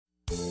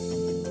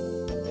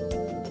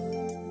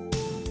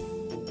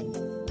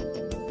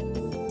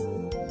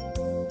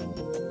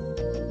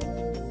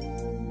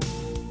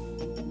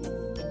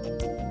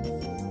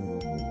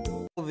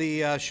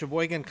the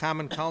Sheboygan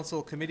Common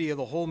Council Committee of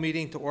the Whole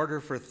meeting to order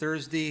for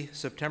Thursday,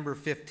 September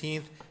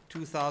 15th,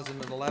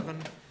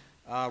 2011.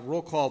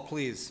 Roll call,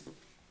 please.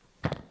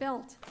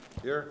 Belt.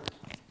 Here.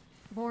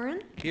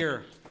 Boren.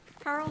 Here.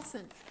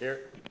 Carlson.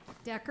 Here.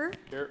 Decker.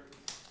 Here.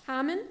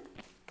 Hammond.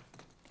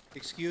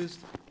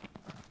 Excused.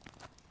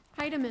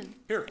 Heidemann.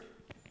 Here.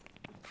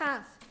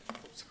 Hath.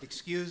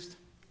 Excused.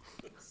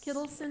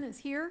 Kittleson is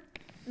here.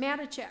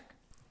 Matichek.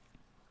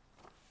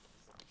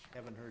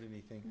 Haven't heard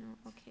anything.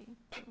 No, okay.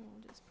 So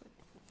we'll just put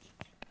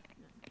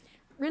no.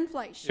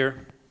 Rindfleisch.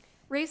 Here.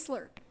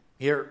 Raisler.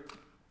 Here.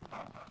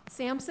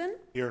 Sampson.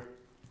 Here.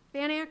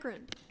 Van Akkeren.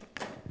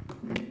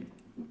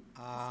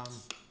 I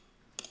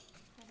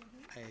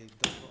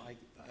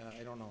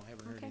don't know. I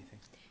haven't heard Okay. anything.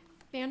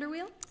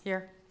 Vanderweel.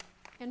 Here.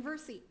 And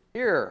Versi.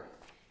 Here.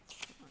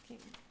 Okay.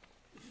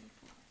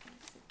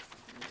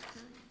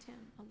 10,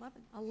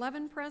 11.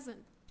 11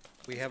 present.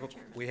 We have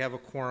a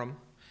quorum.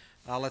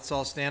 Let's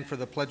all stand for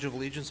the Pledge of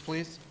Allegiance,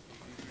 please.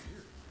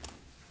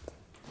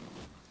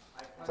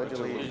 Pledge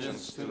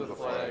allegiance to the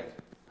flag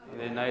of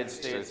the United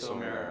States of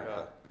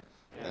America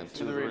and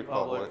to the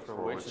republic for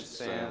which it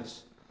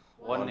stands,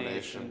 one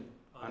nation,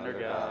 under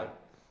God,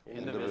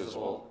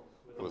 indivisible,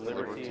 with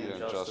liberty and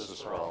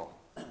justice for all.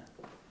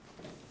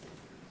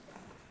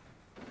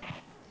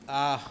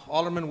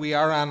 Alderman, we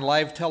are on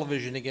live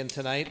television again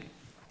tonight,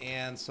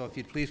 and so if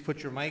you'd please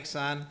put your mics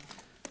on.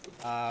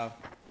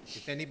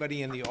 If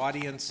anybody in the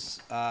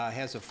audience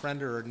has a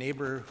friend or a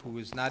neighbor who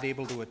is not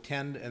able to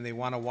attend and they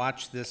want to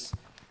watch this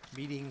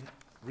meeting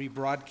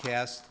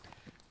rebroadcast,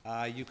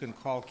 you can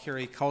call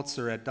Carrie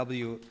Kautzer at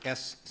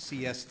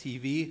WSCS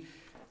TV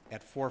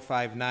at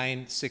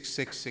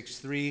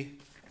 459-6663,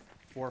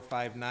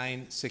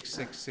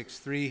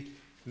 459-6663.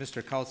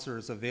 Mr. Kautzer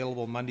is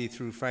available Monday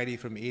through Friday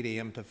from 8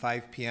 a.m. to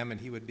 5 p.m.,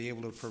 and he would be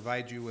able to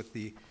provide you with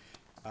the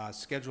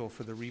schedule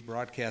for the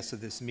rebroadcast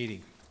of this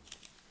meeting.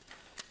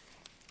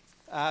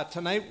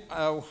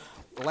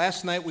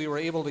 Last night we were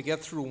able to get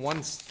through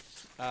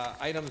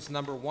items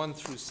number 1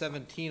 through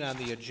 17 on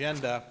the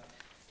agenda,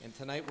 and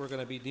tonight we're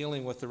going to be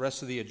dealing with the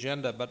rest of the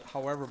agenda. But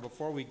however,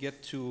 before we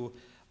get to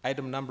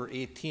item number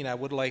 18, I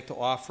would like to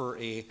offer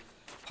a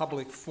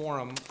public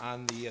forum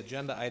on the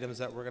agenda items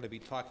that we're going to be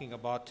talking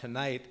about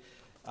tonight.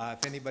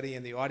 If anybody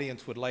in the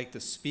audience would like to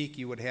speak,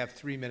 you would have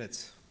 3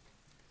 minutes.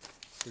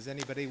 Does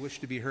anybody wish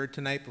to be heard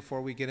tonight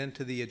before we get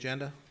into the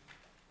agenda?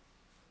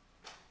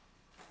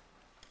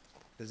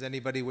 Does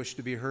anybody wish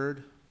to be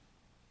heard?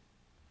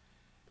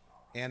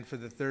 And for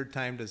the third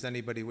time, does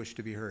anybody wish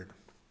to be heard?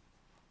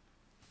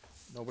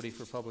 Nobody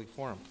for public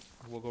forum.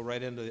 We'll go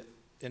right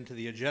into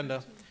the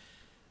agenda.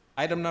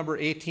 Item number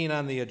 18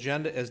 on the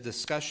agenda is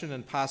discussion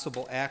and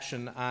possible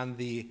action on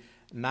the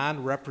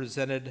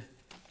non-represented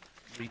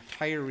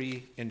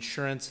retiree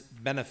insurance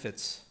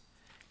benefits.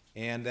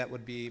 And that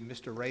would be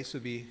Mr. Rice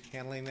would be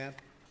handling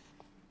that,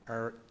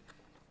 our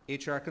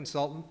HR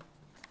consultant.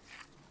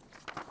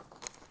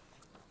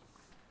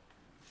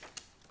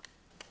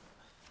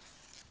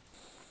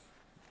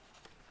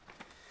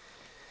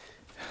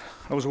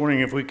 I was wondering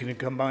if we can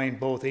combine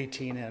both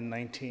 18 and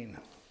 19.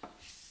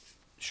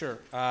 Sure.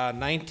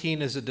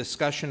 19 is a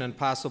discussion and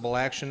possible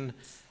action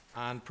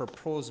on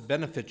proposed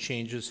benefit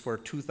changes for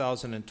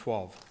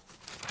 2012.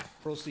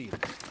 Proceed.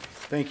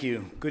 Thank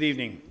you. Good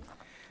evening.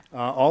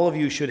 All of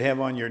you should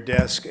have on your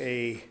desk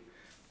a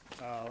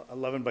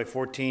 11 by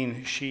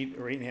 14 sheet,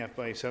 or 8.5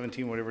 by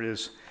 17, whatever it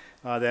is,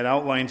 that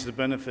outlines the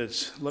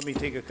benefits. Let me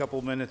take a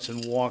couple minutes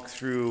and walk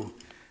through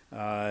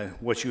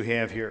what you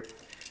have here.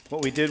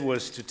 What we did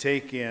was to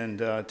take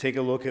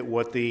a look at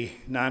what the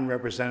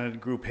non-represented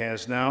group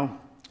has now,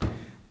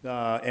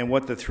 and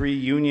what the 3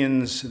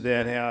 unions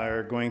that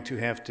are going to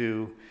have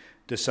to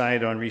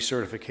decide on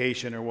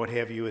recertification or what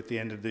have you at the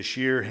end of this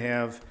year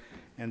have,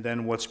 and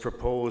then what's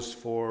proposed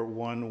for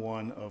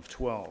 1/1 of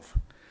 12,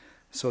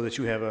 so that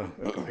you have a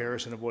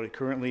comparison of what it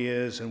currently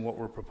is and what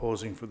we're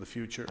proposing for the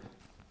future.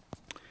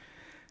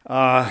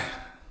 At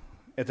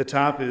the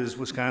top is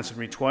Wisconsin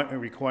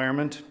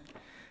requirement.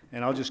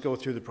 And I'll just go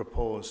through the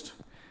proposed.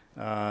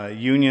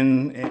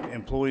 Union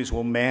employees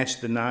will match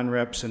the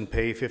non-reps and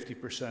pay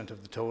 50%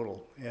 of the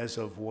total as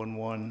of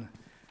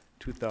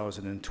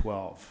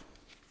 1/1/2012.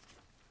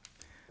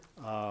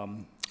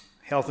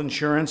 Health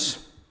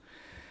insurance.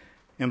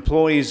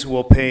 Employees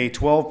will pay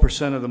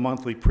 12% of the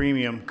monthly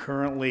premium.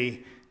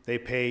 Currently, they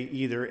pay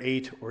either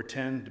 8 or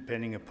 10,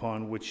 depending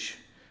upon which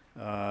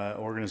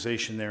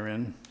organization they're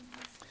in.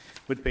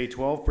 Would pay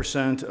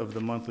 12% of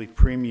the monthly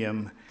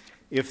premium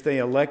if they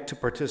elect to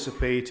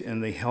participate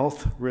in the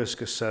health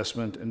risk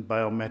assessment and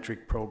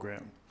biometric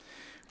program.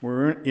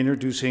 We're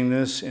introducing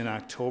this in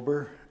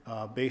October.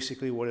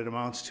 Basically what it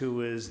amounts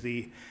to is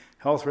the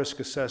health risk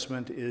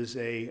assessment is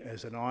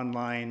an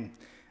online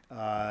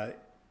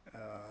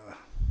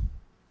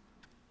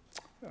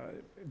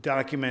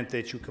document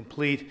that you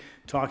complete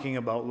talking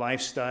about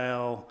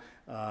lifestyle,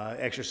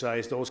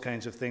 exercise, those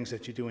kinds of things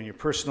that you do in your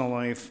personal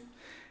life.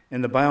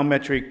 And the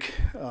biometric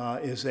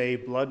is a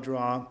blood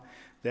draw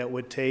that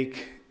would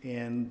take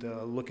and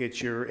look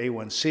at your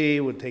A1C,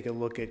 would take a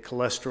look at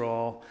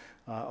cholesterol,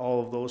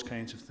 all of those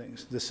kinds of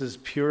things. This is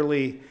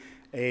purely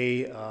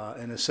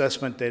an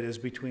assessment that is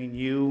between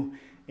you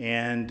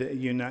and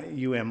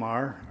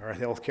UMR, our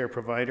healthcare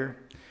provider.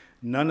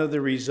 None of the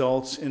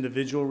results,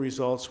 individual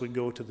results, would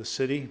go to the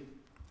city.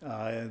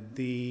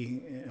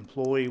 The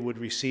employee would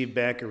receive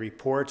back a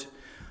report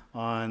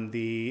on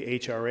the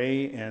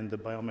HRA and the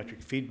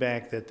biometric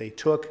feedback that they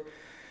took,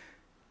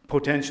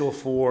 potential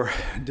for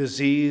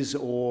disease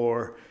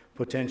or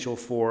potential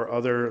for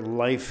other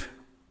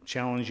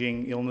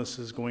life-challenging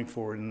illnesses going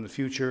forward in the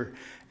future,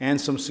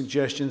 and some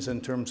suggestions in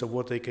terms of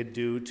what they could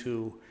do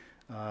to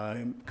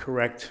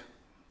correct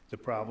the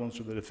problems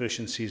or the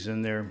deficiencies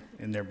in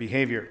their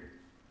behavior.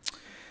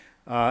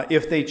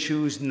 If they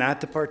choose not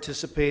to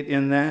participate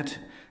in that,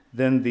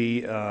 then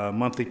the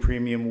monthly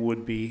premium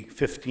would be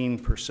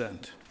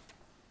 15%.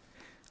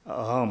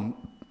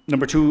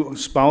 Number two,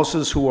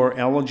 spouses who are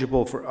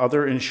eligible for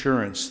other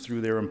insurance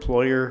through their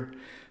employer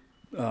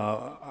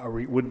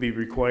would be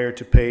required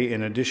to pay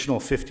an additional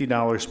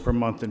 $50 per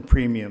month in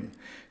premium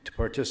to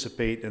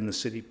participate in the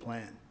city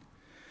plan.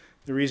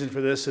 The reason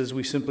for this is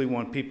we simply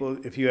want people,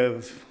 if you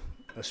have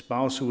a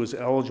spouse who is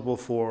eligible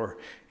for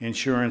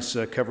insurance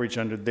coverage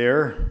under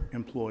their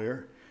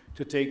employer,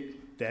 to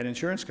take that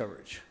insurance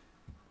coverage.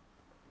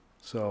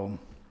 So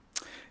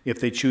if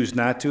they choose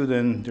not to,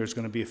 then there's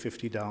going to be a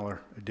 $50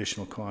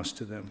 additional cost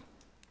to them.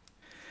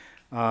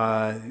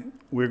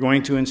 We're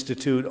going to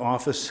institute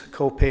office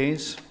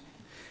co-pays.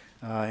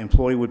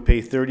 Employee would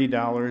pay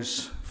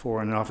 $30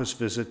 for an office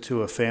visit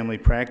to a family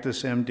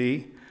practice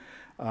MD.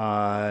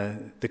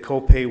 The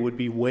co-pay would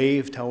be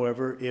waived,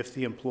 however, if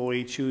the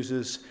employee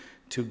chooses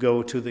to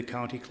go to the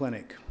county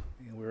clinic.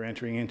 We're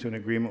entering into an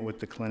agreement with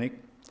the clinic.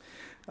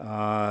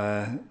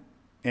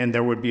 And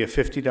there would be a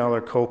 $50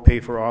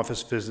 copay for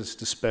office visits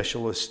to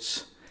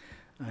specialists.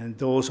 And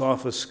those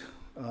office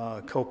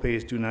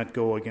copays do not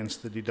go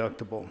against the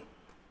deductible.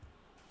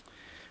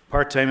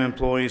 Part-time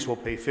employees will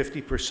pay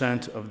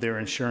 50% of their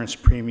insurance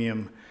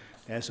premium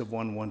as of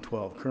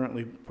 1/1/12.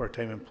 Currently,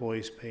 part-time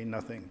employees pay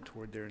nothing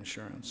toward their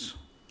insurance.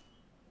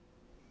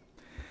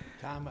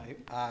 Tom,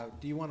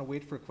 do you want to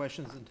wait for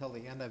questions until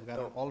the end? I've got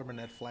an alderman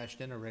that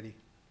flashed in already.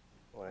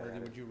 Or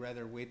would you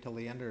rather wait till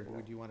the end, or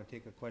would you want to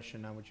take a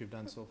question on what you've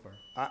done so far?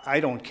 I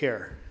don't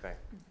care. Okay.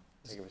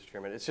 Thank you, Mr.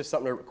 Chairman. It's just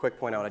something to quick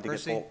point out. Thank you,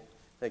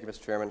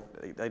 Mr. Chairman.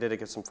 I did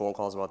get some phone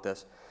calls about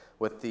this.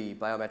 With the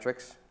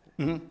biometrics,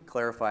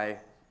 clarify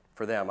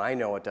for them, I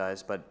know it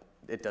does, but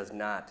it does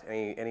not,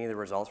 any of the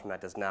results from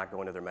that does not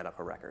go into their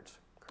medical records,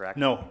 correct?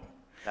 No.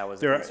 That was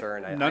the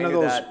concern. I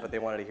knew that, but they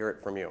wanted to hear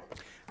it from you.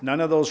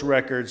 None of those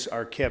records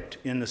are kept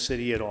in the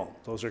city at all.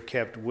 Those are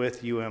kept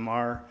with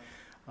UMR.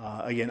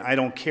 Again, I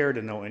don't care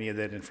to know any of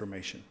that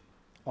information.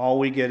 All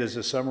we get is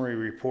a summary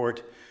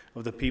report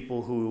of the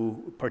people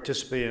who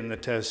participated in the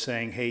test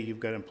saying, hey, you've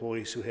got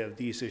employees who have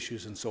these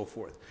issues and so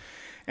forth.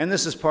 And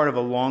this is part of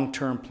a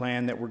long-term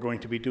plan that we're going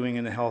to be doing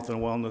in the health and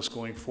wellness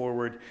going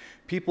forward.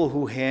 People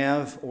who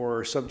have or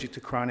are subject to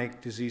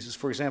chronic diseases,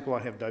 for example, I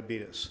have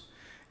diabetes,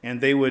 and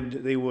they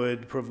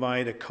would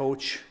provide a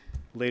coach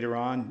later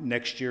on,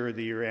 next year or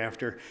the year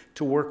after,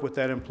 to work with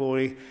that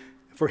employee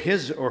for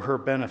his or her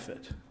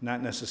benefit,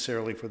 not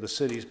necessarily for the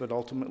city's, but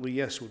ultimately,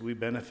 yes, would we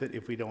benefit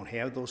if we don't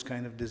have those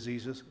kind of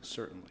diseases?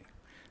 Certainly.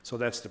 So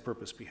that's the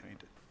purpose behind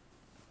it.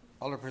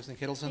 Alderperson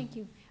Kittleson? Thank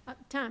you.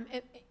 Tom,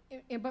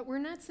 but we're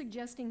not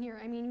suggesting here,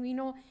 I mean, we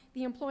know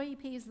the employee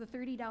pays the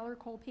 $30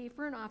 copay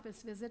for an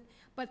office visit,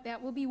 but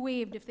that will be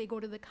waived if they go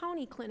to the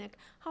county clinic.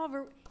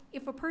 However,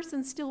 if a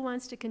person still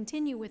wants to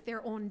continue with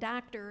their own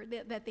doctor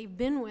that they've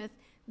been with,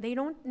 they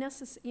don't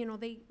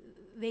necessarily,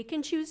 they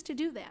can choose to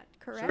do that,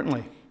 correct?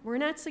 Certainly. We're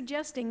not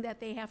suggesting that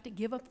they have to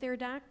give up their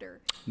doctor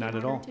Not in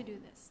at order all. to do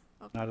this.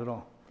 Okay. Not at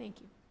all. Thank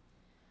you.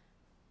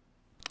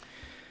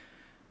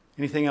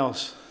 Anything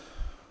else?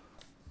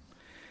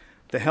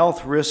 The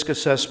health risk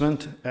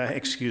assessment,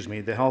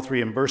 the health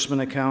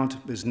reimbursement account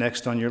is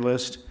next on your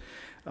list.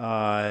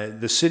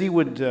 The city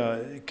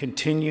would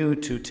continue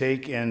to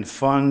take and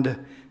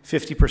fund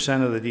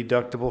 50% of the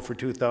deductible for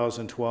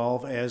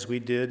 2012 as we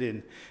did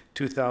in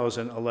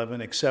 2011,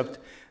 except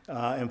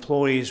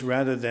employees,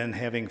 rather than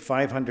having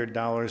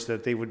 $500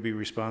 that they would be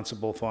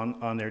responsible for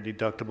on their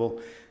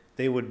deductible,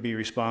 they would be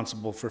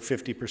responsible for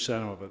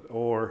 50% of it.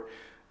 Or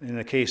in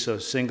the case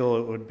of single,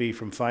 it would be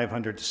from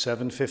 $500 to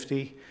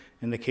 $750.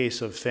 In the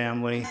case of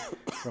family,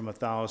 from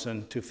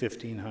 $1,000 to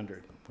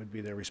 $1,500 would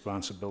be their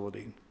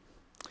responsibility.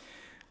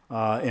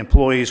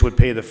 Employees would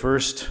pay the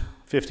first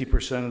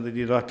 50% of the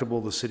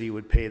deductible. The city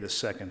would pay the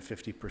second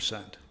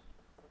 50%.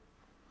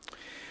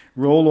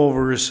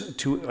 Rollovers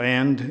to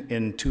end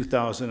in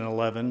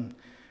 2011.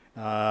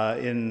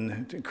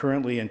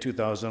 Currently in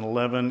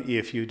 2011,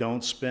 if you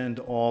don't spend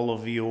all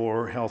of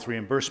your health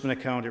reimbursement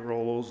account, it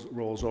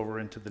rolls over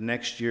into the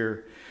next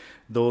year.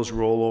 Those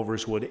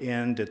rollovers would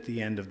end at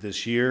the end of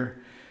this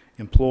year.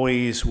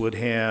 Employees would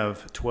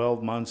have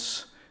 12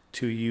 months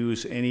to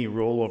use any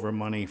rollover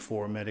money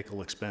for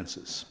medical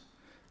expenses.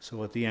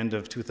 So at the end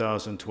of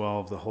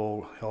 2012, the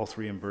whole health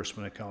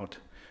reimbursement account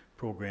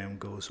program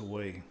goes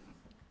away.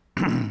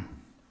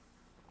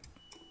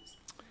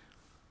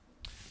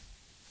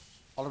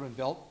 Alderman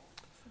Belt?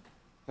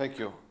 Thank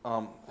you.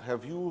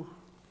 Have you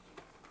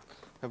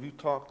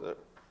talked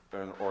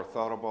or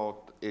thought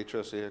about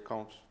HSA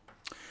accounts?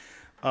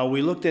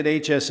 We looked at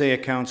HSA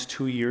accounts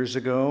 2 years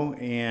ago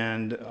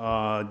and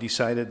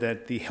decided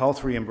that the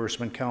health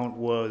reimbursement count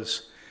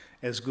was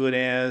as good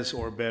as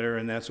or better,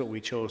 and that's what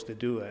we chose to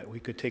do. We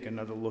could take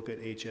another look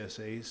at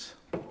HSAs.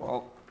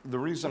 Well, the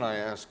reason I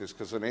ask is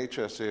because an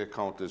HSA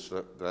account is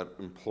that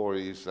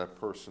employees, that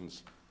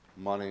person's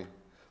money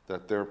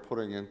that they're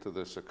putting into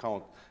this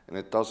account, and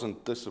it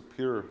doesn't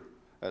disappear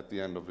at the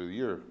end of the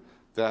year.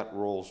 That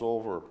rolls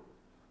over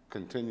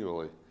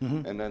continually,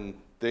 and then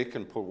they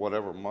can put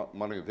whatever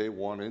money they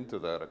want into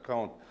that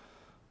account.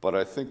 But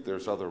I think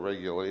there's other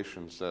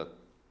regulations that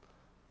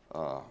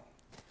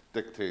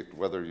dictate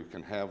whether you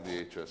can have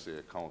the HSA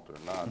account or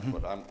not.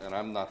 But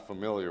I'm not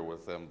familiar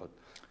with them, but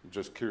I'm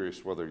just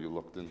curious whether you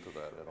looked into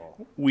that at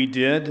all. We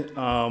did.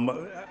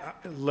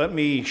 Let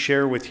me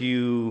share with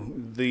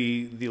you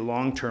the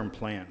long-term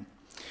plan.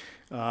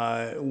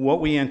 What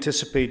we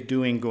anticipate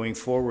doing going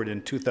forward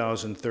in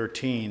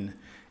 2013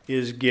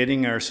 is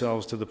getting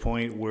ourselves to the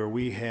point where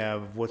we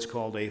have what's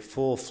called a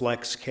full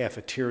flex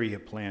cafeteria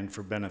plan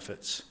for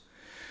benefits,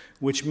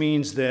 which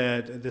means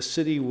that the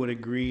city would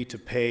agree to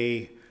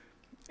pay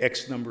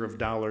X number of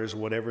dollars,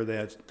 whatever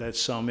that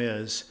sum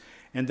is,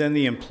 and then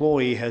the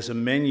employee has a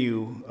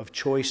menu of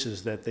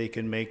choices that they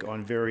can make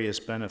on various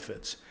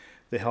benefits.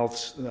 The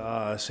health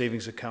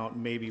savings account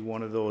may be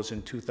one of those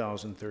in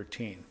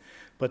 2013.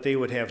 But they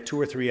would have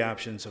 2 or 3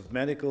 options of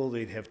medical,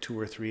 they'd have 2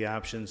 or 3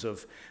 options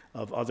of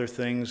other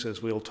things,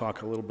 as we'll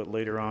talk a little bit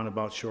later on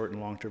about short and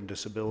long-term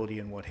disability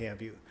and what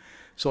have you.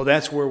 So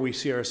that's where we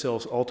see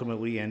ourselves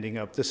ultimately ending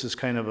up. This is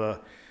kind of a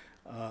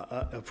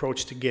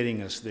approach to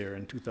getting us there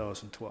in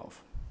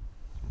 2012.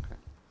 Okay.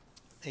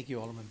 Thank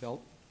you, Alderman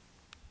Belt.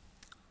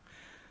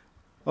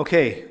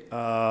 Okay,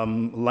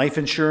 life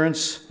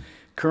insurance.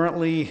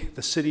 Currently,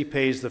 the city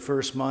pays the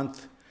first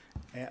month,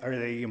 or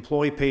the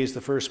employee pays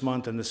the first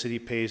month and the city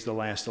pays the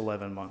last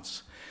 11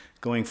 months.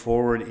 Going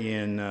forward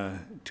in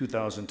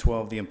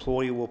 2012, the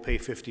employee will pay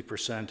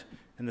 50%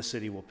 and the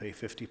city will pay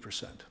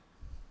 50%.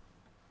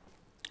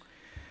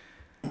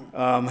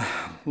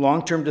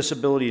 Long-term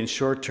disability and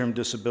short-term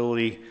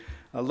disability,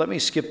 let me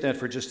skip that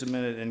for just a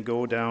minute and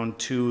go down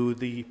to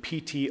the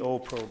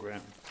PTO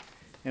program.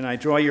 And I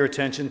draw your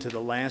attention to the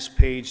last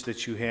page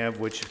that you have,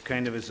 which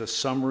kind of is a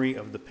summary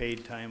of the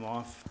paid time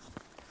off.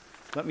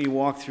 Let me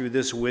walk through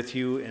this with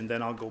you, and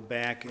then I'll go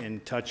back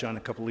and touch on a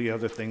couple of the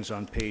other things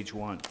on page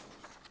 1.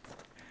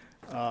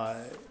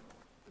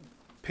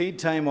 Paid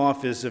time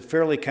off is a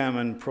fairly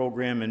common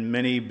program in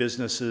many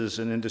businesses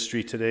and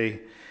industry today,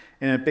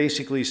 and it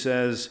basically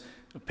says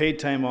paid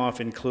time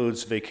off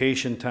includes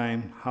vacation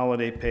time,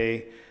 holiday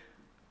pay,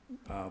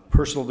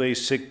 personal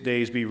days, sick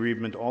days,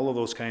 bereavement, all of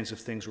those kinds of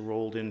things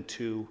rolled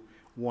into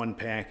one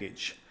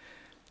package.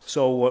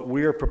 So what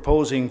we're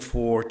proposing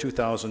for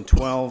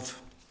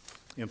 2012,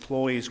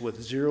 employees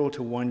with 0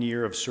 to 1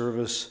 year of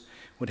service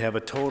would have a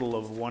total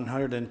of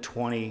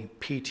 120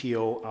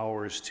 PTO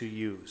hours to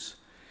use.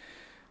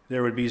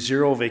 There would be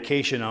 0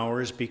 vacation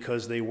hours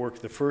because they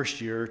worked the first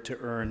year to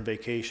earn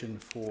vacation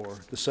for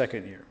the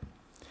second year.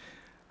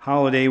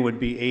 Holiday would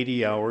be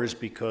 80 hours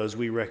because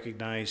we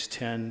recognize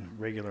 10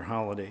 regular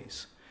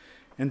holidays.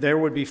 And there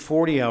would be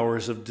 40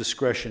 hours of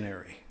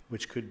discretionary,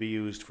 which could be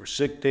used for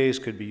sick days,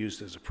 could be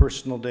used as a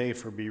personal day,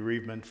 for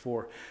bereavement,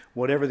 for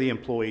whatever the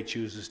employee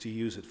chooses to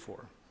use it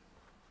for.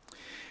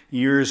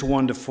 Years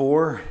 1 to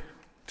 4,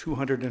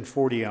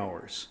 240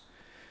 hours.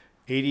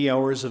 80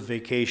 hours of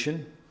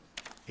vacation,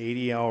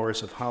 80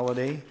 hours of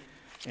holiday,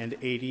 and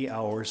 80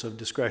 hours of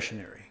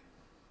discretionary.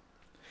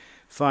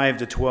 5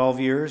 to 12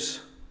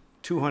 years,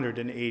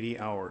 280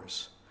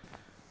 hours.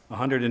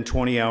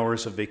 120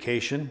 hours of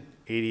vacation,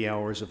 80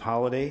 hours of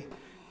holiday,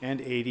 and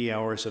 80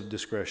 hours of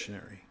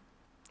discretionary.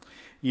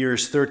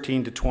 Years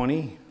 13 to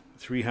 20,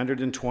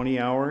 320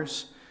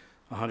 hours,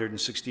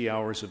 160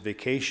 hours of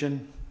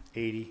vacation,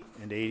 80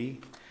 and 80.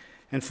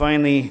 And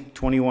finally,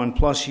 21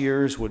 plus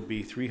years would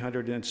be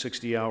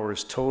 360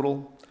 hours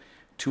total,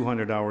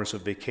 200 hours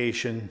of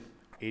vacation,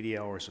 80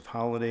 hours of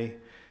holiday,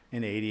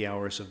 and 80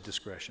 hours of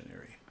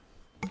discretionary.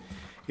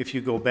 If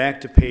you go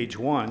back to page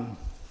 1,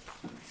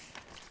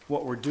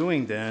 what we're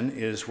doing then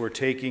is we're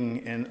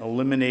taking and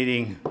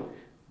eliminating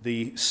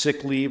the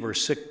sick leave or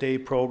sick day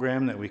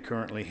program that we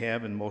currently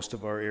have in most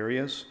of our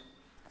areas.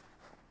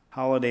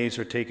 Holidays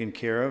are taken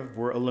care of.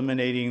 We're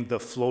eliminating the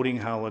floating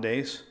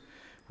holidays.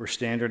 We're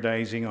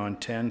standardizing on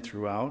 10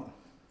 throughout.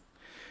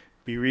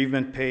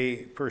 Bereavement pay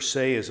per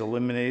se is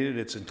eliminated.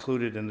 It's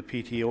included in the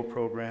PTO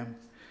program.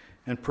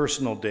 And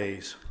personal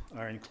days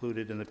are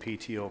included in the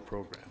PTO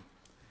program.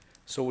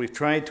 So we've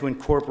tried to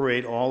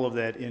incorporate all of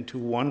that into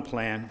one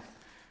plan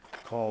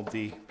called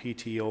the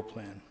PTO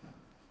plan.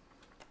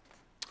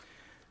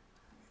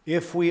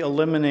 If we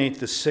eliminate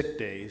the sick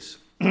days,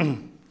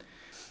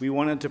 we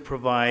wanted to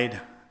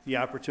provide the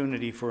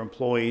opportunity for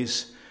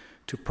employees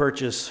to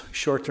purchase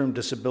short-term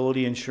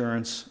disability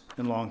insurance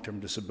and long-term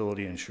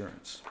disability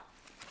insurance.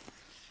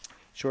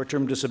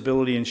 Short-term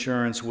disability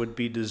insurance would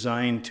be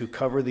designed to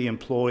cover the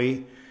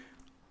employee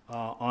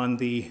on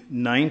the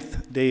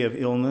 9th day of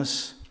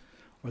illness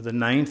or the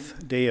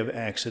 9th day of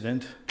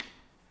accident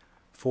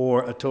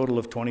for a total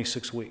of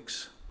 26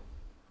 weeks.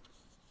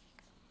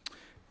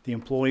 The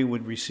employee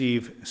would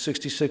receive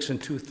 66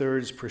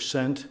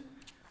 2/3%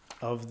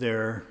 of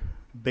their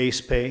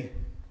base pay.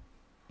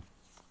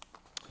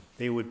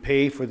 They would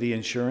pay for the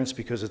insurance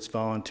because it's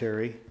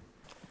voluntary,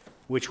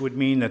 which would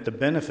mean that the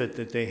benefit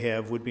that they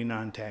have would be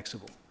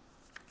non-taxable.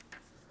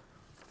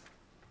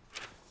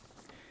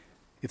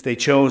 If they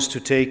chose to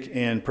take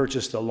and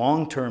purchase the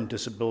long-term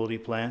disability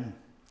plan,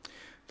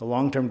 the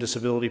long-term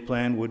disability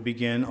plan would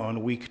begin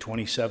on week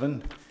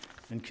 27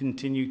 and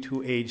continue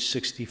to age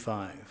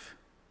 65.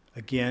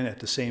 Again,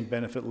 at the same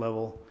benefit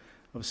level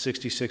of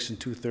 66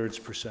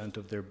 2/3%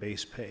 of their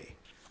base pay.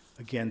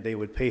 Again, they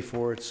would pay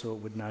for it, so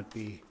it would not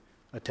be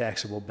a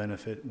taxable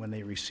benefit when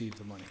they receive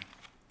the money.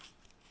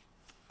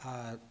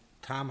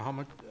 Tom, how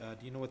much,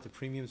 do you know what the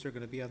premiums are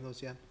going to be on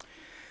those yet?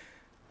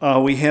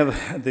 We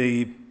have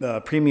the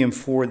premium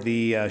for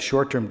the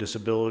short-term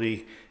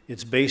disability.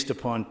 It's based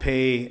upon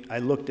pay. I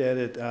looked at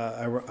it,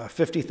 a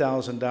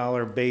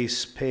 $50,000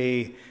 base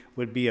pay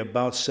would be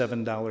about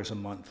 $7 a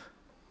month,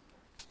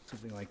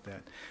 something like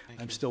that.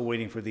 I'm still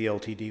waiting for the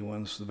LTD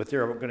ones, but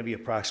they're going to be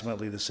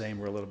approximately the same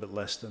or a little bit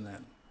less than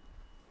that.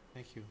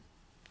 Thank you.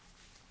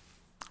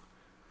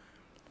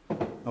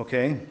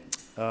 Okay.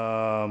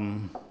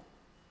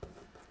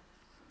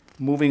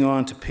 Moving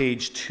on to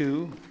page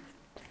 2.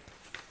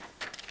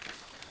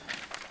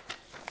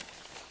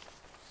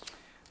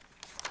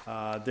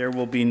 There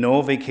will be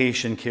no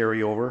vacation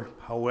carryover.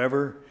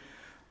 However,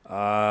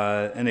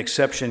 an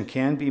exception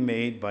can be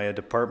made by a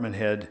department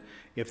head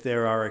if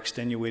there are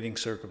extenuating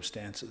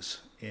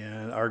circumstances.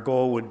 And our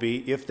goal would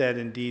be, if that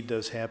indeed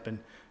does happen,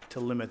 to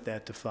limit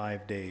that to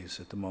 5 days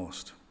at the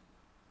most.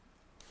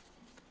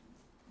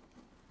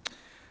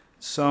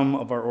 Some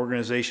of our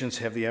organizations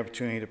have the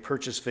opportunity to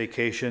purchase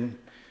vacation.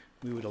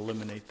 We would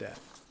eliminate that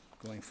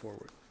going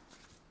forward.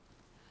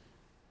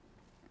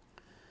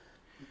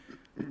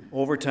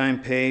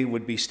 Overtime pay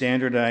would be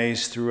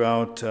standardized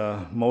throughout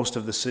most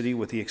of the city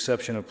with the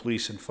exception of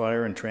police and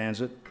fire and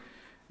transit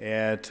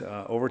at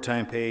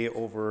overtime pay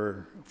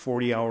over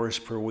 40 hours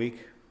per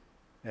week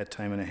at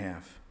time and a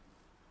half.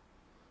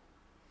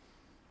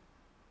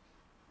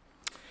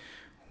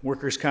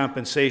 Workers'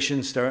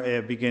 compensation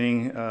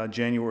beginning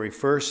January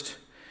 1st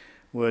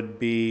would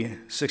be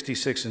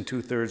 66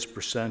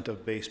 2/3%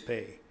 of base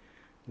pay,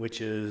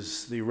 which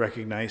is the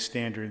recognized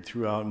standard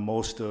throughout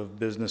most of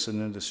business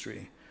and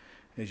industry.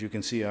 As you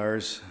can see,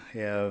 ours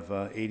have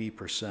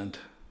 80%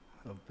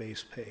 of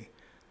base pay.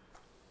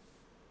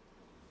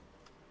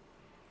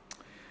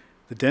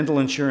 The dental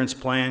insurance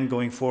plan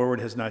going forward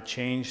has not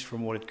changed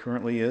from what it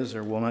currently is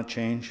or will not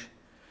change,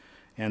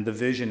 and the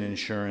vision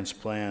insurance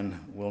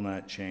plan will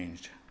not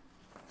change.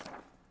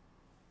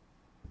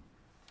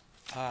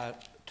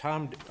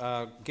 Tom,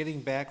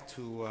 getting back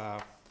to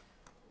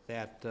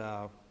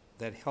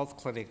that health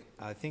clinic,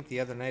 I think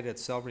the other night at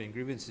Salary and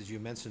Grievances, you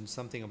mentioned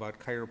something about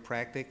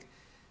chiropractic.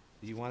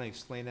 Do you want to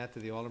explain that to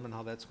the Alderman,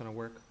 how that's going to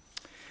work?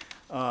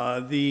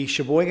 The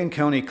Sheboygan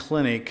County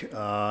Clinic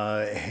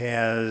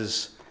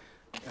has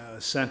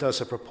sent us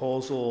a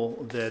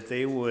proposal that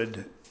they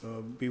would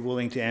be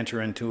willing to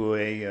enter into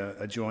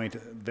a joint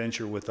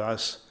venture with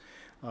us.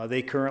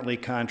 They currently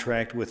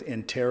contract with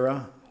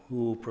Intera,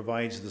 who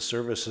provides the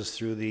services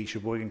through the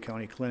Sheboygan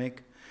County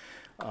Clinic,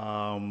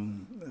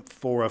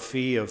 for a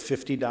fee of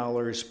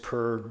 $50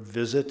 per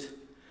visit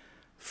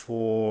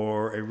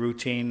for a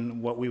routine,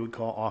 what we would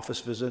call office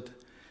visit,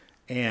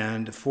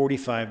 and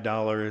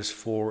 $45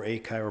 for a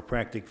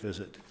chiropractic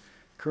visit.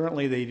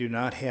 Currently, they do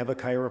not have a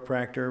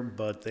chiropractor,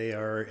 but they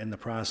are in the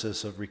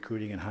process of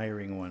recruiting and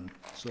hiring one.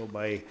 So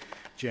by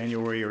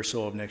January or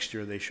so of next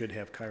year, they should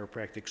have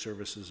chiropractic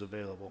services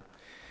available.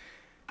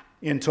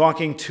 In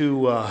talking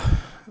to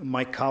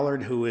Mike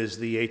Collard, who is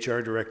the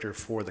HR director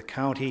for the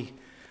county,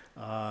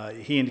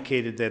 he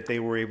indicated that they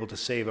were able to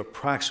save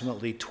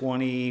approximately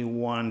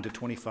 21 to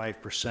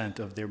 25%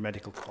 of their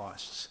medical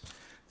costs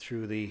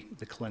through the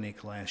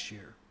clinic last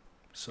year.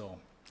 So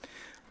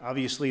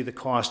obviously the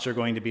costs are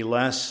going to be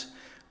less.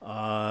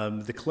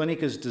 The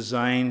clinic is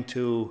designed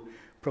to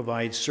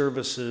provide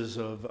services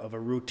of a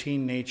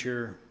routine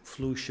nature,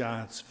 flu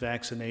shots,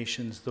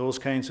 vaccinations, those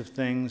kinds of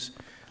things,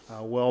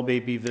 well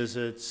baby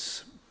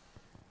visits,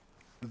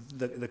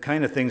 the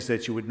kind of things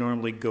that you would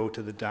normally go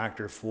to the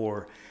doctor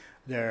for.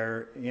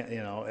 There,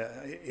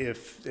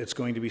 if it's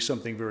going to be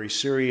something very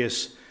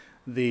serious,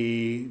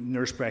 the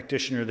nurse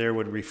practitioner there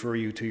would refer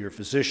you to your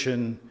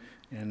physician,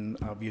 and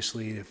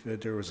obviously if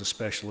there was a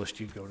specialist,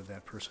 you'd go to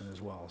that person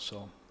as well.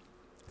 So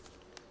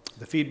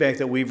the feedback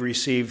that we've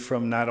received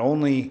from not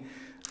only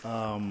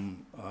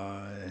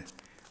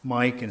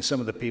Mike and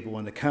some of the people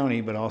in the county,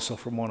 but also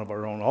from one of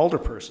our own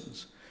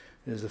alderpersons,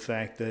 is the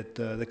fact that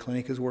the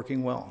clinic is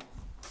working well.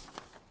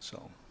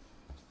 So.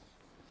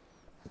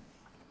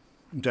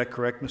 Is that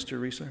correct, Mr.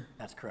 Riesler?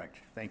 That's correct.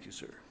 Thank you,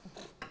 sir.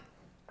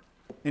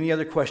 Any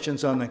other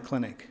questions on the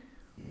clinic?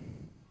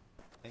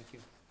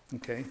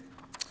 Okay.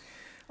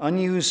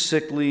 Unused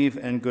sick leave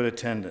and good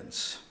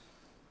attendance.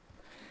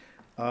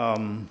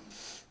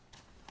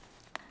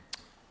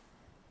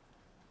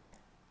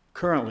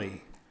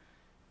 Currently,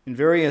 in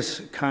various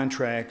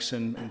contracts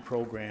and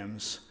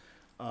programs,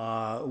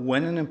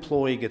 when an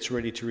employee gets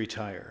ready to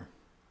retire,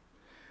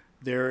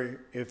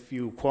 if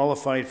you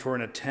qualified for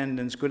an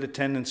good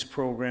attendance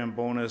program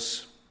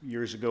bonus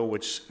years ago,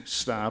 which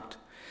stopped,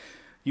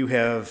 you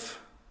have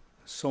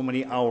so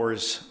many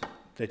hours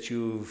that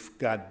you've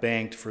got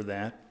banked for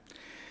that.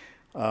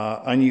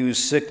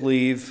 Unused sick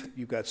leave,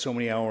 you've got so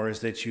many hours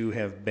that you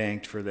have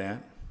banked for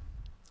that.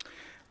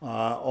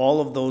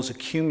 All of those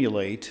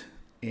accumulate,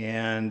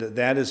 and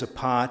that is a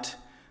pot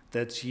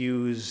that's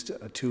used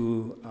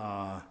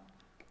to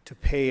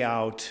pay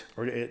out,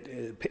 or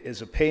it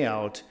is a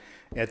payout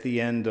at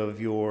the end of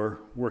your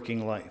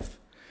working life.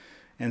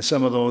 And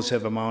some of those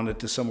have amounted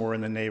to somewhere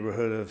in the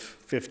neighborhood of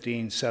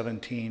 $15,000,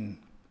 $17,000,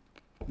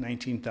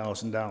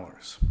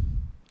 $19,000.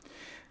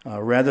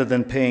 Rather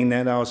than paying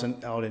that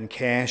out in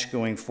cash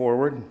going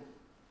forward,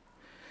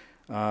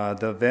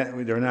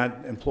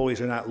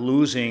 employees are not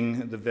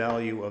losing the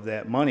value of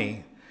that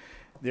money.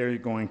 They're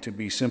going to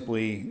be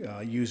simply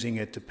using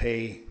it to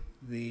pay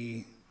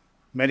the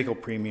medical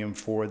premium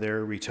for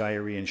their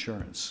retiree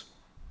insurance.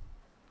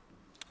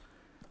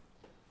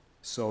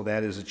 So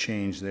that is a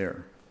change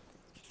there.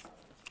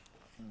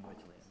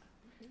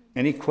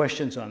 Any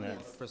questions on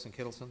that? President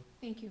Kittleson?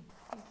 Thank you.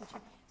 Thank you,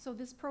 Chair. So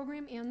this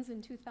program ends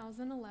in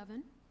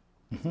 2011.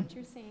 That's what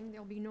you're saying.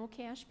 There'll be no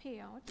cash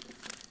payout.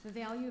 The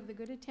value of the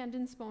good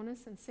attendance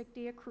bonus and sick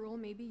day accrual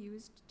may be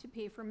used to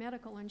pay for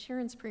medical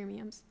insurance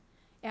premiums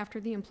after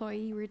the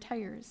employee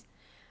retires.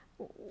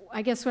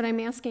 I guess what I'm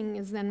asking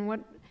is then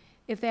what,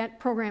 if that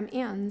program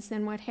ends,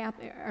 then what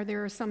happens? Are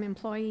there some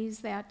employees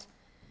that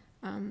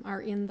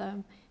are in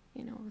the,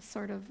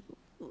 sort of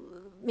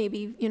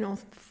maybe,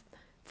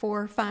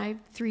 4, 5,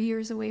 3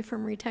 years away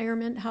from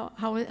retirement?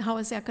 How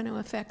is that going to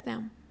affect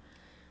them?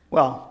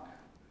 Well,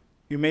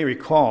 you may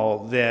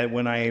recall that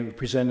when I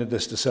presented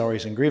this to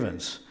Salaries and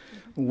Grievance,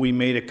 we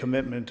made a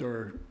commitment,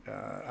 or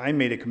I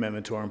made a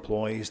commitment to our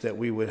employees that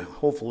we would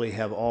hopefully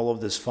have all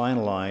of this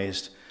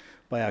finalized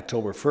by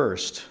October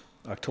 1st,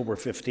 October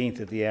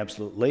 15th at the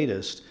absolute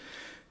latest,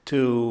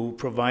 to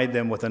provide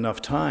them with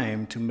enough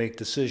time to make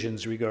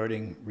decisions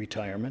regarding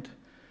retirement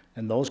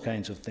and those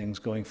kinds of things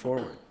going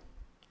forward.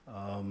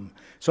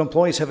 So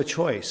employees have a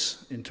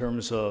choice in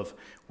terms of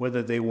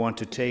whether they want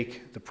to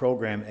take the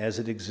program as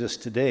it exists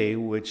today,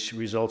 which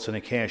results in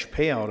a cash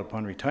payout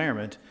upon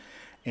retirement,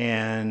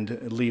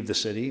 and leave the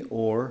city,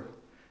 or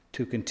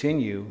to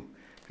continue,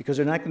 because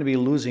they're not going to be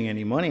losing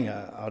any money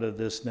out of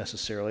this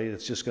necessarily.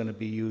 It's just going to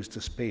be used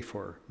to pay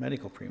for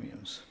medical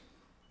premiums.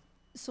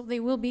 So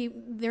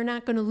they're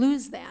not going to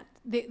lose that.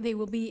 They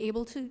will be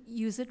able to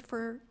use it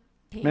for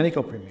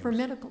medical premiums. For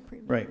medical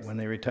premiums. Right, when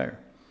they retire.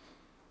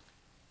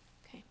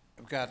 Okay.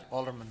 We've got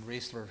Alderman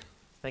Raisler.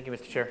 Thank you,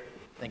 Mr. Chair.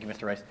 Thank you,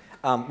 Mr. Rice.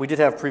 We did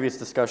have previous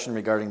discussion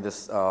regarding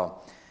this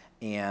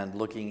and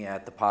looking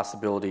at the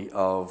possibility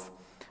of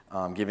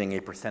giving a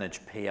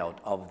percentage payout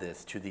of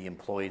this to the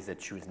employees that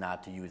choose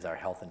not to use our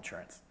health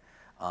insurance.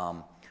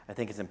 I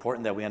think it's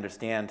important that we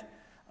understand,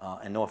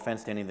 and no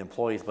offense to any of the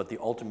employees, but the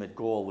ultimate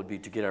goal would be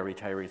to get our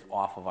retirees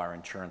off of our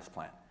insurance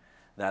plan.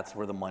 That's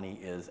where the money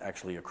is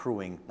actually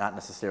accruing, not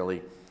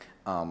necessarily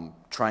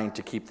trying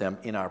to keep them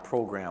in our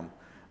program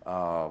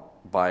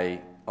by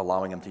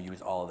allowing them to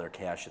use all of their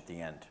cash at the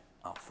end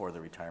for the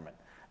retirement.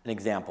 An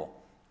example,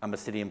 I'm a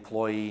city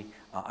employee,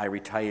 I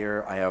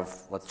retire, I have,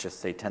 let's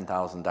just say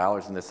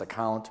 $10,000 in this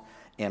account,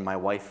 and my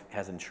wife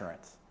has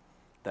insurance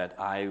that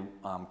I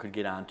could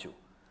get onto.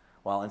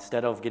 Well,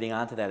 instead of getting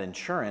onto that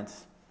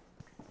insurance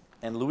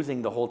and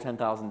losing the whole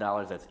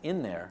 $10,000 that's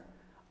in there,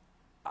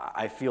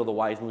 I feel the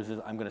wise move is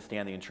I'm going to stay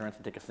on the insurance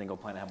and take a single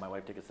plan and have my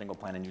wife take a single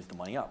plan and use the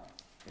money up.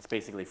 It's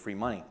basically free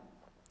money.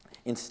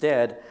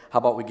 Instead, how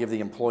about we give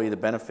the employee the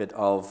benefit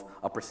of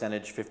a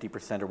percentage,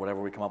 50% or whatever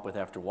we come up with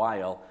after a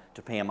while,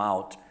 to pay them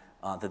out,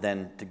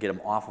 to get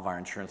them off of our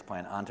insurance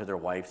plan onto their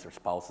wives or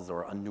spouses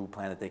or a new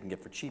plan that they can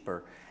get for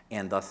cheaper,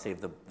 and thus save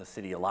the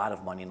city a lot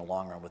of money in the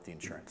long run with the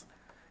insurance.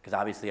 Because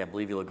obviously, I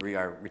believe you'll agree,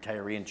 our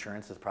retiree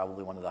insurance is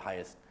probably one of the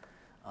highest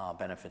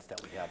benefits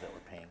that we have that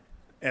we're paying.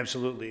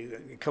 Absolutely.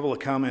 A couple of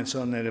comments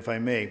on that, if I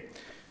may.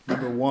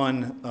 Number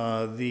one,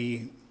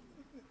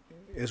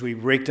 as we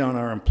break down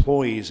our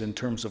employees in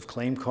terms of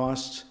claim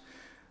costs,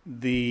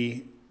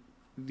 the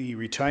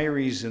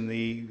retirees in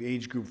the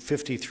age group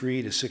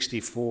 53 to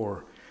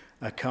 64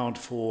 account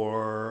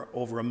for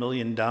over $1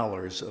 million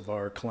of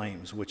our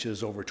claims, which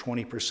is over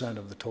 20%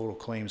 of the total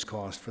claims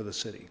cost for the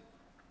city.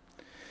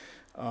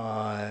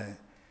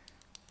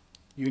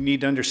 You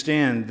need to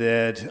understand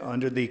that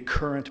under the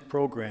current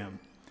program,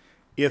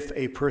 if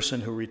a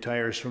person who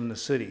retires from the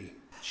city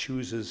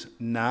chooses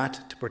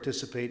not to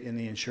participate in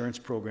the insurance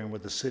program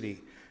with the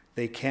city,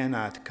 they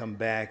cannot come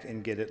back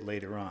and get it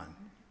later on.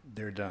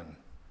 They're done.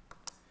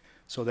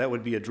 So that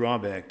would be a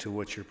drawback to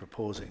what you're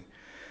proposing.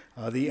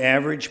 The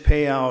average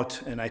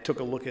payout, and I took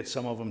a look at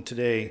some of them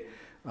today,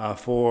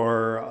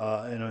 for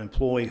an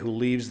employee who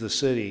leaves the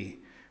city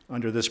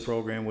under this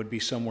program would be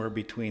somewhere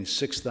between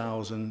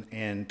 $6,000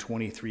 and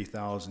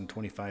 $23,000,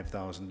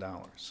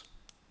 $25,000.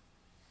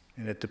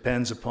 And it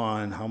depends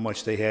upon how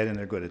much they had in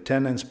their good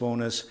attendance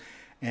bonus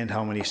and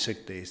how many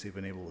sick days they've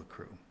been able to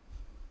accrue.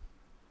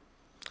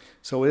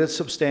 So it's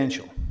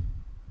substantial.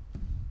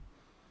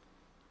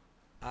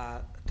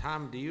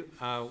 Tom, do you,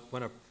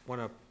 when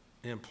an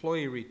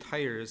employee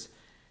retires,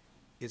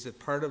 is it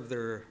part of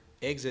their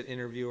exit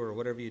interview or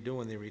whatever you do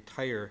when they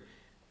retire?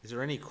 Is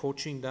there any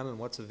coaching done on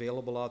what's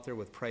available out there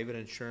with private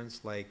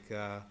insurance, like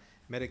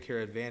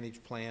Medicare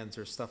Advantage plans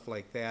or stuff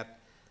like that,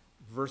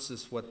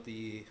 versus what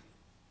the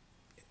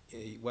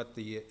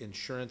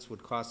insurance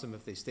would cost them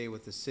if they stay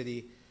with the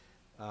city,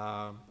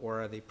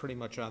 or are they pretty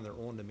much on their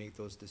own to make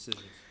those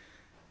decisions?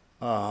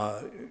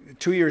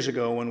 2 years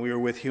ago, when we were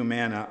with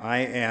Humana,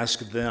 I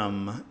asked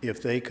them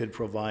if they could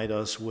provide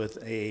us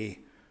with a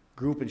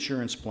group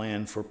insurance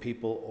plan for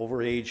people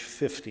over age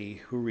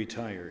 50 who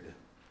retired.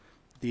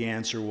 The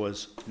answer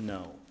was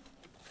no.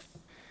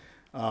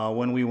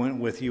 When we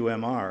went with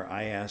UMR,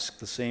 I asked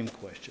the same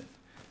question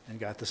and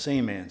got the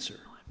same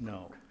answer,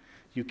 no.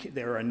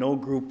 There are no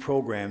group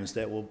programs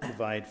that will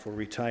provide for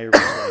retirees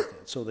like that,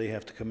 so they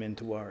have to come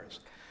into ours.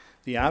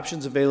 The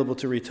options available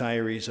to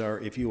retirees are,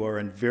 if you are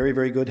in very,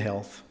 very good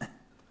health,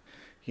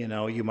 you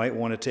know, you might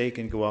want to take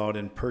and go out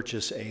and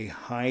purchase a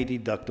high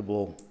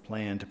deductible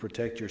plan to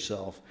protect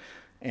yourself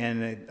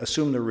and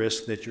assume the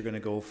risk that you're going to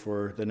go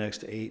for the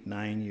next 8,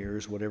 9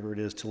 years, whatever it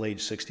is, till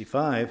age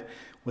 65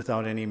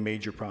 without any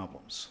major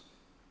problems.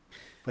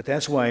 But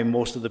that's why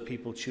most of the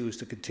people choose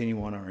to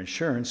continue on our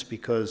insurance,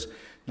 because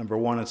number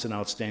one, it's an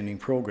outstanding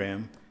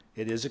program.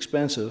 It is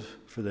expensive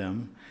for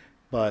them,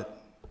 but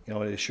you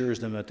know, it assures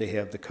them that they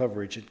have the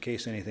coverage in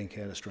case anything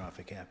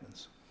catastrophic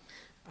happens.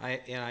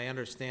 I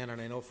understand,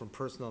 and I know from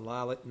personal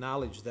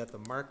knowledge that the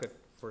market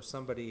for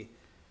somebody,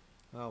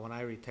 when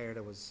I retired,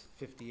 I was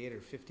 58 or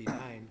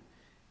 59,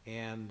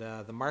 and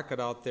the market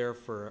out there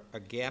for a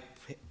gap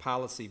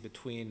policy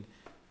between,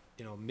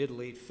 you know,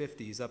 mid-late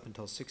 50s up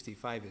until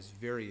 65 is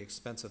very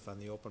expensive on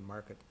the open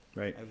market.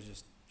 Right. I was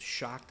just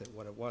shocked at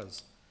what it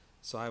was.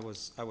 So I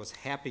was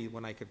happy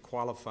when I could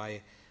qualify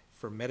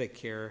for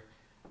Medicare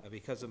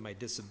because of my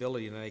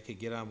disability, and I could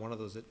get on one of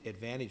those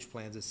Advantage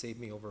plans that saved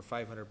me over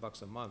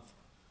 $500 a month.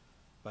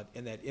 But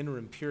in that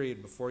interim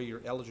period before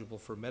you're eligible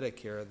for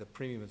Medicare, the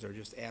premiums are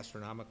just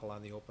astronomical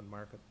on the open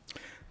market.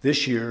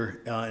 This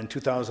year, in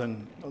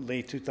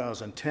late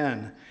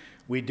 2010,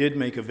 we did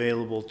make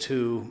available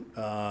to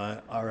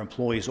our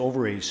employees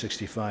over age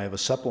 65 a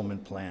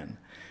supplement plan,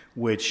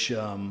 which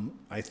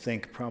I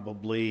think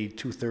probably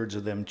 2/3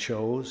 of them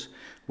chose,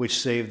 which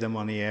saved them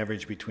on the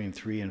average between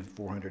 $300 and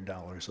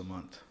 $400 a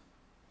month.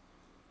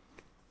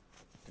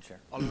 Mr. Chair.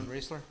 Alderman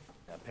Raisler?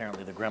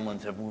 Apparently the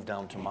gremlins have moved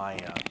down to my,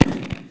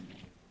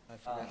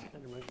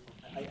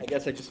 I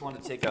guess I just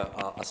want to take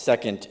a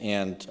second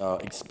and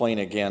explain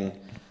again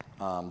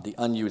the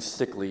unused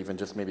sick leave, and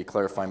just maybe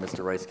clarify,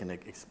 Mr. Rice can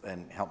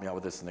and help me out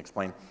with this and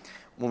explain.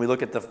 When we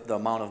look at the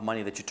amount of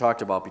money that you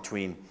talked about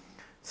between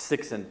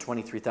 $6,000 and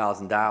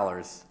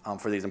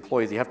 $23,000 for these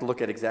employees, you have to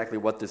look at exactly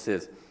what this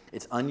is.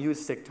 It's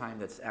unused sick time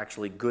that's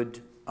actually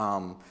good,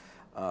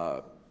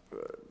 a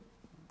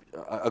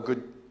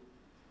good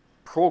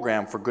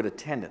program for good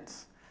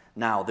attendance.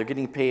 Now, they're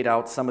getting paid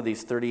out some of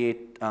these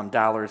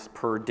 $38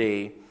 per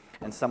day,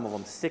 and some of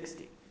them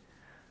 $60,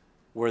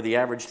 where the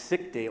average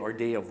sick day or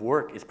day of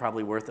work is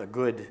probably worth a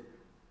good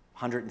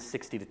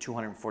 $160 to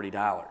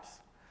 $240.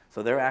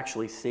 So they're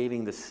actually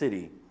saving the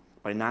city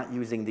by not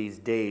using these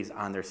days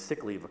on their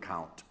sick leave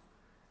account,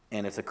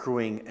 and it's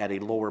accruing at a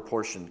lower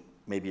portion,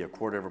 maybe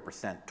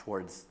 0.25%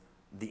 towards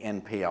the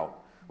end payout,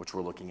 which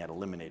we're looking at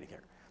eliminating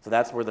here. So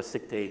that's where the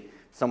sick day,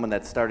 someone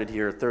that started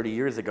here 30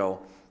 years ago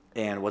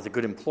and was a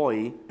good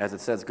employee, as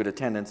it says, good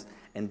attendance,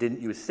 and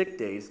didn't use sick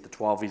days, the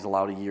 12 he's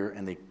allowed a year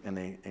and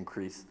they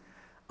increase,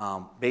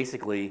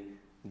 basically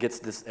gets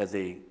this as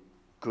a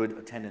good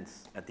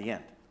attendance at the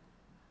end.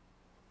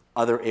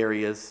 Other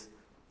areas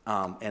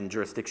and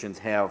jurisdictions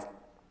have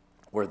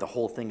where the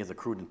whole thing is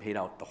accrued and paid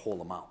out the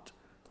whole amount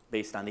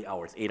based on the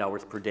hours, 8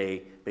 hours per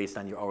day, based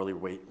on your hourly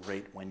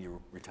rate when you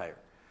retire.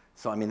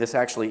 So, I mean, this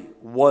actually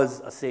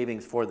was a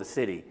savings for the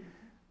city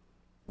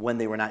when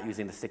they were not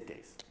using the sick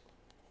days.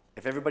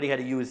 If everybody had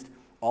used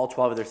all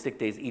 12 of their sick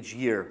days each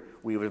year,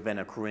 we would have been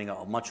accruing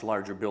a much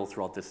larger bill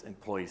throughout this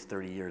employee's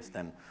 30 years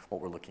than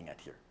what we're looking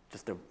at here.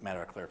 Just a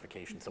matter of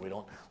clarification, so we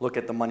don't look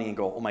at the money and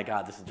go, oh my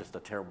God, this is just a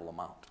terrible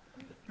amount.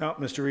 Now,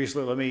 Mr.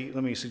 Riesler,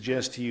 let me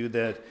suggest to you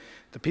that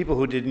the people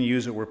who didn't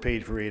use it were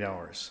paid for 8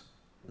 hours.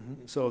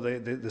 Mm-hmm. So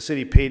the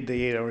city paid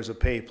the 8 hours of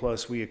pay,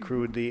 plus we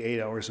accrued the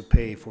 8 hours of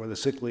pay for the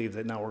sick leave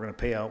that now we're going to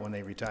pay out when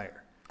they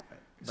retire.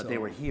 But they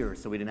were here,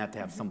 so we didn't have to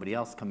have somebody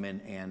else come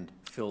in and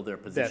fill their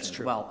position. That's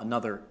true. Well,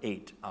 another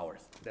 8 hours.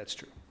 That's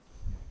true.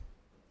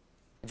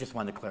 I just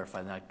wanted to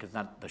clarify that, because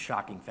not the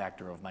shocking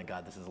factor of, my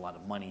God, this is a lot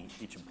of money,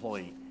 each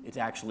employee. It's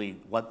actually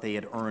what they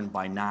had earned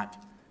by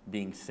not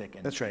being sick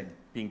and That's right.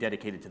 being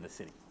dedicated to the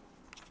city.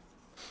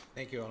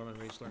 Thank you, Alderman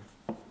Riesler.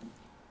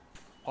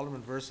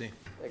 Alderman Versey.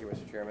 Thank you,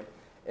 Mr. Chairman.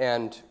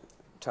 And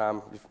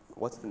Tom,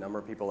 what's the number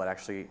of people that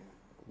actually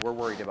we're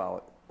worried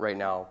about right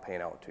now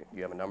paying out to? Do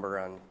you have a number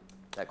on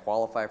that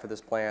qualify for this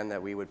plan that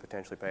we would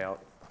potentially pay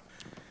out?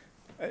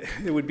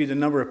 It would be the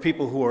number of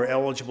people who are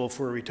eligible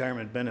for a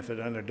retirement benefit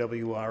under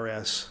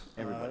WRS.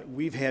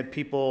 We've had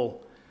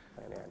people,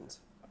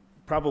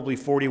 probably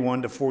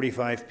 41 to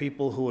 45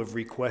 people who have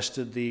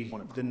requested the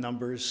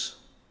numbers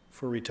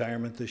for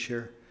retirement this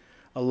year.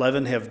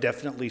 11 have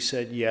definitely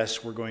said,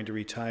 yes, we're going to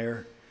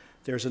retire.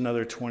 There's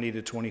another 20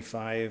 to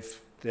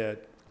 25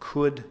 that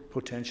could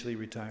potentially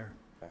retire.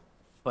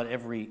 But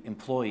every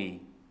employee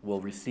will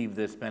receive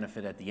this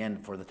benefit at the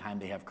end for the time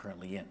they have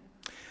currently in.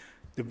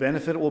 The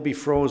benefit will be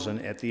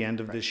frozen at the end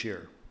of this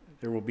year.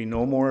 There will be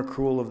no more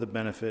accrual of the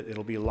benefit.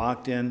 It'll be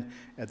locked in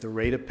at the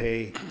rate of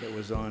pay that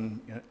was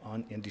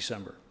in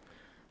December.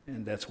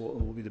 And that's what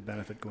will be the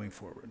benefit going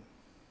forward.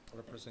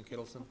 Alderperson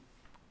Kittleson.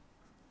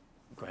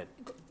 Go ahead,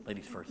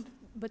 ladies first.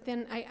 But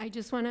then I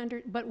just want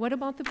to but what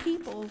about the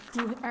people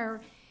who are,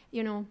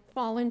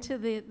 fall into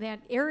that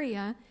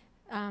area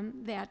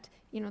that,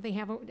 they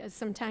have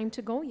some time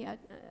to go yet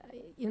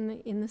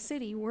in the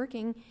city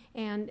working,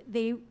 and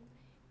they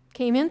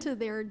came into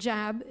their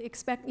job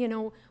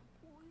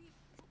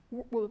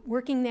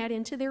working that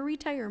into their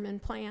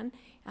retirement plan,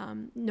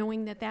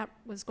 knowing that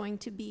was going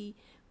to be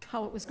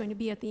how it was going to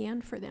be at the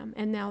end for them,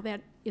 and now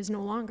that is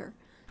no longer.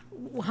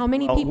 How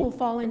many people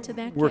fall into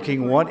that Working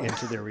category? what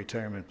into their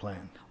retirement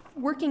plan?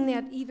 Working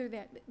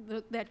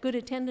that good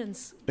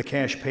attendance. The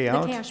cash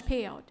payout? The cash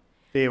payout.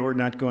 They were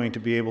not going to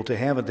be able to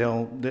have it.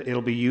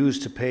 It'll be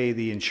used to pay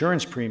the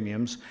insurance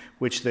premiums,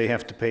 which they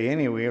have to pay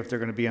anyway if they're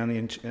going to be on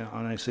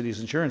a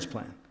city's insurance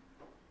plan.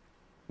 I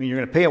mean, you're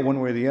going to pay it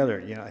one way or the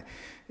other.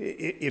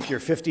 If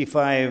you're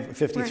 55,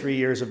 53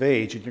 years of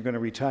age and you're going to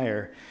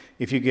retire,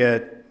 if you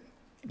get,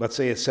 let's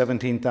say it's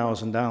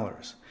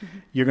 $17,000,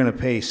 you're going to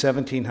pay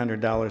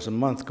 $1,700 a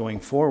month going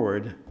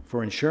forward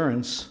for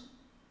insurance,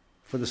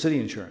 for the city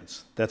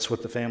insurance. That's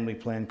what the family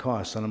plan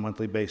costs on a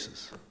monthly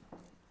basis.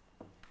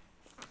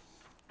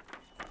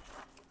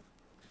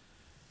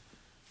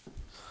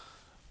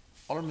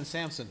 Alderman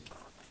Sampson.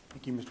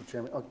 Thank you, Mr.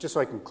 Chairman. Just so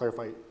I can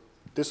clarify,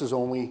 this is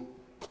only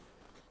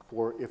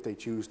for if they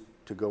choose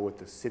to go with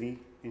the city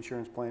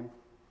insurance plan,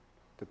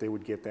 that they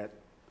would get that.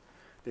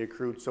 They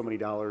accrued so many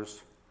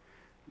dollars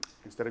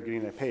instead of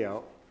getting that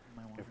payout.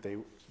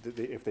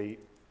 If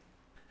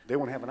they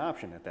won't have an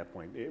option at that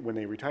point. When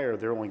they retire,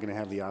 they're only going to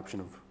have the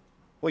option of.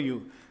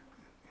 Well,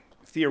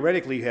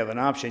 theoretically you have an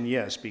option,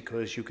 yes,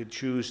 because you could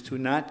choose to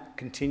not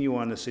continue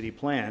on the city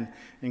plan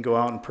and go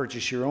out and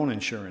purchase your own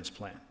insurance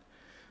plan.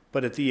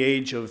 But at the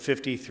age of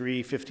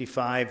 53,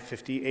 55,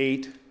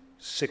 58,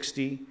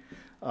 60,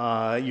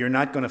 you're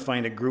not going to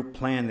find a group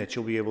plan that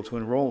you'll be able to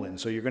enroll in.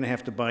 So you're going to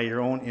have to buy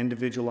your own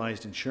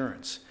individualized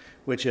insurance,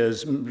 which,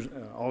 as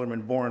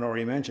Alderman Boren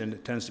already mentioned,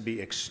 it tends to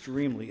be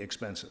extremely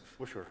expensive.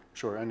 Well,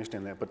 sure, I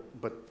understand that,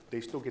 but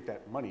they still get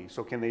that money.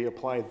 So can they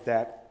apply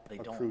that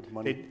accrued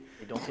money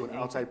to an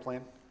outside plan?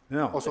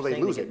 No. Oh, so they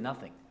lose They it. get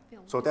nothing.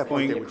 So at that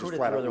point, They they would accrued just it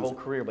flat for out their lose whole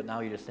it. career, but now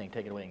you're just saying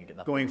take it away and you get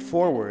nothing. Going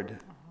forward,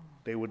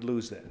 they would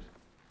lose that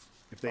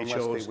if they Unless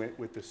chose. they went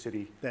with the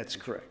city. That's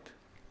correct.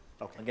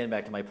 Okay. Again,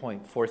 back to my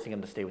point, forcing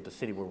them to stay with the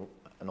city,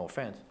 no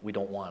offense, we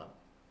don't want them.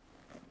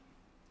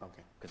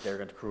 Okay. Because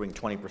they're accruing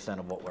 20%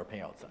 of what our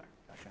payouts are.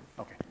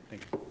 Okay,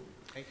 thank you.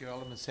 Thank you,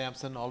 Alderman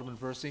Sampson. Alderman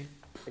Versey.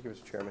 Thank you,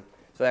 Mr. Chairman.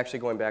 So actually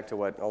going back to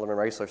what Alderman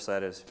Reisler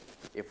said is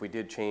if we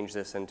did change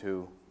this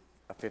into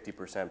a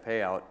 50%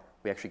 payout,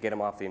 we actually get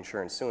them off the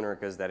insurance sooner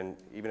because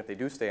even if they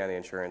do stay on the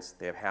insurance,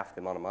 they have half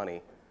the amount of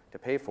money to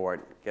pay for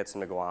it, gets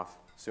them to go off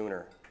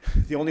sooner.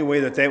 The only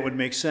way that would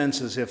make sense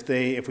is if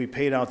we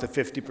paid out the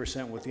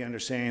 50% with the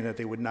understanding that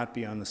they would not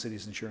be on the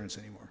city's insurance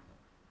anymore.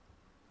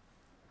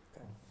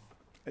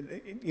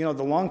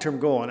 The long-term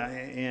goal,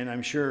 and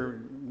I'm sure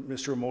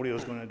Mr. Amodio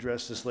is going to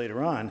address this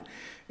later on,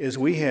 is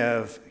we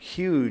have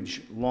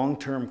huge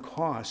long-term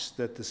costs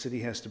that the city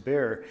has to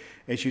bear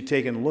as you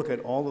take and look at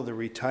all of the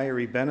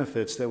retiree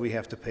benefits that we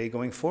have to pay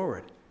going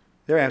forward.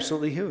 They're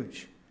absolutely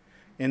huge,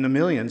 in the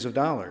millions of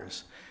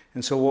dollars.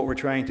 And so what we're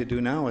trying to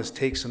do now is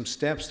take some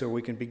steps so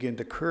we can begin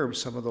to curb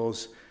some of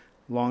those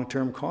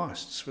long-term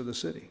costs for the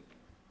city.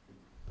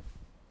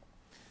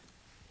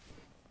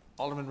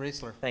 Alderman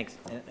Reisler. Thanks.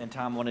 And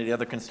Tom, one of the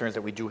other concerns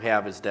that we do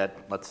have is that,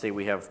 let's say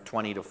we have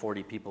 20 to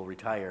 40 people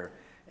retire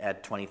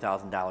at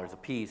 $20,000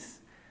 apiece.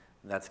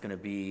 That's going to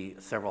be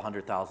several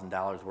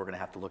 $100,000 we're going to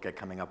have to look at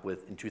coming up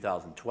with in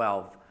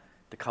 2012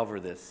 to cover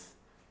this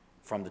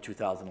from the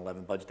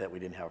 2011 budget that we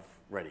didn't have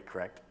ready,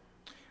 correct?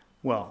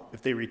 Well,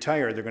 if they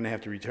retire, they're going to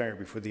have to retire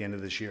before the end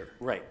of this year.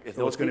 Right.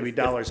 So it's going to be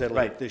dollars that'll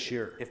right. hit this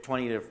year. If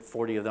 20 to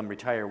 40 of them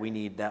retire, we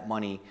need that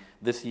money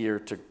this year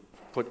to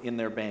put in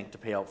their bank to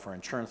pay out for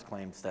insurance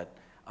claims that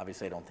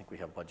obviously I don't think we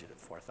have budgeted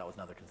for. So that was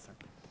another concern.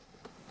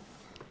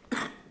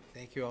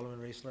 Thank you, Alderman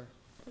Reisler.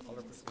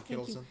 Alderperson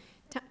Kittleson.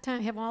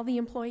 Tom, have all the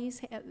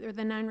employees or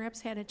the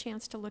non-reps had a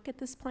chance to look at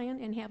this plan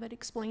and have it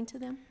explained to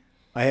them?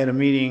 I had a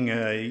meeting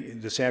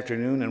this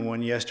afternoon and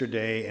one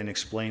yesterday and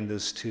explained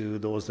this to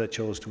those that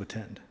chose to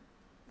attend.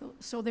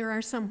 So there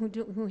are some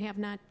who have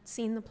not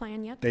seen the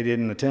plan yet? They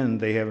didn't attend,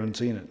 they haven't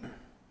seen it.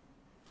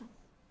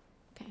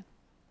 Okay.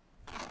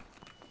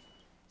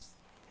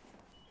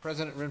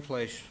 President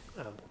Rinfleisch.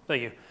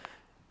 Thank you.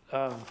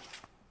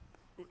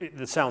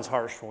 It sounds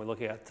harsh when we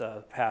look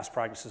at past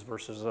practices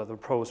versus the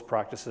proposed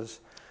practices.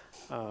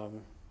 But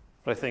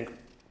I think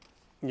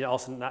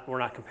also we're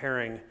not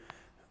comparing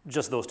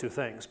just those two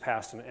things,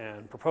 past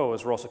and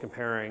proposed. We're also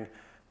comparing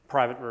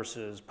private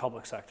versus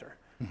public sector.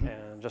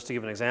 And just to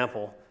give an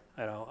example,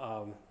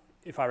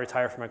 if I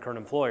retire from my current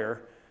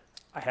employer,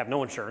 I have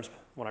no insurance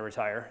when I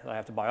retire. I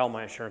have to buy all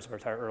my insurance if I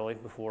retire early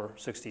before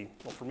 60.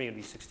 Well, for me, it'd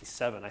be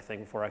 67, I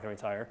think, before I can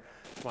retire,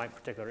 my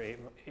particular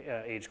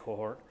age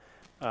cohort.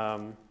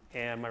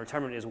 And my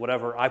retirement is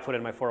whatever I put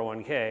in my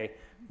 401k,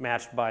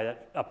 matched by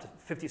that up to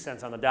 50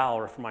 cents on the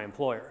dollar from my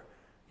employer.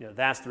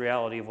 That's the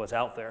reality of what's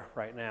out there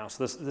right now.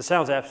 So this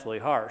sounds absolutely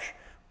harsh,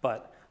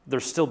 but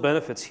there's still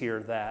benefits here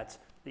that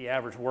the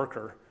average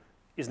worker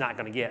is not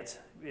going to get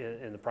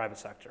in the private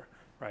sector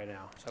right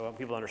now. So I want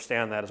people to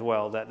understand that as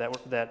well,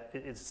 that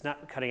it's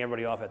not cutting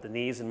everybody off at the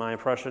knees, in my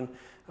impression.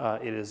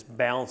 It is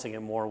balancing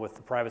it more with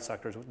the private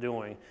sector is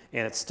doing,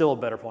 and it's still a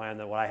better plan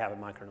than what I have in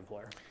my current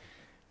employer.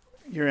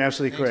 You're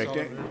absolutely Thanks,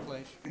 correct. Alderman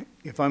Rinfleisch.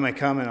 If I might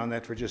comment on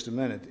that for just a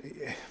minute.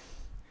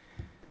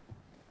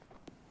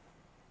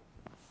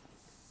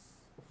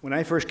 When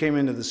I first came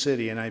into the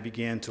city and I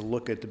began to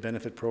look at the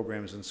benefit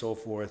programs and so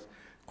forth,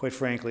 quite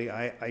frankly,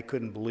 I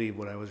couldn't believe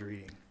what I was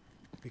reading,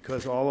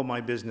 because all of my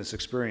business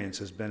experience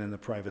has been in the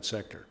private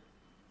sector.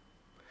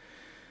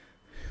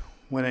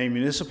 When a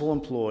municipal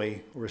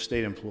employee or a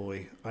state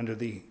employee under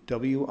the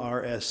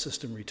WRS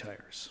system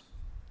retires,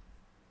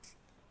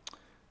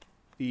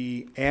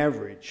 the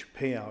average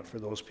payout for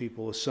those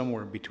people is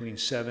somewhere between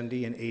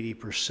 70 and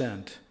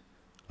 80%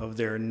 of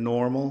their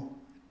normal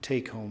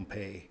take-home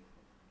pay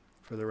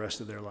for the rest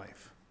of their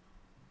life.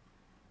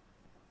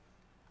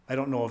 I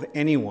don't know of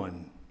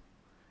anyone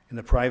in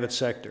the private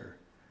sector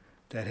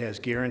that has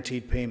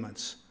guaranteed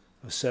payments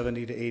of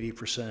 70 to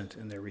 80%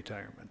 in their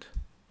retirement.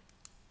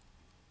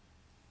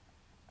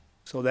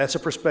 So that's a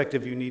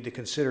perspective you need to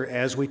consider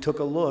as we took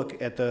a look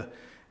at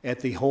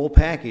the whole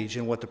package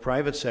and what the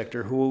private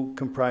sector, who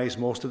comprise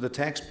most of the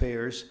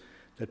taxpayers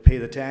that pay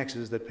the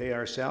taxes, that pay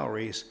our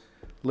salaries,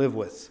 live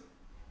with.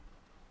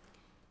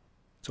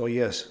 So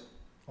yes,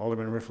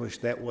 Alderman Rinfleisch,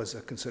 that was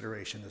a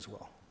consideration as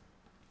well.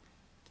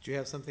 Did you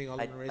have something,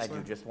 Alderman Raisler? I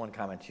do, just one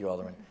comment to you,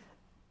 Alderman.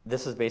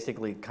 This is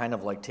basically kind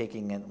of like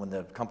taking in, when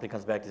the company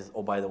comes back to this,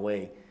 oh, by the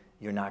way,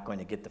 you're not going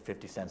to get the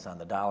 50 cents on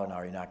the dollar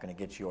now, you're not going to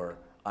get your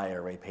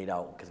IRA paid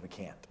out because we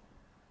can't.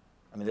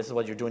 I mean, this is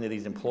what you're doing to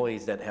these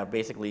employees that have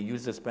basically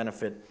used this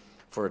benefit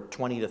for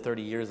 20 to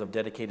 30 years of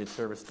dedicated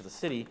service to the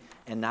city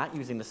and not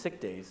using the sick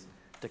days,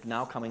 to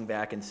now coming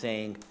back and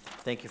saying,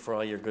 thank you for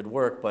all your good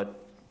work,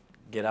 but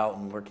get out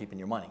and we're keeping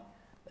your money.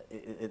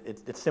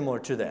 It's similar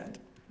to that.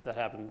 That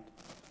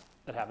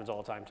happens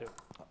all the time too.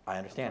 I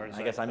understand. Sorry to I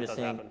say, guess I'm that just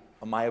does saying, happen.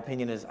 my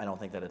opinion is, I don't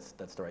think that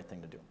that's the right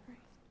thing to do.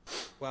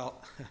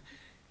 Well,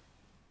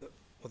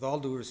 with all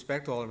due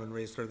respect, Alderman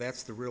Raisler,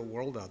 that's the real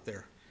world out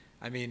there.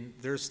 I mean,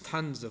 there's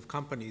tons of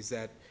companies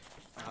that...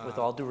 With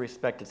all due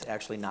respect, it's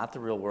actually not the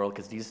real world,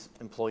 because these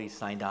employees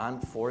signed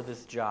on for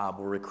this job,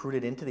 were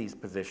recruited into these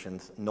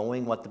positions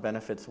knowing what the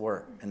benefits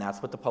were, and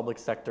that's what the public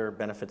sector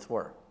benefits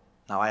were.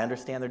 Now, I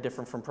understand they're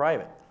different from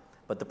private,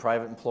 but the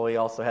private employee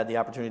also had the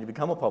opportunity to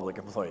become a public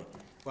employee.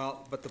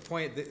 Well, but the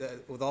point,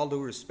 with all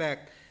due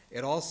respect,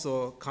 it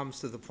also comes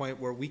to the point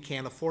where we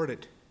can't afford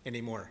it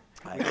anymore.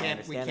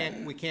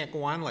 We can't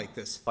go on like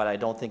this. But I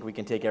don't think we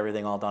can take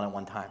everything all done at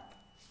one time.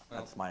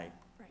 That's my...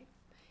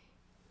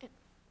 Right.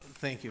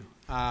 Thank you.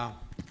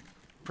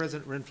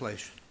 President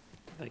Rinfleisch.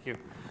 Thank you.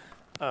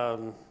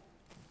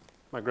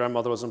 My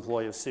grandmother was an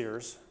employee of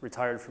Sears,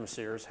 retired from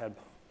Sears, had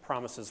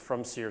promises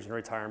from Sears in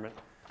retirement,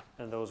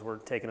 and those were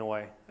taken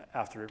away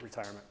after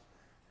retirement.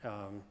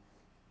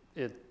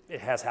 It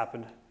has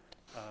happened,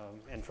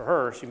 and for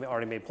her, she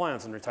already made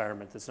plans in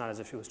retirement. It's not as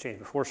if it was changed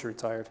before she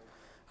retired.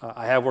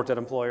 I have worked at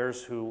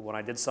employers who, when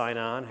I did sign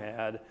on,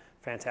 had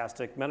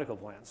fantastic medical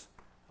plans.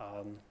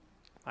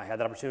 I had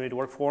that opportunity to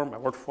work for them. I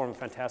worked for them,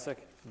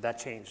 fantastic. That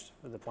changed.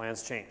 The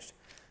plans changed.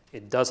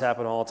 It does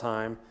happen all the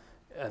time.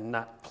 I'm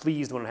not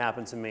pleased when it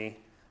happened to me.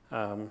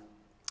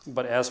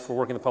 But as for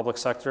working in the public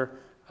sector,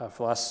 for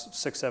the last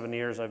 6-7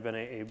 years, I've been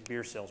a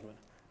beer salesman.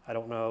 I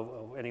don't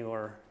know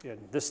anywhere in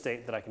this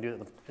state that I can do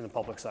it in the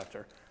public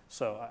sector.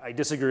 So I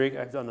disagree.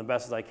 I've done the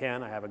best as I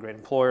can. I have a great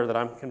employer that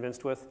I'm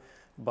convinced with,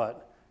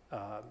 but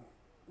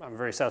I'm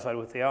very satisfied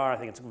with what they are. I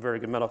think it's a very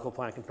good medical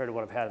plan compared to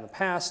what I've had in the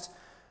past.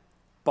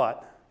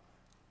 But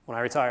when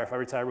I retire, if I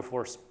retire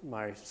before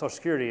my Social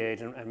Security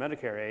age and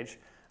Medicare age,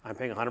 I'm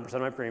paying 100%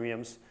 of my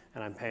premiums,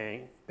 and I'm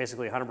paying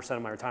basically 100%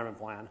 of my retirement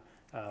plan.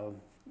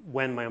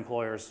 When my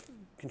employers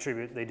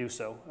contribute, they do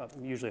so,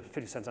 usually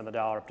 50 cents on the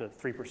dollar up to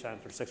 3%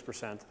 or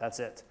 6%. That's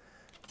it.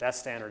 That's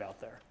standard out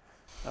there.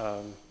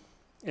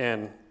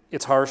 And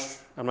it's harsh.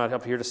 I'm not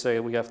up here to say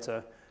we have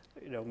to,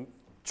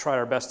 try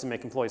our best to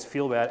make employees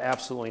feel bad.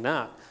 Absolutely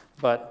not.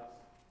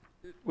 But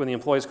when the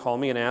employees call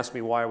me and ask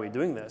me why are we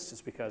doing this,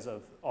 it's because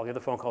of all the other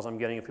phone calls I'm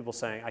getting of people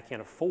saying I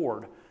can't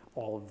afford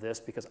all of this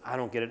because I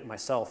don't get it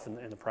myself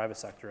in the private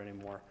sector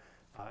anymore.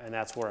 And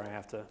that's where I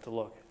have to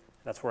look.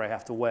 That's where I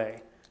have to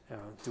weigh.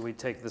 Do we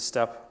take this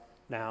step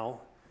now?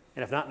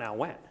 And if not now,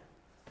 when?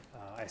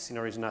 I see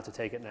no reason not to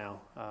take it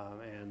now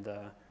and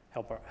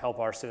help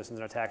our citizens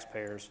and our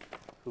taxpayers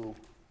who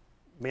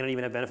may not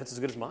even have benefits as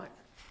good as mine.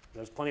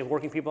 There's plenty of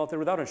working people out there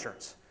without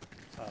insurance.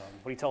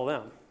 What do you tell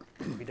them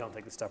if we don't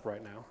take the step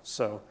right now?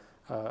 So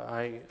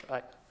I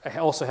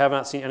also have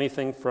not seen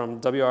anything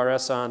from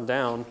WRS on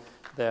down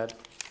that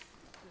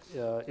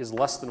is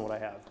less than what I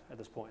have at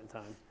this point in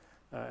time.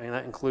 And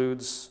that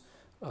includes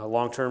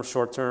long-term,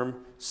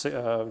 short-term,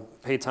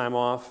 paid time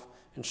off,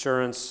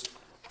 insurance,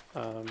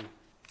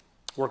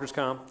 workers'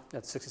 comp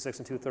at 66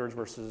 2/3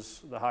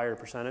 versus the higher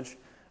percentage.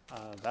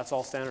 That's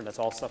all standard. That's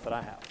all stuff that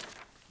I have.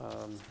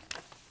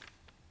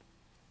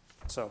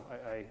 So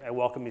I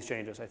welcome these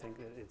changes. I think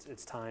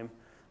it's time,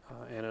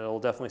 and it'll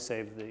definitely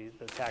save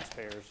the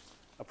taxpayers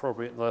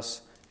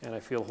appropriateness. And I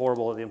feel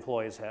horrible that the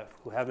employees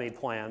who have made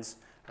plans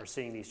are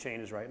seeing these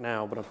changes right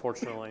now. But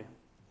unfortunately,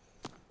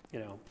 you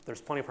know,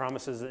 there's plenty of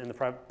promises in the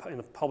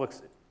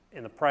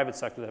private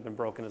sector that have been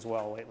broken as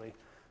well lately,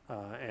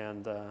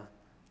 and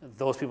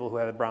those people who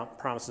have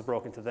promises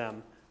broken to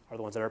them are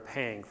the ones that are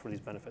paying for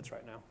these benefits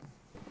right now.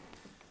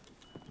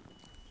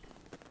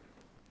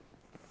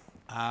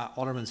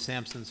 Alderman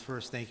Sampson's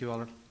first. Thank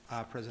you,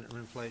 President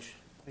Rinfleisch.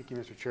 Thank you,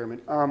 Mr.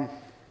 Chairman.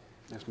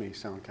 This may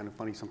sound kind of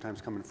funny sometimes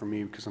coming from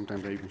me because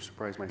sometimes I even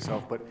surprise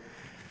myself, but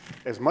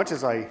as much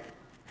as I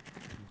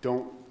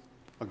don't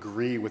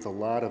agree with a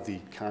lot of the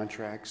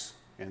contracts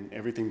and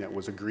everything that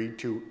was agreed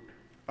to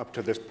up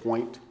to this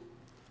point,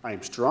 I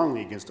am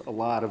strongly against a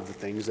lot of the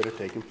things that have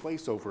taken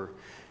place over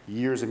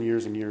years and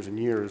years and years and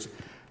years,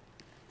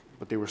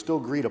 but they were still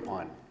agreed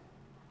upon.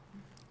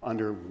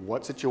 Under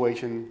what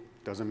situation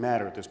doesn't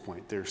matter at this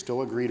point. They're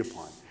still agreed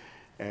upon.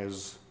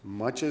 As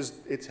much as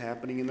it's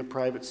happening in the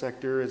private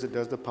sector as it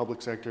does the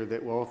public sector,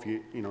 that, well, if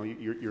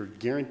you're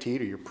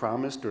guaranteed or you're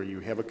promised or you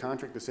have a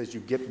contract that says you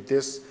get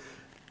this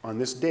on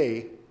this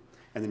day,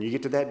 and then you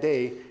get to that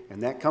day,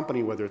 and that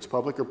company, whether it's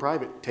public or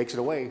private, takes it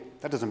away,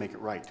 that doesn't make it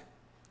right,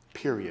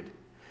 period.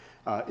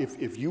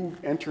 If you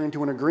enter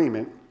into an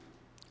agreement,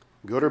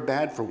 good or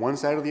bad for one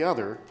side or the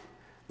other,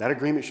 that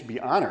agreement should be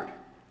honored.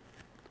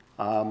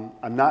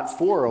 I'm not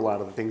for a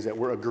lot of the things that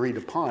were agreed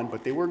upon,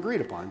 but they were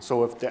agreed upon.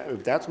 So if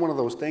that's one of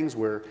those things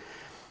where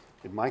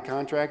in my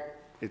contract,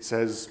 it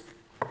says,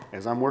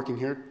 as I'm working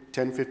here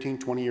 10, 15,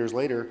 20 years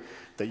later,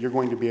 that you're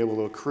going to be able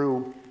to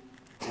accrue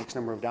X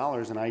number of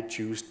dollars, and I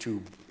choose to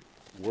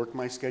work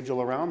my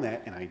schedule around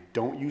that, and I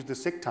don't use the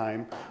sick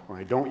time, or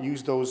I don't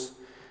use those,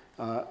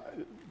 I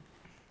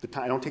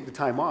don't take the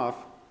time off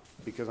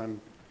because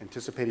I'm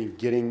anticipating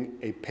getting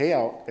a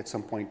payout at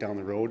some point down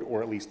the road,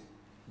 or at least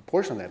a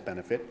portion of that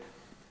benefit,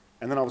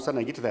 and then all of a sudden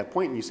I get to that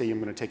point and you say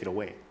I'm going to take it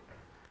away.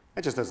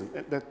 That just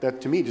doesn't,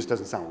 that to me just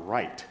doesn't sound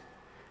right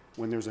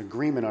when there's an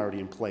agreement already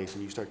in place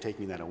and you start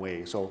taking that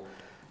away. So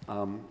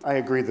I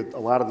agree that a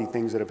lot of the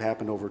things that have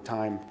happened over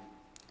time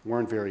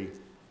weren't very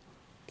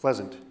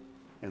pleasant,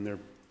 and they're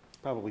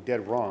probably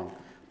dead wrong,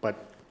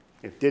 but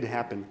it did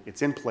happen,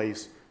 it's in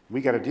place,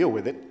 we got to deal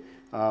with it,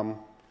 and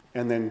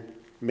then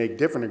make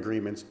different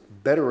agreements,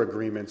 better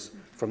agreements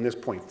from this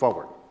point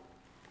forward.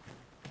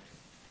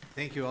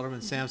 Thank you,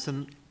 Alderman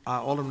Sampson.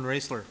 Alderman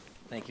Raisler.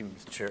 Thank you,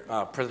 Mr. Chair.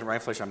 President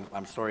Reinfleisch,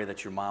 I'm sorry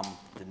that your mom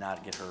did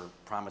not get her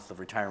promise of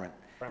retirement.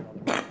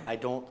 I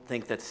don't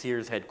think that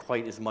Sears had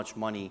quite as much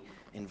money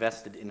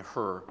invested in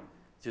her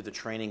through the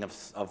training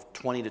of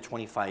 20 to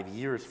 25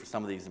 years for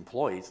some of these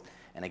employees.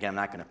 And again, I'm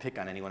not going to pick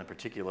on anyone in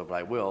particular, but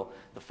I will.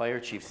 The fire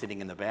chief sitting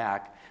in the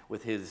back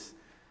with his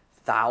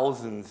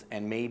thousands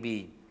and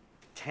maybe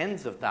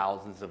tens of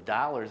thousands of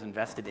dollars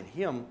invested in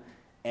him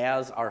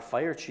as our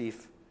fire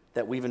chief,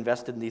 that we've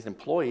invested in these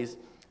employees,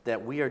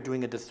 that we are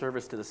doing a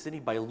disservice to the city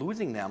by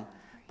losing them,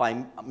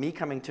 by me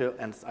coming to,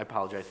 and I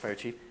apologize, fire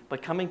chief,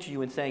 but coming to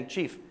you and saying,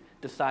 Chief,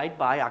 decide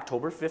by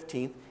October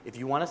 15th if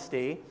you want to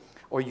stay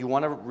or you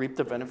want to reap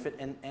the benefit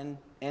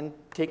and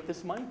take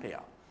this money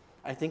payout.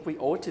 I think we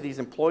owe it to these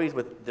employees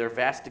with their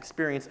vast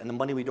experience and the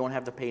money we don't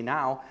have to pay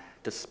now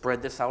to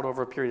spread this out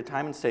over a period of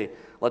time and say,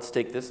 let's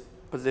take this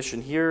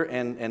position here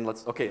and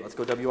let's go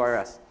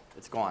WRS.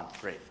 It's gone,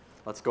 great.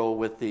 Let's go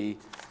with the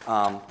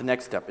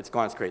next step. It's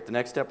gone, it's great. The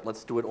next step,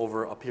 let's do it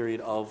over a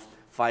period of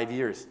 5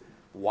 years.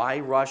 Why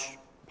rush,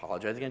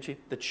 apologize again, Chief,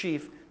 the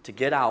chief to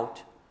get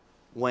out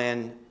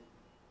when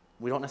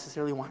we don't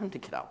necessarily want him to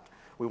get out?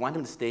 We want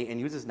him to stay and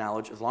use his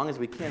knowledge as long as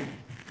we can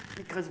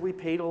because we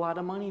paid a lot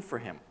of money for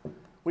him.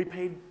 We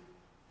paid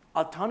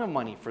a ton of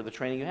money for the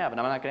training you have, and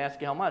I'm not going to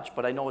ask you how much,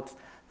 but I know it's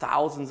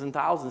thousands and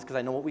thousands because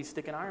I know what we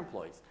stick in our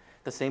employees.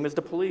 The same as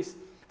the police,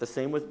 the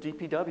same with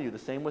DPW, the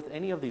same with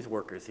any of these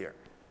workers here.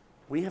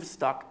 We have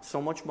stuck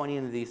so much money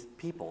into these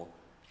people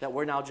that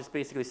we're now just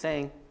basically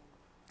saying,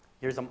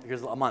 here's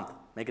a month,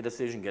 make a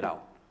decision, get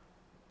out.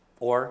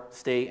 Or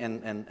stay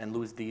and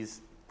lose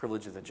these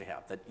privileges that you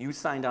have, that you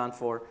signed on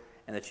for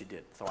and that you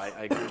did. So I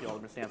agree with you,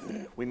 Alderman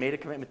Sampson. We made a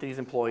commitment to these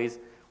employees.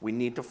 We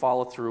need to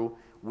follow through.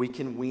 We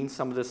can wean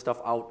some of this stuff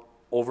out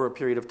over a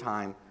period of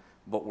time,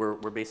 but we're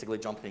basically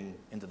jumping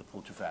into the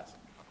pool too fast.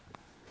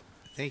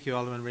 Thank you,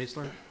 Alderman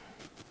Raisler.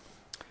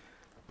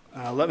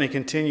 Let me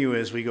continue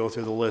as we go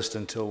through the list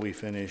until we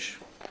finish.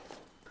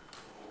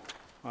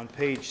 On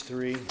page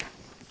 3,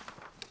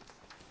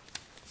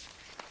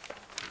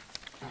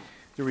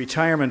 the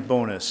retirement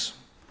bonus.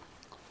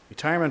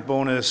 Retirement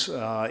bonus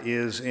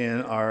is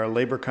in our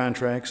labor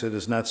contracts. It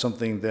is not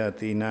something that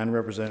the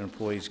non-represented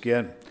employees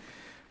get.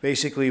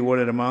 Basically, what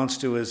it amounts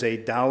to is a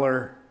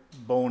 $1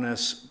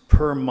 bonus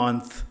per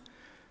month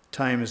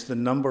times the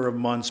number of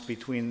months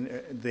between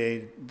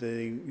the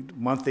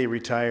month they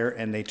retire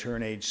and they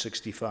turn age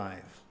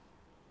 65.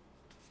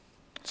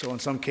 So in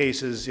some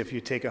cases, if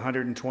you take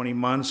 120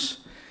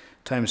 months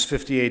times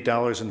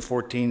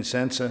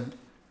 $58.14,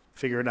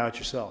 figure it out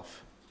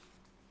yourself.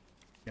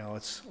 You know,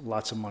 it's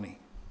lots of money.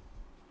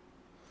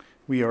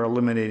 We are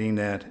eliminating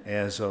that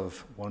as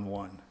of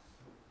 1/1.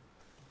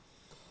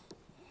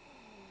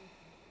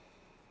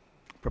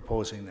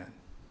 Proposing that.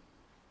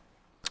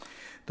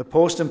 The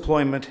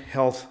post-employment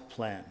health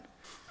plan.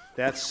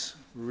 That's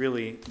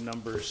really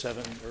number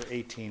 7 or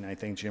 18, I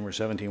think, Jim, or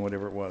 17,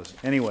 whatever it was.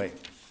 Anyway,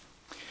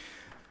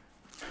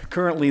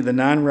 currently the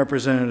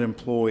non-represented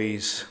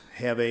employees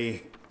have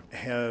a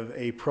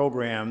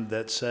program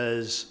that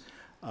says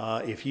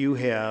if you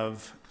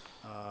have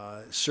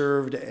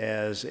served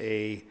as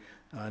a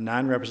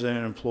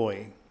non-represented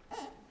employee,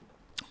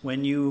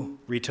 when you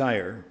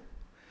retire,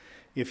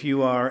 if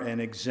you are an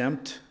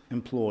exempt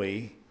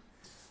employee,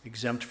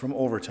 exempt from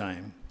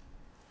overtime,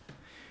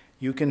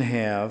 you can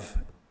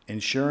have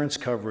insurance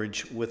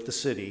coverage with the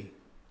city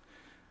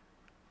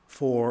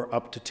for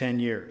up to 10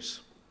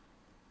 years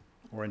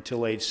or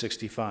until age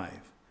 65.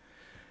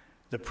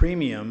 The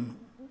premium,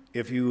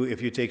 if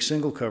you take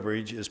single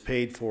coverage, is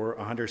paid for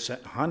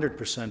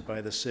 100%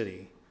 by the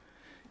city.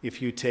 If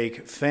you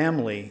take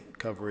family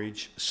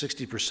coverage,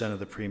 60% of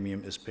the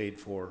premium is paid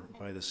for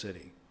by the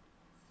city.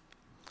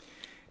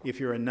 If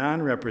you're a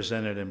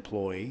non-represented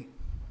employee,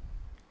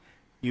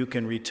 you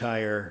can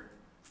retire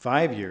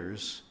 5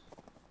 years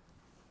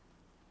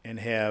and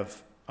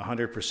have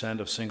 100%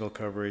 of single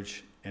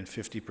coverage and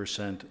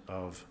 50%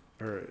 of,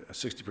 or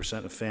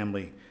 60% of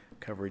family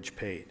coverage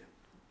paid.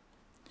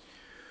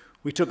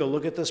 We took a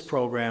look at this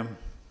program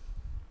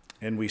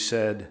and we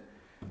said,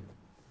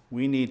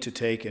 we need to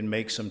take and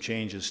make some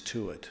changes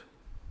to it.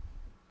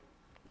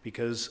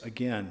 Because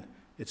again,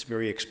 it's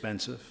very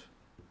expensive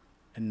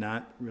and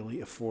not really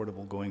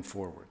affordable going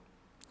forward.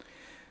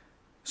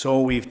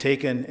 So we've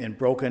taken and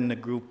broken the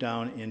group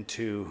down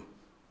into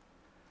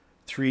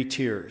 3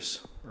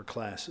 tiers or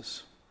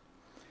classes.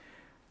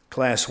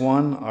 Class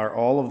 1 are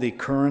all of the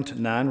current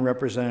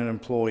non-represented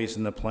employees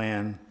in the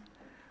plan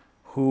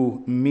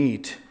who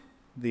meet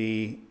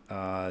the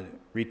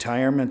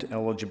retirement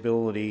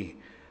eligibility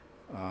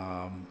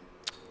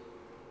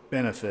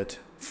benefit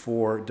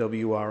for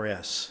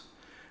WRS.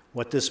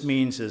 What this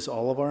means is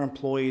all of our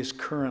employees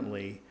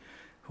currently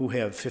who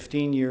have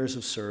 15 years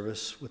of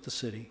service with the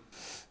city,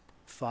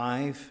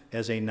 5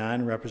 as a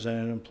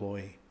non-represented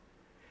employee,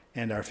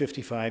 and are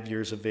 55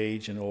 years of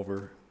age and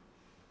over,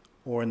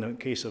 or in the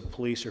case of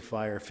police or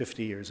fire,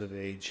 50 years of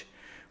age,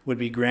 would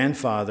be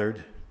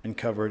grandfathered and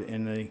covered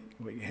in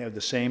have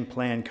the same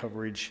plan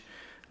coverage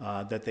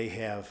that they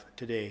have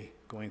today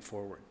going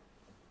forward.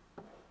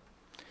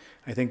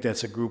 I think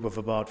that's a group of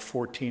about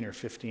 14 or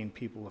 15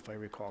 people, if I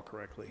recall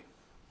correctly.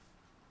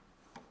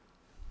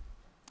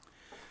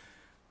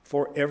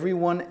 For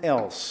everyone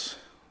else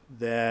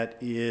that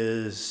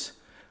is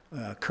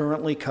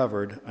currently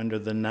covered under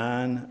the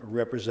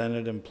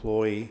non-represented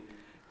employee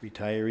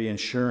retiree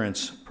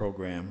insurance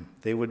program,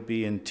 they would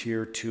be in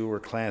Tier 2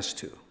 or Class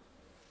 2.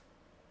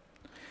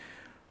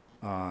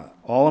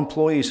 All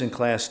employees in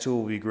Class 2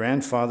 will be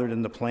grandfathered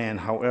in the plan.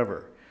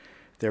 However,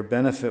 their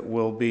benefit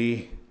will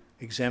be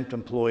exempt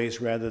employees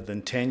rather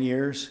than 10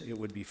 years, it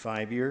would be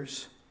 5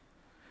 years.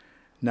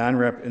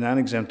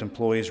 Non-exempt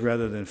employees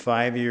rather than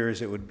 5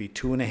 years, it would be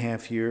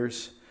 2.5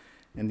 years,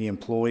 and the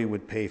employee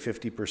would pay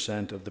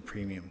 50% of the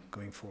premium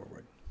going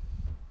forward.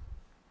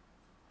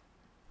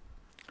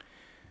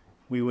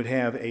 We would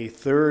have a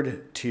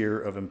 3rd tier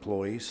of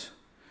employees,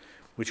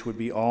 which would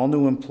be all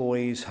new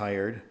employees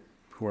hired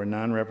who are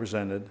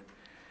non-represented,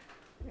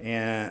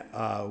 and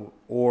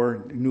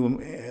or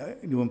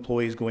new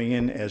employees going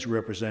in as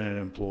represented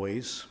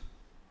employees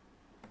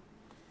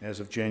as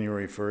of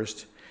January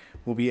 1st,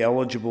 will be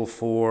eligible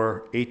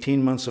for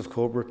 18 months of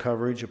COBRA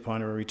coverage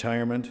upon a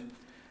retirement.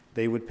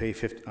 They would pay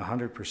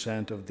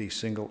 100% of the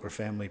single or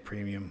family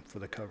premium for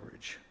the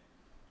coverage.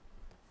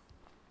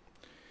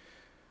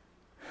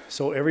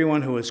 So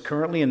everyone who is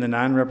currently in the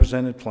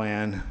non-represented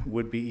plan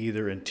would be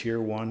either in Tier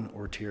 1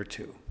 or Tier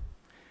 2.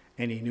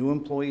 Any new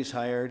employees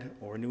hired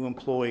or new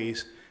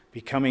employees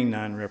becoming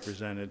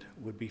non-represented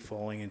would be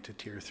falling into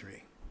Tier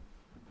 3.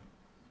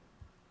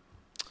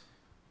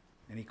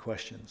 Any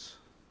questions?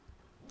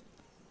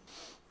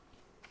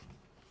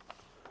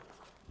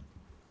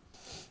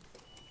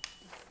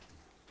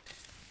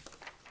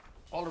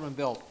 Alderman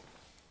Bill.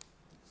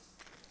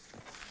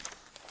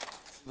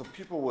 The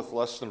people with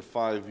less than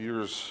 5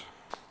 years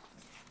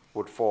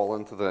would fall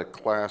into that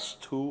class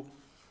 2.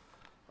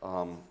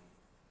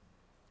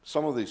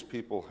 Some of these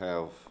people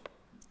have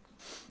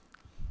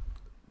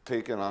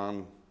taken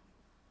on,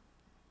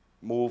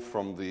 moved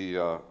from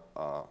the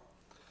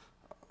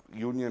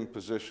union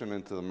position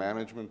into the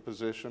management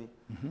position.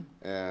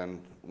 And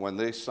when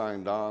they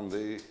signed on,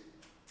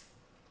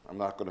 I'm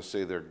not going to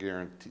say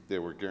they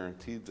were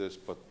guaranteed this,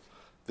 but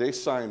they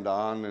signed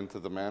on into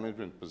the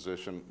management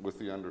position with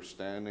the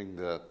understanding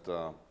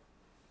that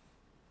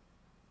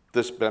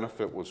this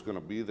benefit was going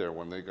to be there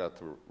when they got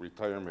to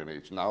retirement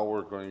age. Now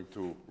we're going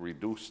to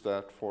reduce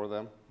that for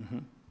them?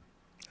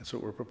 That's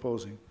what we're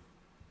proposing.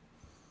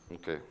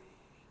 Okay.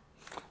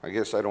 I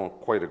guess I don't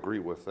quite agree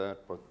with that,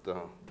 but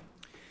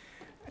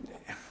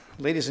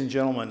Ladies and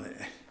gentlemen,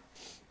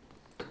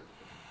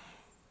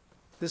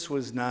 this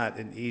was not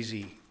an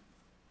easy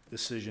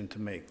decision to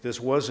make. This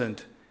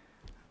wasn't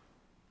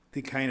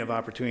the kind of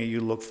opportunity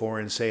you look for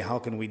and say, how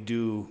can we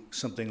do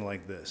something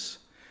like this?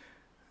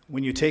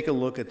 When you take a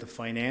look at the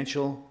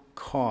financial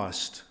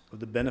cost of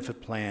the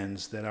benefit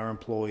plans that our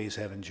employees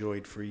have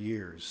enjoyed for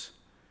years,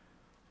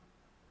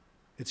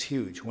 it's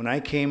huge. When I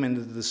came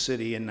into the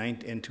city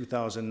in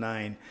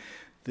 2009,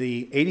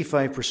 the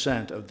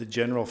 85% of the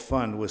general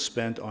fund was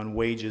spent on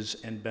wages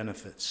and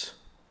benefits.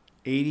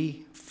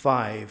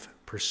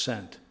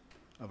 85%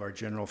 of our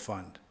general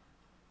fund.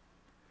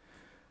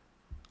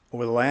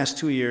 Over the last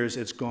 2 years,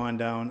 it's gone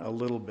down a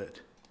little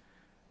bit.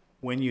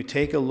 When you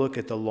take a look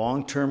at the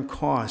long-term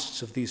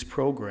costs of these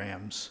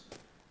programs,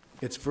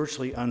 it's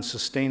virtually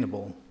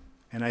unsustainable.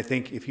 And I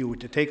think if you were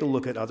to take a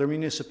look at other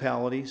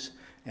municipalities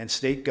and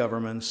state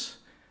governments,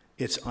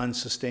 it's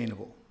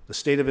unsustainable. The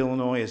state of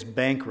Illinois is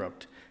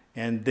bankrupt,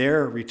 and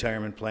their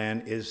retirement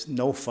plan is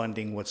no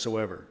funding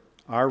whatsoever.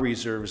 Our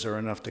reserves are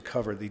enough to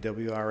cover the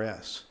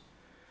WRS.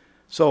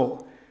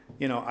 So,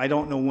 you know, I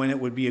don't know when it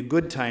would be a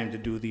good time to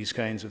do these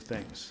kinds of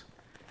things.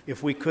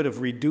 If we could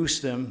have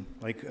reduced them,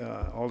 like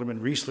Alderman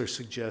Riesler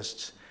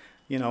suggests,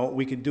 you know,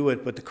 we could do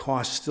it, but the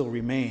costs still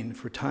remain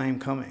for time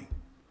coming.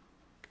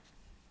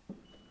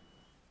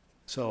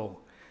 So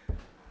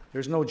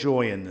there's no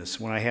joy in this.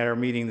 When I had our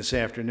meeting this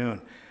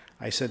afternoon,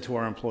 I said to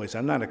our employees,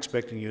 I'm not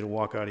expecting you to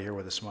walk out of here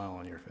with a smile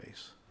on your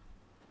face.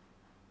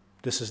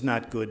 This is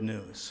not good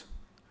news.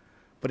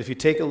 But if you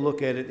take a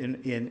look at it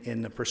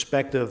in the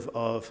perspective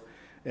of,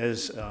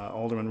 as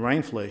Alderman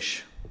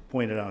Reinfleisch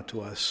pointed out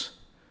to us,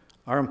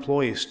 our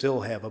employees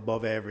still have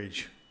above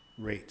average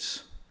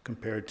rates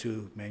compared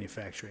to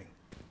manufacturing.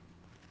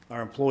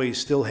 Our employees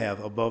still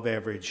have above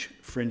average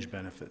fringe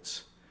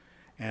benefits,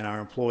 and our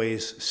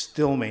employees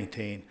still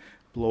maintain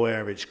below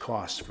average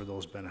costs for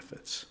those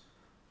benefits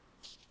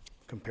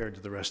compared to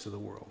the rest of the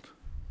world.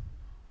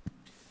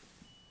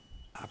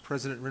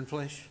 President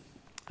Rindfleisch.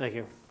 Thank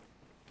you.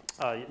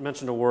 You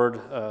mentioned a word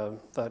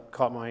that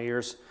caught my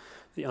ears,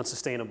 the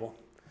unsustainable.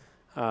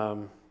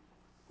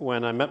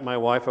 When I met my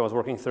wife, I was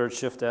working third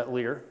shift at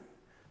Lear,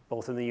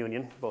 both in the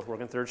union, both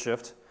working third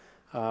shift.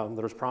 There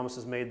was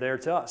promises made there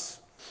to us,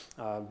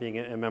 being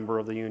a member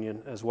of the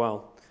union as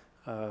well,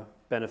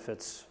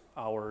 benefits,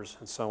 hours,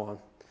 and so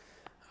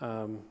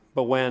on.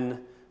 But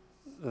when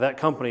that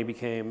company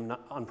became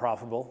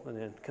unprofitable and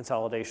in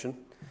consolidation,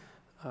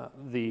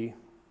 the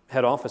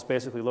head office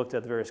basically looked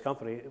at the various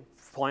company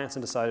plants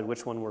and decided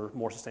which ones were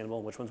more sustainable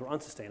and which ones were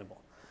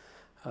unsustainable.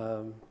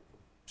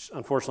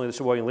 Unfortunately, the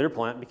Sheboygan Lear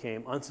plant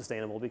became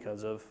unsustainable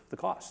because of the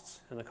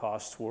costs, and the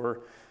costs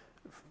were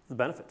the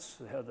benefits,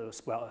 the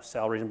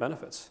salaries and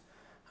benefits.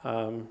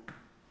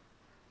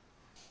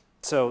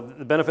 So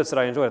the benefits that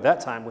I enjoyed at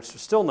that time, which are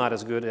still not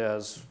as good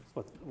as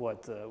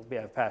what we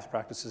have past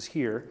practices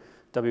here,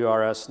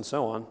 WRS and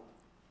so on,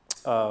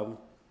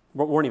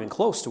 weren't even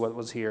close to what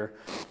was here,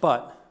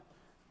 but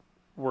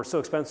were so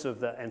expensive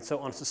that, and so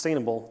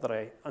unsustainable that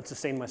I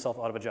unsustained myself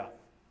out of a job.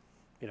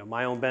 You know,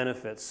 my own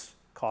benefits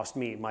cost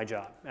me my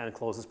job and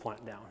close this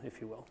plant down,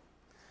 if you will.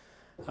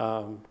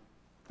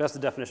 That's the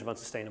definition of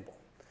unsustainable.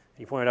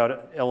 You pointed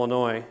out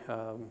Illinois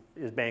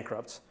is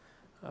bankrupt.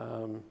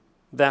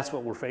 That's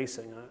what we're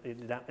facing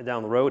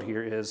down the road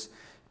here is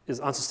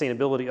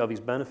unsustainability of these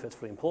benefits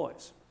for the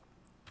employees.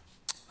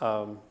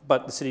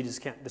 But the city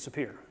just can't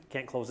disappear.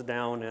 Can't close it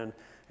down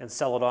and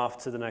sell it off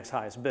to the next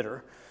highest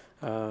bidder.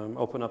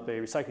 Open up a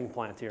recycling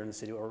plant here in the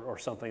city or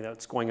something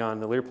that's going on in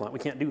the Lear plant. We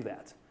can't do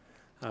that.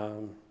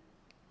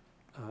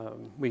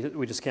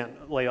 We just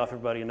can't lay off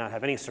everybody and not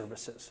have any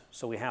services.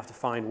 So we have to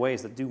find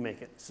ways that do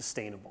make it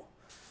sustainable.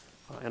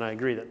 And I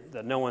agree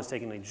that no one's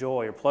taking any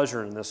joy or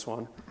pleasure in this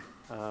one.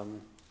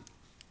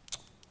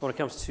 When it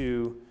comes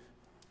to,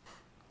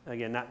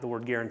 again, not the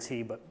word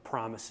guarantee, but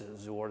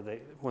promises, or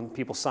when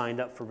people signed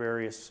up for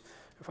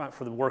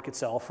for the work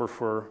itself or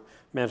for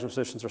management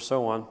positions or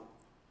so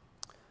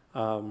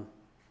on,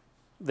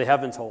 they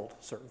have been told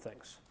certain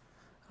things.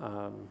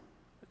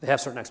 They have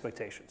certain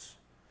expectations.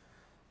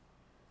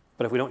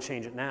 But if we don't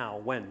change it now,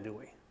 when do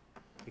we?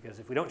 Because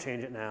if we don't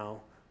change it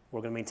now,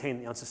 we're going to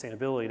maintain the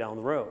unsustainability down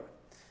the road.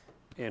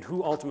 And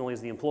who ultimately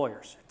is the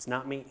employers? It's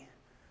not me.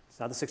 It's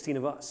not the 16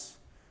 of us.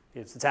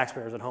 It's the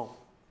taxpayers at home.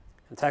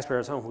 And the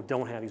taxpayers at home who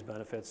don't have these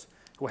benefits,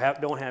 who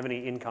don't have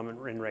any income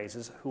in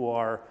raises, who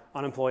are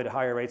unemployed at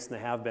higher rates than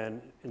they have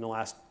been in the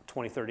last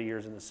 20, 30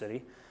 years in the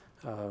city.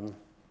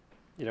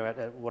 You know,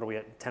 at what are we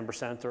at,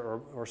 10%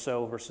 or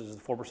so versus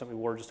the 4% we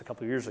were just a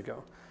couple of years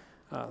ago.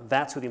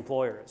 That's who the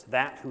employer is.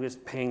 That's who is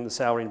paying the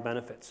salary and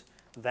benefits.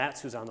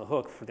 That's who's on the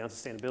hook for the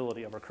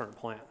unsustainability of our current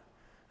plan.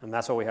 And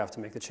that's why we have to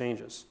make the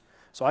changes.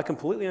 So I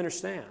completely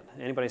understand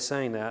anybody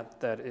saying that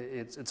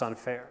it's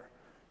unfair.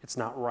 It's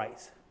not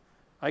right.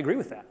 I agree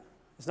with that.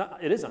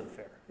 It is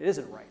unfair. It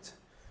isn't right.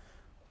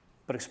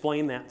 But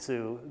explain that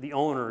to the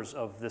owners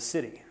of the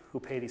city who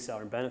pay these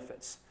salary and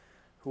benefits,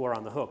 who are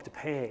on the hook to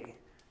pay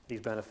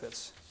these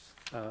benefits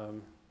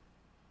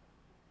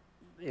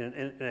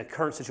in a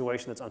current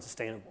situation that's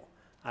unsustainable.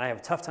 And I have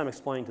a tough time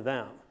explaining to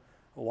them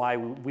why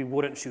we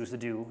wouldn't choose to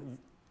do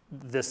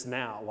this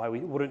now, why we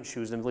wouldn't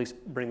choose to at least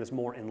bring this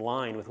more in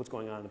line with what's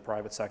going on in the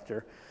private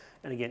sector.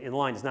 And again, in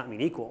line does not mean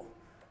equal.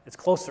 It's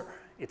closer.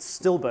 It's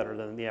still better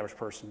than the average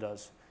person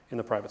does in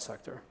the private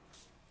sector.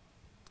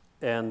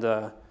 And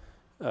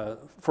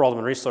for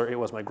Alderman Riesler, it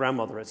was my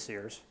grandmother at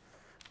Sears.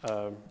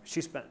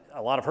 She spent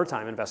a lot of her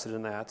time invested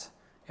in that,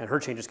 and her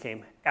changes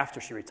came after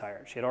she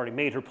retired. She had already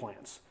made her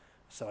plans.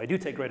 So I do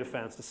take great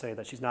offense to say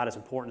that she's not as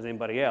important as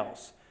anybody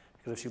else,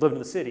 because if she lived in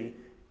the city,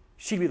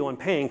 she'd be the one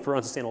paying for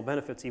unsustainable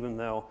benefits even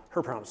though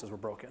her promises were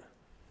broken.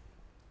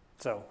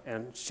 So,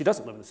 and she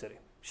doesn't live in the city.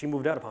 She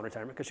moved out upon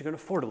retirement because she couldn't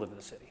afford to live in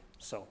the city.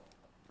 So.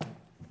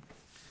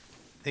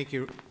 Thank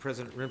you,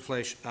 President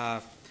Rindfleisch.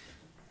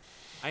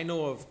 I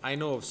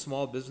know of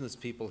small business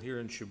people here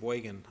in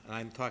Sheboygan, and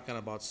I'm talking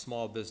about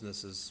small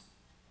businesses,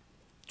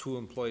 2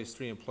 employees,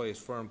 3 employees,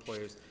 4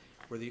 employees,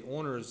 where the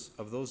owners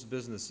of those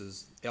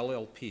businesses,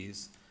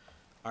 LLPs,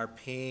 are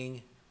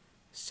paying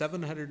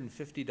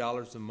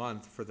 $750 a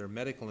month for their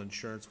medical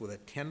insurance with a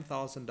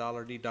 $10,000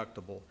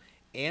 deductible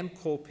and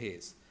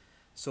co-pays.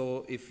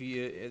 So if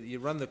you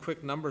run the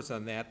quick numbers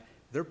on that,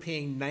 they're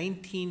paying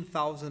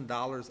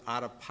 $19,000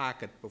 out of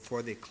pocket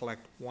before they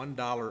collect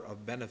 $1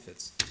 of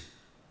benefits.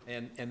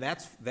 And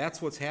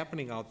that's what's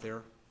happening out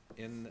there.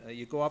 And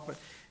you go up,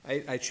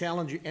 I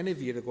challenge any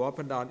of you to go up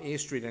and down A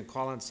Street and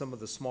call on some of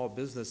the small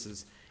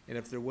businesses, and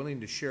if they're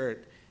willing to share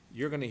it,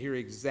 you're gonna hear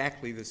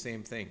exactly the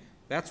same thing.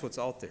 That's what's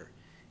out there.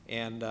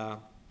 And I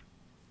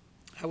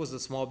was a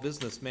small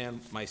businessman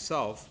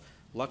myself.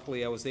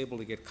 Luckily, I was able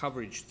to get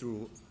coverage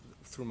through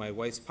my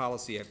wife's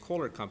policy at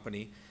Kohler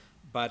Company,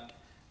 but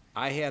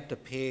I had to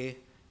pay,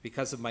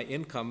 because of my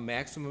income,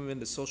 maximum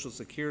into Social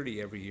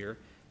Security every year,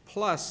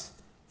 plus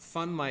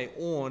fund my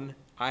own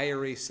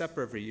IRA SEP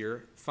every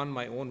year, fund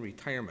my own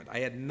retirement. I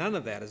had none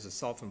of that as a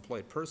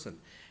self-employed person.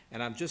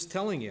 And I'm just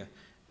telling you,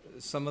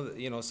 some of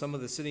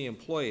the city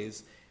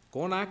employees,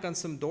 go knock on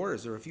some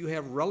doors, or if you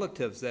have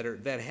relatives that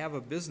have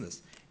a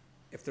business,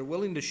 if they're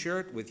willing to share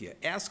it with you,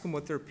 ask them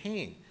what they're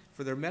paying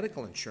for their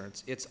medical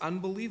insurance. It's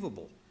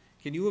unbelievable.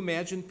 Can you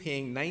imagine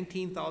paying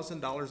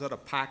 $19,000 out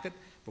of pocket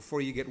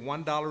before you get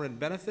 $1 in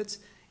benefits?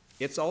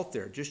 It's out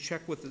there. Just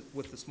check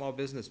with the small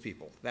business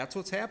people. That's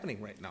what's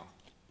happening right now.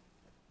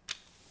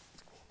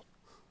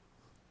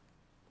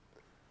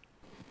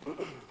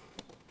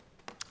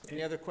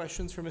 Any other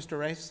questions for Mr.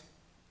 Rice?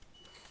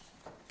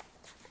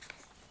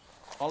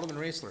 Alderman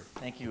Riesler.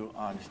 Thank you,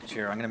 Mr.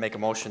 Chair. I'm going to make a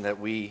motion that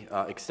we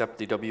accept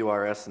the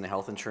WRS and the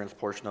health insurance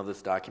portion of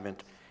this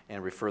document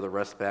and refer the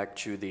rest back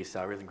to the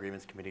Salaries and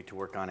Agreements Committee to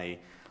work on a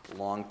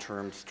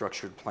long-term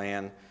structured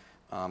plan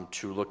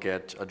to look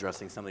at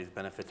addressing some of these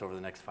benefits over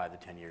the next 5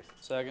 to 10 years.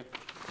 Second.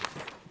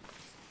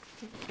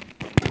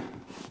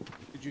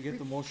 Did you get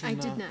the motion? I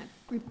did not.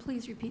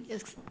 Please repeat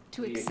this.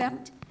 To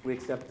accept We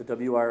accept the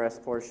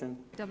WRS portion.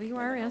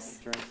 WRS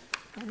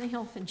and the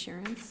health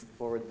insurance.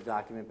 Forward the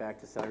document back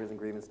to Salaries and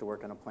Agreements to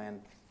work on a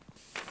plan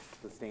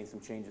to sustain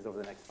some changes over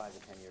the next 5 to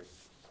 10 years.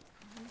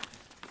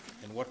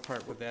 And what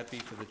part would that be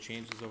for the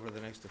changes over the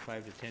next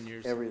 5 to 10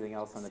 years? Everything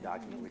else on the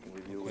document we can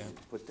review Okay.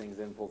 and put things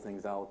in, pull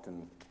things out,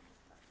 and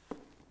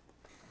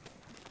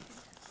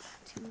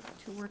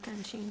To work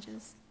on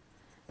changes.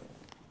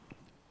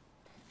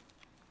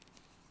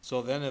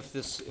 So then if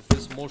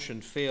this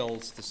motion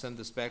fails to send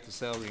this back to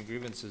salary and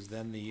grievances,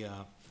 then the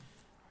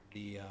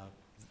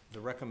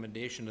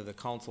recommendation of the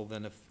council,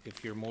 then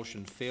if your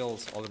motion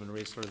fails, Alderman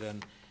Riesler,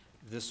 then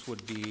this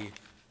would be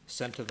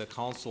sent to the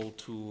council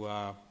to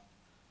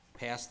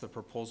pass the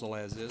proposal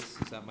as is.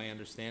 Is that my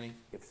understanding?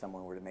 if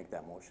someone were to make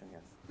that motion,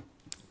 yes,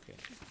 Okay.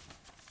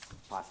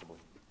 possibly.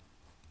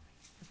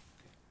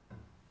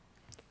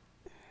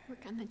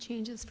 Work on the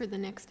changes for the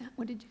next,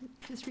 what did you,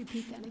 just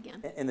repeat that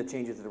again? And the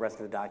changes to the rest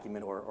of the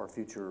document or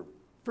future,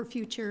 For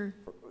future,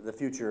 the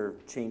future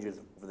changes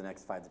for the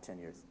next 5 to 10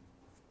 years.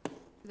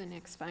 for the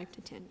next 5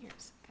 to 10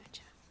 years.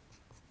 Gotcha.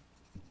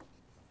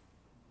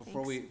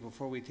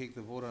 Before we take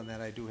the vote on that,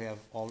 I do have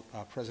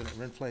President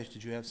Rindfleisch,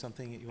 did you have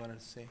something that you wanted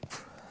to say?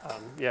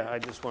 Yeah, I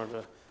just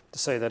wanted to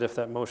say that if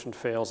that motion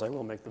fails, I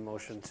will make the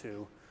motion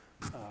to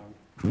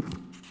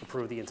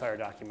approve the entire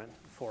document,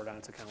 forward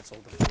on to council,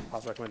 the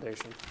positive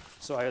recommendation.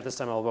 So at this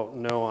time, I'll vote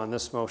no on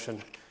this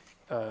motion.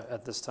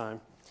 at this time.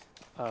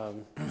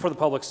 For the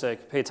public's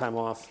sake, paid time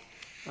off.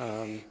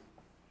 I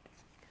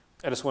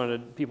just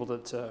wanted people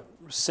to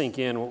sink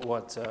in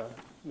what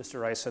Mr.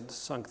 Rice had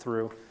sunk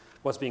through,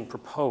 what's being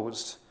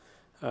proposed.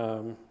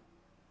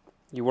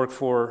 You work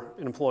for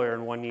an employer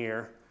in 1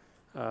 year.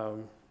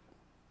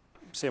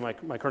 Say my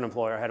current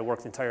employer, I had to work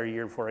the entire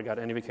year before I got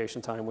any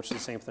vacation time, which is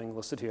the same thing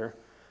listed here.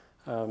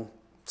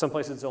 Some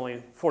places it's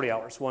only 40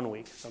 hours, 1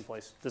 week.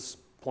 Someplace this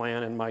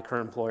plan and my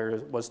current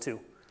employer was 2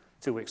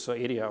 weeks, so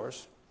 80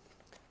 hours.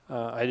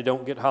 I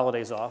don't get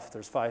holidays off.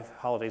 There's 5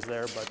 holidays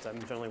there, but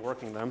I'm generally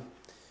working them.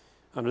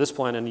 Under this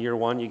plan, in year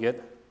 1, you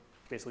get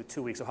basically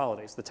 2 weeks of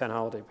holidays, the 10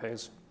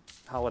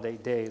 holiday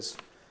days,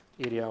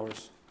 80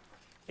 hours.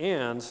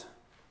 And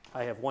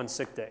I have 1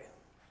 sick day,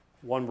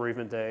 1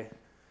 bereavement day,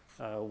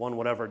 1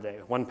 whatever day,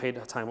 1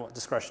 paid time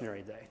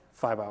discretionary day,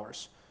 5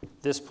 hours.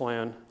 This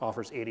plan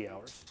offers 80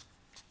 hours.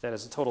 That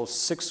is a total of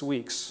 6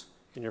 weeks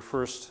in your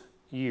first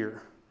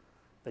year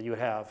that you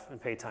have in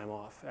paid time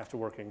off after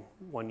working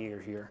 1 year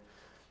here.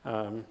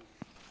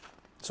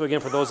 So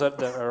again, for those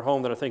that are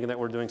home that are thinking that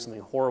we're doing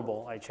something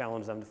horrible, I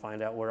challenge them to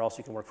find out where else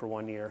you can work for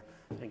 1 year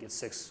and get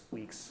 6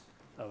 weeks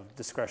of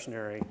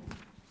discretionary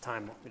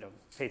time,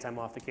 paid time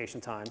off,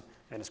 vacation time,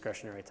 and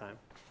discretionary time.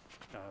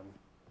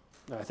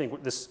 I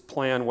think this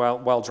plan,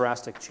 while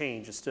drastic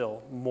change, is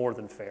still more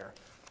than fair.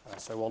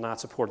 So I will not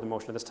support the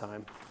motion at this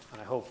time,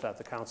 and I hope that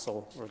the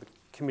council or the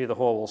committee of the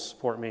whole will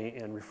support me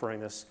in referring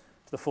this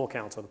to the full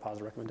council with a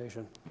positive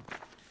recommendation.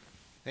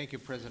 Thank you,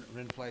 President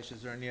Rindfleisch.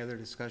 Is there any other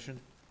discussion?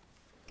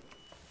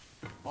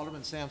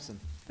 Alderman Sampson.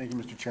 Thank you,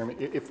 Mr. Chairman.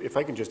 If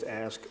I can just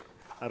ask,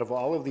 out of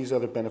all of these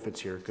other benefits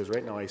here, because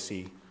right now I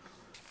see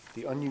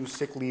the unused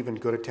sick leave and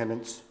good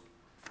attendance,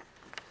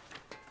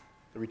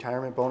 the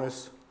retirement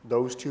bonus,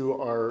 those two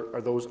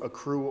are those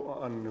accrue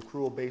on an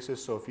accrual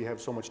basis? So if you have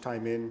so much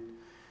time in,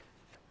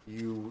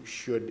 you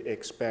should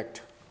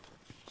expect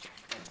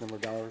X number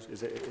of dollars?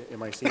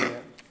 Am I seeing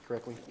that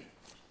correctly?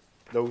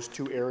 Those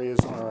 2 areas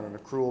are on an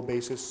accrual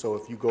basis. So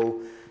if you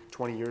go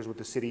 20 years with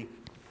the city,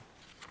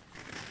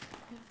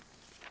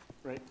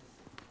 right?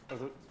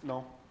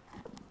 No?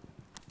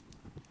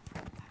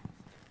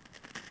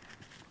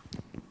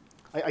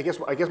 I guess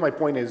my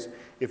point is,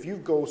 if you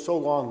go so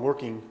long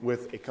working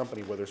with a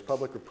company, whether it's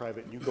public or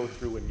private, and you go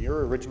through and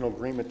your original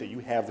agreement that you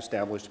have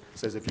established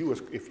says if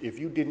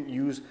you didn't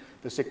use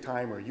the sick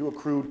time or you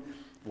accrued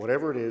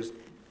whatever it is,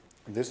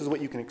 this is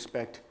what you can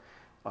expect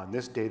on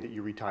this day that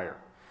you retire.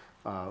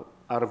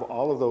 Out of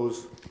all of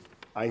those,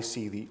 I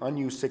see the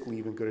unused sick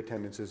leave and good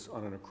attendances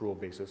on an accrual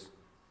basis.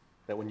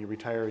 That when you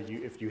retire,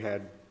 if you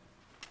had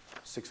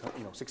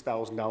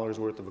 $6,000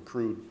 worth of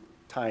accrued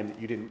time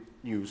that you didn't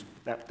use,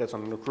 that's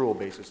on an accrual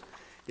basis.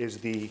 Is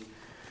the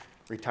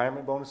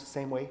retirement bonus the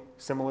same way,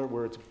 similar,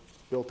 where it's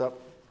built up?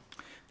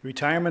 The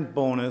retirement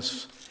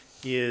bonus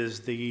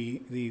is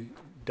the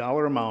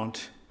dollar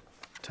amount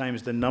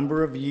times the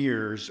number of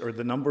years or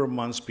the number of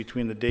months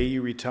between the day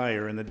you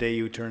retire and the day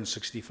you turn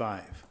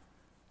 65.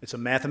 It's a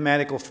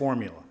mathematical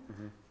formula.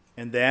 Mm-hmm.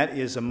 And that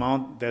is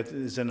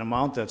an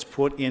amount that's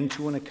put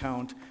into an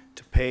account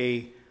to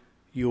pay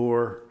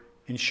your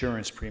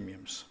insurance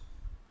premiums.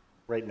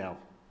 Right now?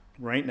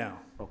 Right now.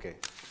 Okay.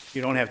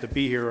 You don't have to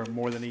be here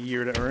more than a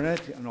year to earn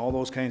it and all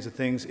those kinds of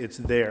things. It's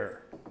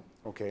there.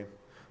 Okay.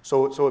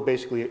 So it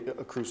basically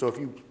accrues. So if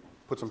you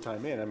put some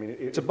time in, I mean,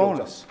 it's a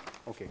bonus.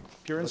 Okay.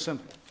 Pure and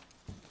simple.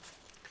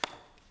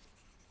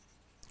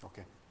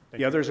 Okay.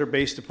 The others are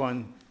based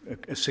upon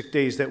sick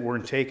days that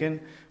weren't taken,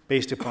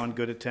 based upon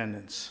good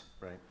attendance.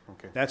 Right.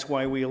 Okay. That's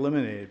why we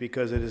eliminate it,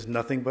 because it is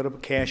nothing but a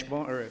cash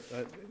or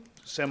a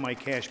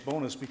semi-cash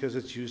bonus, because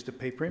it's used to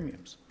pay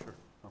premiums. Sure.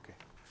 Okay.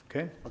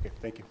 Okay? Okay.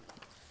 Thank you.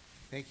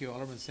 Thank you,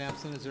 Alderman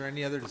Sampson. Is there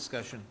any other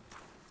discussion?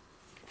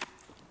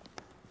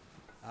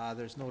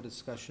 There's no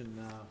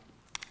discussion.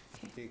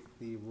 Take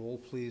the roll,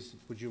 please.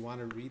 Would you want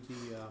to read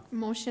the?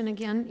 Motion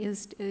again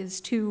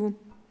is to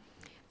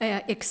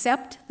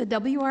accept the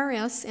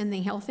WRS and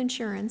the health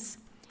insurance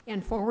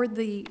and forward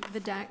the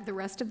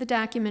rest of the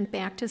document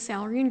back to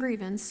salary and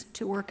grievance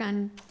to work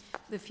on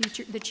the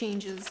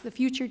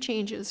future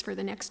changes for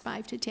the next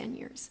 5 to 10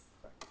 years.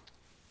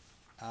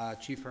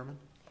 Chief Herman?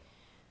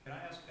 Can I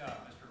ask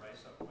Mr.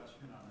 Rice a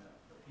question on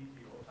the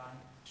PTO time?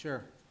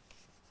 Sure.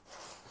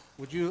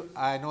 Would you,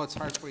 I know it's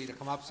hard for you to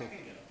come up, so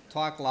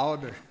talk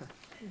louder.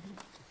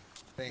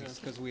 Thanks,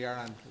 because we are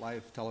on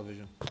live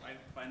television.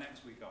 By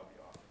next week, I'll be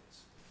off of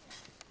this.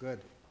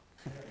 Good.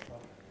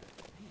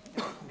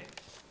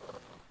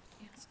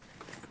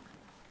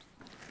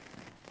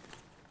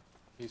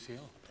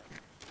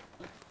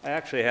 I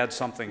actually had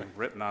something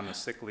written on the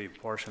sick leave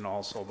portion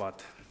also,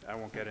 but I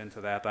won't get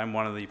into that. I'm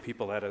one of the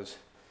people that has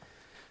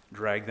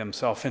dragged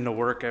themselves into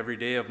work every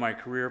day of my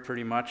career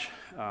pretty much,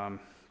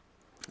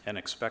 and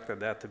expected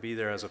that to be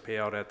there as a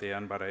payout at the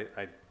end, but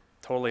I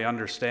totally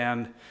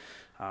understand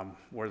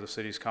where the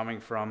city's coming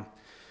from.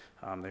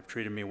 They've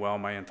treated me well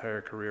my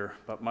entire career.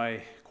 But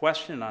my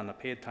question on the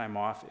paid time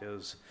off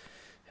is,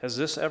 has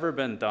this ever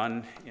been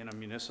done in a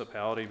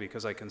municipality?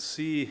 Because I can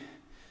see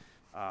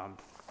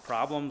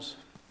problems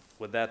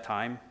with that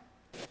time.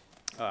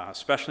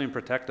 especially in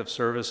protective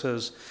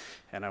services,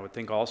 and I would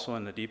think also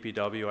in the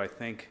DPW. I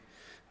think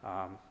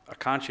a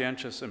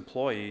conscientious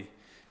employee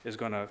is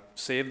going to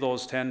save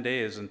those 10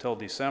 days until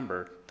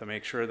December to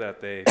make sure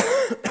that they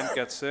didn't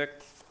get sick,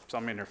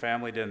 somebody in their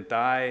family didn't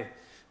die,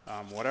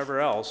 whatever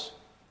else.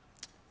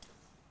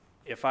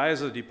 If I,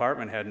 as a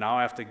department head, now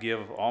have to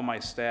give all my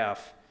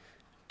staff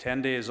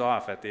 10 days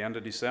off at the end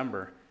of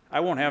December, I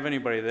won't have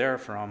anybody there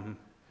from,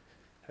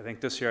 I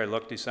think this year I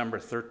looked December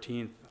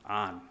 13th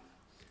on.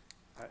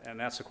 And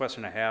that's the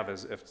question I have,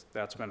 is if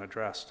that's been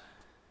addressed.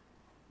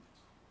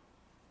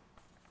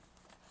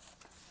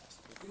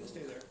 You can stay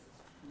there.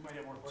 You might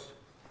have more questions.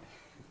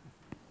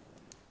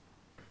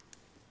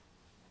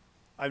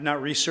 I've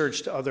not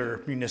researched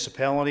other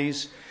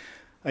municipalities.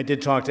 I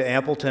did talk to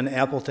Appleton.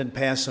 Appleton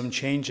passed some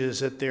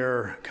changes at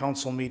their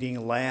council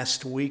meeting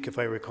last week, if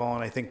I recall,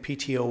 and I think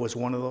PTO was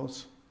one of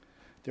those.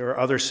 There are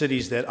other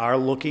cities that are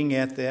looking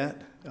at that,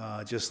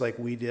 just like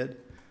we did.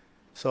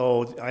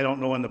 So I don't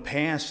know in the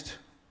past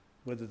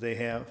whether they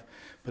have,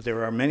 but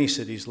there are many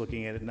cities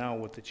looking at it now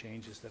with the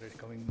changes that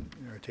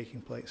are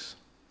taking place.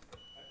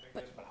 I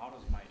guess, but how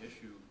does my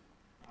issue,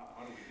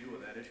 how do we deal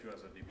with that issue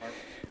as a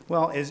department?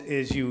 Well,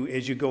 as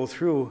you go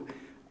through,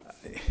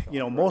 you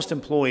know, most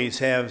employees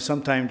have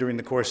sometime during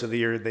the course of the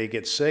year they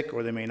get sick,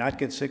 or they may not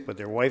get sick, but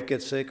their wife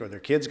gets sick, or their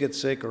kids get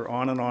sick, or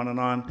on and on and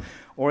on.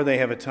 Or they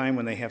have a time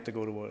when they have to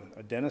go to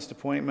a dentist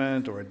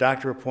appointment or a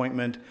doctor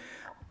appointment.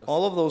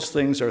 All of those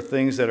things are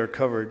things that are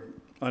covered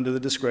under the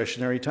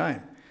discretionary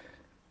time.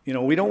 You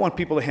know, we don't want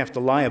people to have to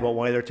lie about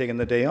why they're taking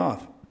the day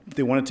off. If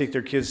they want to take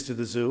their kids to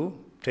the zoo,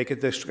 take a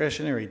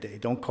discretionary day.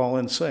 Don't call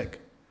in sick.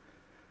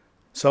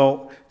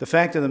 So the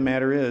fact of the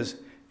matter is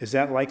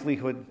that a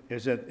likelihood?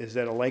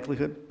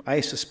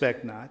 I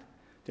suspect not.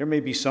 There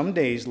may be some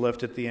days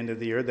left at the end of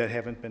the year that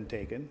haven't been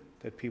taken,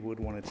 that people would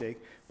want to take,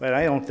 but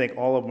I don't think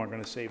all of them are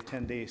going to save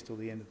 10 days till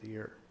the end of the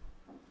year.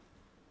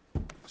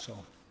 So.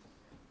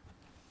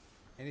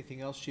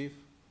 Anything else, Chief?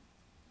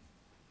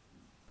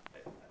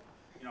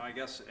 You know, I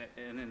guess,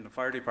 and in the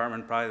fire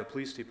department, probably the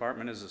police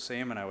department is the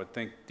same, and I would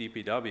think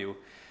DPW.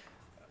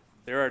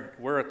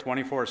 We're at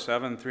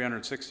 24/7,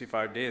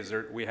 365 days.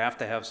 We have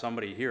to have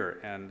somebody here,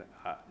 and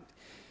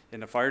in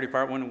the fire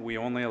department, we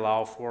only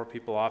allow 4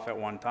 people off at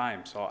one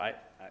time. So I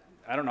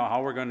don't know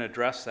how we're going to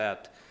address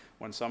that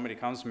when somebody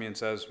comes to me and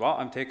says, well,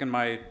 I'm taking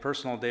my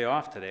personal day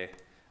off today.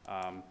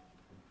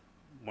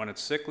 When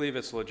it's sick leave,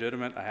 it's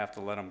legitimate, I have to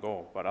let them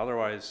go. But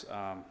otherwise,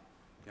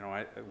 you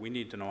know, we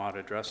need to know how to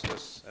address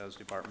this as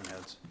department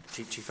heads.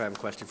 Chief, I have a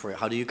question for you.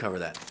 How do you cover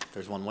that?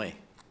 There's one way.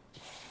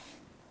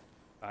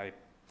 I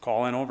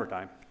call in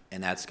overtime.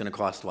 And that's going to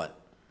cost what?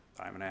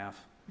 Time and a half.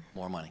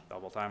 More money.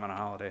 Double time on a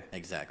holiday.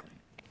 Exactly.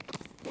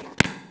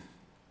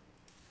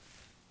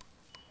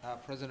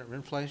 President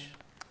Rindfleisch?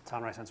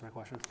 Tom Rice answered my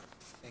question.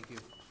 Thank you.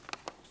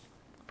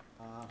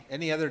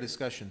 Any other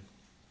discussion?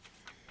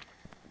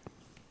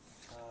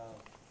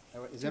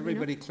 Is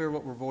everybody clear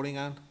what we're voting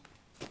on?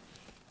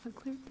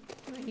 Unclear?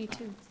 Do I need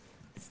to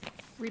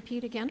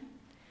repeat again?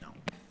 No.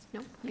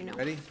 No, you know.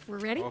 Ready? We're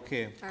ready?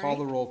 Okay, All call right.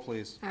 the roll,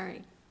 please. All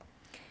right.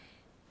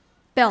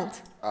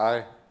 Belt.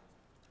 Aye.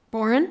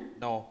 Boren.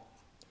 No.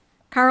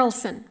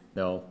 Carlson.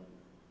 No.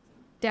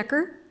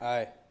 Decker.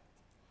 Aye.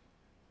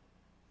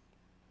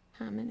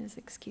 Hammond is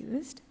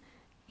excused.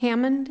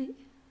 Hammond,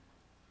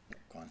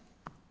 Go on.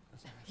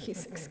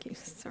 he's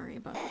excused, sorry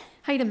about that.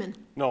 Heidemann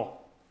No.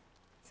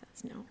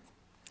 says no.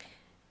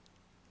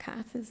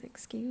 Koth is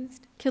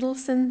excused.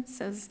 Kittleson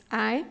says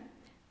aye.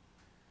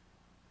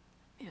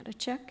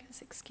 Adachek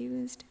is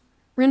excused.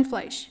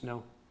 Rindfleisch.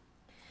 No.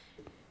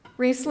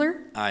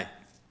 Raisler. Aye.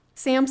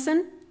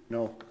 Sampson.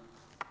 No.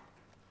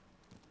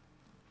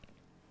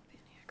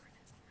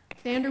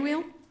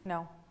 Vanderweel.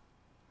 No.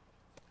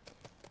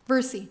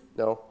 Versi.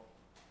 No.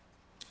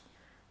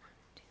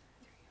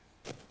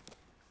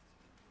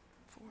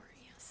 4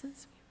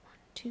 yeses. 1,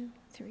 2,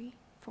 3,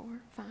 4,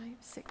 5,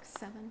 6,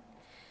 7.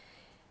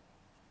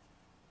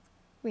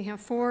 We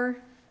have 4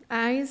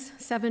 ayes,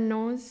 7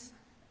 noes.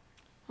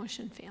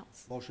 Motion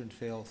fails. Motion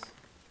fails.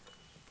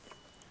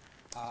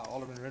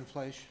 Alderman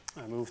Rindfleisch?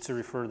 I move to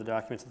refer the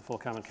document to the full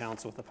common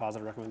council with a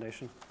positive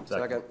recommendation.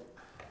 Second.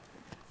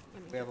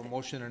 We have a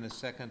motion and a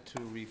second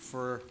to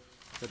refer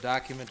the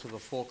document to the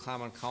full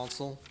common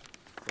council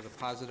with a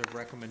positive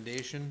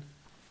recommendation.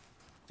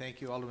 Thank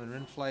you, Alderman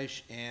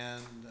Rindfleisch,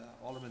 and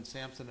Alderman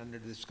Sampson under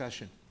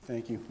discussion.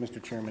 Thank you,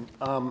 Mr. Chairman.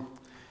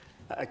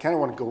 I kind of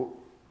want to go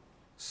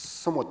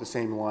somewhat the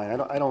same line.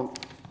 I don't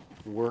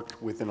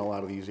work within a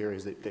lot of these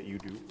areas that you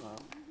do,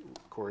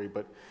 Corey,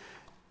 but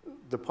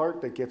the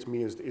part that gets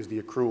me is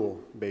the accrual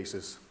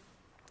basis.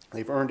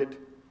 They've earned it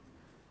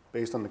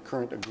based on the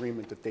current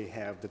agreement that they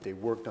have, that they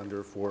worked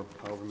under for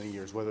however many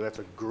years, whether that's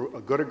a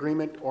good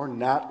agreement or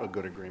not a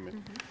good agreement,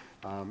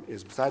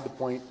 is beside the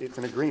point. It's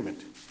an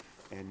agreement.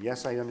 And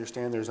yes, I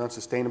understand there's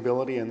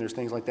unsustainability and there's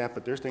things like that,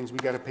 but there's things we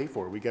got to pay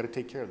for. We got to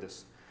take care of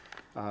this.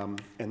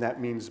 And that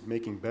means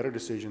making better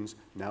decisions.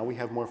 Now we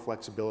have more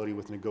flexibility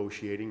with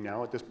negotiating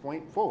now at this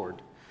point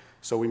forward.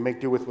 So we make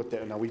do with what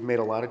that. Now we've made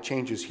a lot of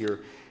changes here.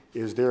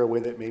 Is there a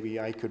way that maybe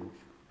I could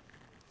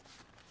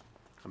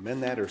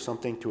amend that or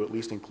something to at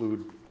least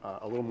include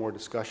a little more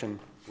discussion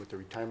with the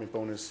retirement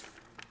bonus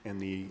and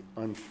the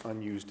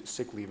unused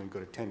sick leave and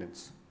good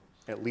attendance.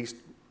 At least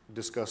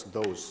discuss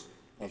those.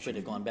 Well, if we'd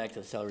have gone back to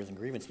the salaries and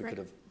grievance, we Right. could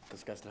have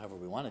discussed it however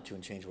we wanted to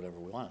and changed whatever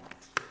we wanted.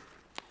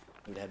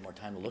 We'd had more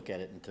time to look at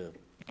it and to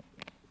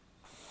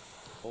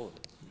hold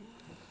it.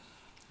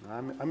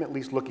 I'm at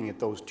least looking at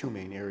those two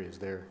main areas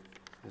there,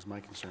 is my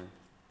concern.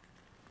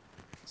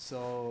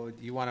 So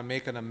you want to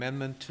make an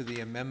amendment to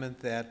the amendment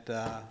that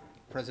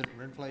President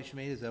Rindfleisch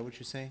made? Is that what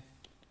you're saying?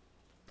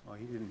 Oh,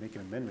 he didn't make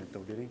an amendment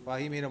though, did he? Well,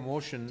 he made a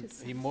motion,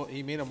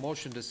 he made a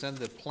motion to send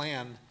the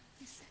plan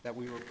that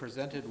we were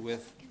presented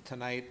with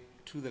tonight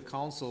to the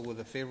council with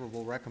a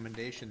favorable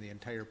recommendation, the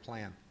entire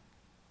plan.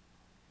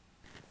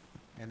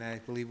 And I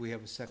believe we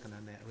have a second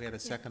on that. We had a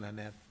second on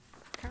that.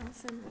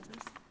 Carlson,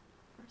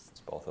 It's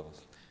both of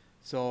us.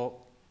 So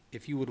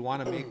if you would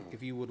want to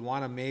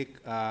make,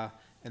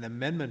 an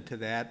amendment to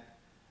that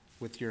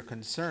with your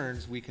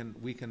concerns, we can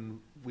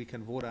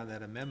vote on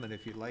that amendment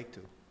if you'd like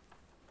to.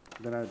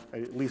 Then I'd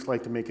at least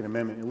like to make an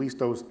amendment, at least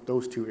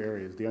those two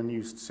areas, the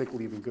unused sick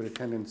leave and good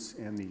attendance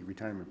and the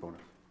retirement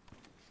bonus.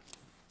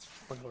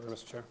 Point of order,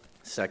 Mr. Chair.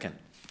 Second.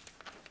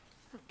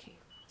 okay.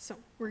 So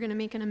we're going to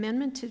make an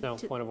amendment to. No,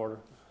 point of order.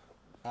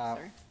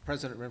 Sorry.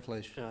 President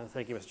Rindfleisch.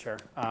 Thank you, Mr. Chair.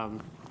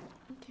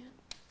 Okay.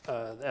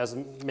 As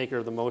maker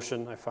of the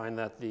motion, I find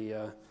that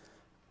the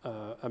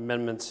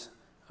amendment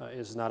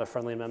is not a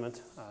friendly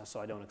amendment, so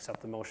I don't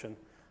accept the motion.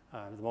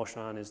 The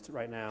motion on is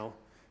right now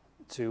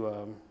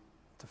to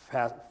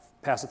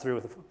pass it through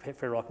with a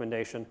fair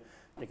recommendation.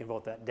 They can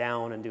vote that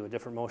down and do a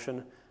different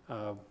motion,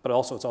 but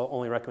also it's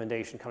only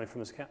recommendation coming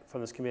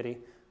from this committee.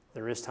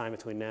 There is time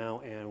between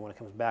now and when it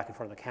comes back in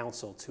front of the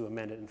council to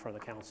amend it in front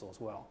of the council as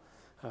well.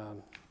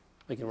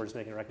 Again, we're just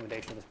making a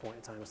recommendation at this point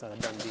in time. It's not a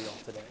done deal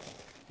today,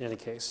 in any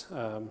case.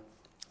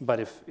 But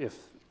if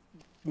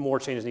more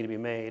changes need to be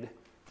made,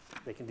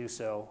 they can do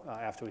so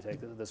after we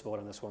take this vote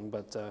on this one.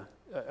 But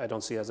I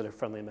don't see it as a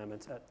friendly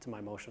amendment to my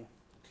motion.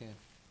 Okay.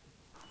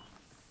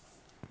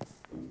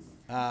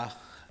 I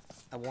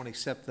won't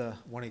accept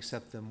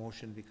the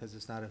motion because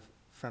it's not a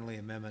friendly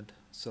amendment.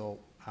 So,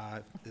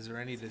 is there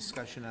any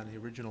discussion on the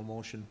original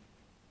motion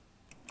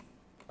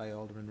by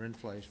Alderman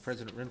Rindfleisch?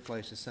 President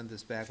Rindfleisch has sent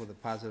this back with a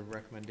positive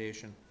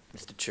recommendation.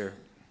 Mr. Chair.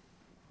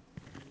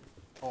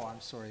 Oh,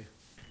 I'm sorry.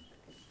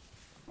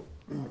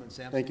 Alderman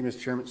Sampson? Thank you, Mr.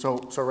 Chairman. So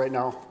right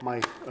now,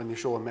 my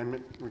initial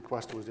amendment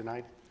request was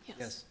denied.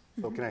 Yes.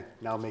 So can I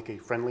now make a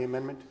friendly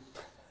amendment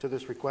to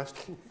this request?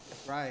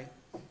 Right.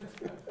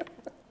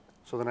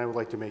 So then I would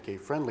like to make a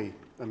friendly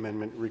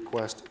amendment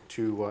request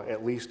to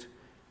at least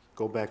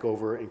go back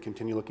over and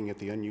continue looking at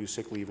the unused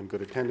sick leave and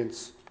good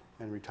attendance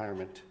and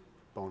retirement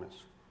bonus.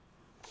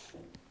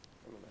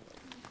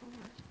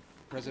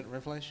 President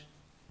Rindfleisch?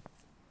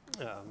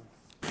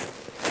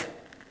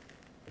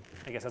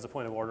 I guess as a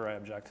point of order, I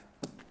object.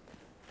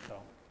 So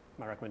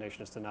my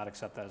recommendation is to not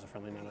accept that as a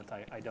friendly amendment.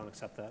 I don't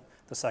accept that.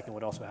 The second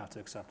would also have to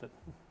accept it,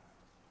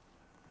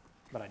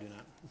 but I do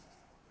not.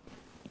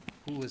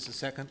 Who was the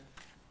second?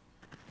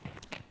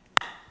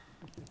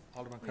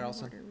 Alderman Point of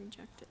Carlson? order,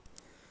 reject it.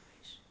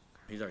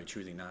 He's already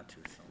choosing not to,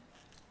 so.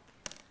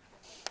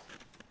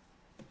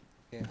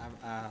 Okay,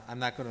 I'm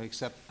not going to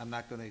accept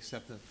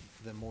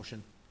the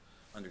motion.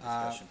 Under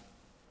discussion.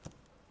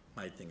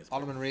 My thing is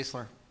broke. Alderman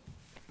Raisler?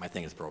 My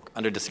thing is broke.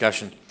 Under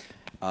discussion,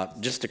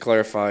 just to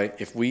clarify,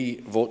 if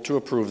we vote to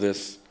approve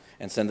this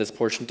and send this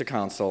portion to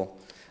council,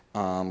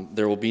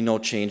 there will be no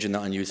change in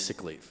the unused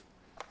sick leave.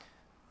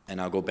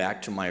 And I'll go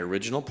back to my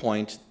original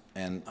point,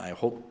 and I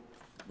hope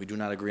we do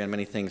not agree on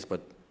many things,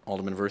 but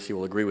Alderman Versio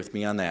will agree with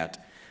me on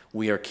that.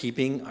 We are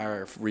keeping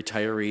our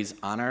retirees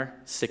on our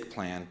sick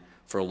plan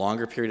for a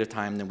longer period of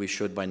time than we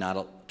should by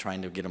not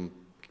trying to get them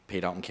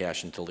paid out in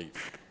cash and to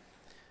leave,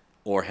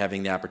 or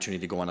having the opportunity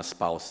to go on a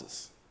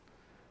spouse's.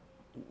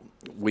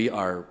 We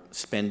are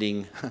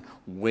spending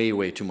way,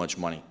 way too much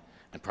money,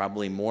 and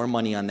probably more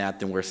money on that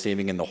than we're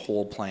saving in the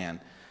whole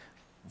plan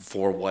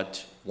for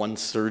what one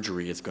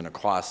surgery is going to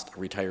cost a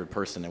retired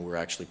person, and we're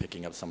actually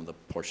picking up some of the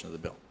portion of the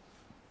bill.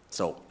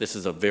 So this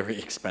is a very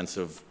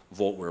expensive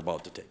vote we're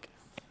about to take.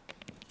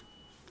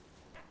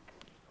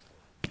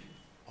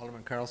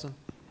 Alderman Carlson?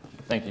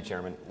 Thank you,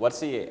 Chairman. What's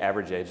the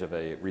average age of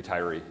a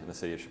retiree in the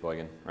city of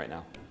Sheboygan right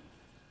now?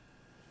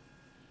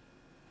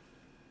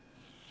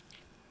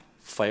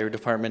 Fire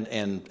department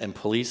and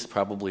police,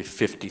 probably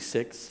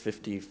 56,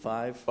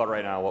 55. But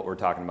right now, what we're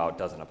talking about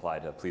doesn't apply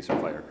to police or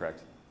fire,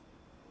 correct?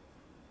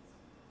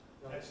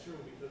 That's true,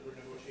 because we're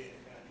negotiating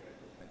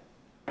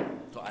a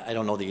contract. So I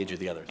don't know the age of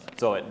the others.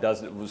 So it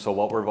does. So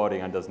what we're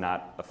voting on does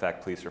not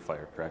affect police or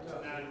fire, correct?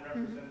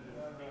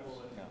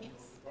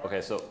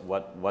 Okay. So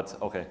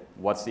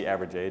what's the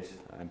average age?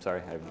 I'm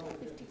sorry.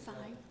 55.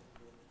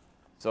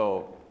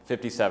 So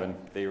 57,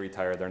 they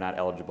retire. They're not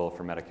eligible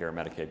for Medicare or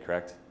Medicaid,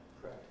 correct?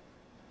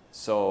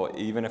 So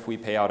even if we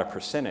pay out a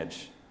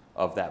percentage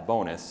of that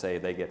bonus, say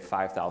they get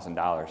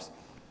 $5,000,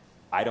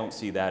 I don't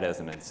see that as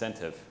an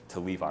incentive to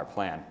leave our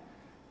plan,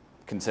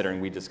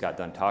 considering we just got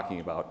done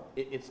talking about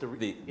It's the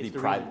reason.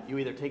 you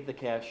either take the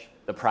cash.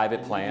 The private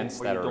and plans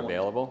or that you are don't.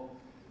 available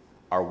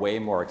are way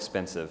more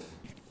expensive,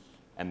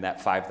 and that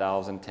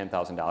 $5,000,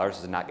 $10,000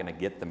 is not going to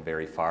get them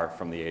very far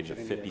from the age of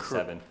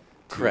 57 to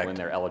Correct. when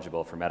they're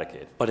eligible for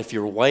Medicaid. But if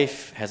your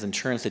wife has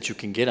insurance that you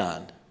can get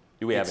on,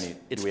 Do we have it's, any?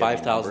 it's do we have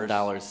any $5,000.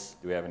 numbers?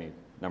 Do we have any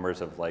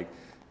numbers of like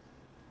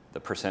the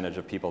percentage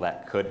of people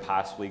that could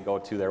possibly go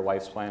to their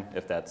wife's plan,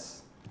 if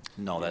that's?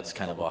 No, that's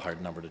kind of a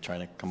hard number to try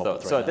to come So, up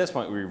with so right at this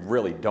point, we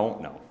really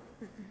don't know.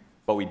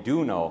 But we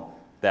do know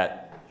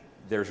that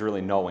there's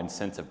really no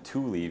incentive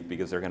to leave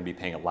because they're going to be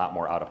paying a lot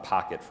more out of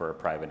pocket for a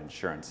private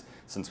insurance,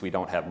 since we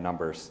don't have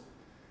numbers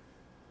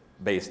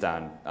based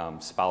on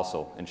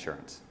spousal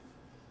insurance.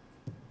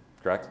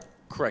 Correct?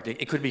 Correct.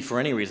 It could be for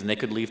any reason. They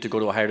could leave to go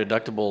to a higher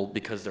deductible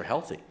because they're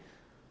healthy,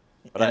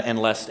 But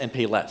and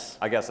pay less.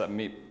 I guess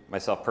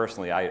myself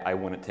personally, I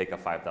wouldn't take a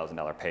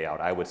 $5,000 payout.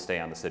 I would stay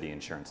on the city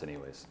insurance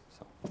anyways.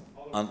 So.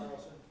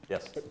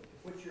 Yes. Put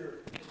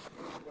your question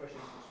in perspective.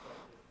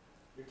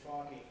 You're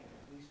talking in the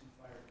police and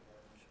fire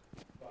department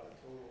about a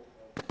total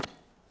of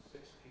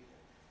 6 people.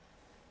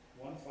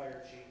 1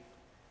 fire chief,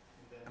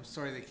 and then I'm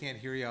sorry they can't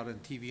hear you out in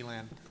TV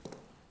land.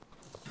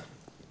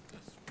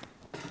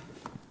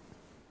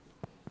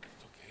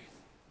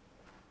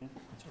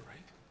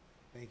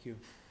 Thank you.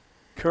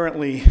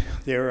 currently,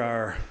 there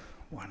are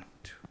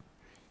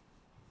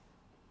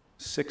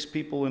 6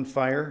 people in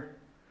fire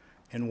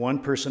and 1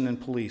 person in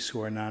police who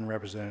are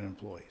non-represented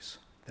employees.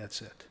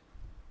 That's it.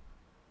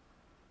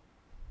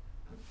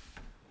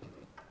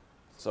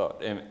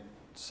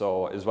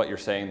 So is what you're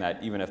saying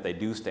that even if they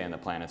do stay in the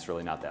plan, it's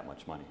really not that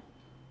much money?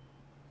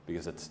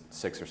 Because it's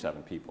 6 or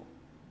 7 people.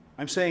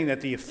 I'm saying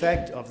that the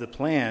effect of the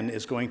plan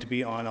is going to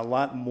be on a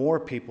lot more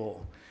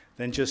people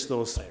than just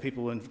those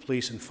people in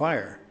police and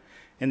fire.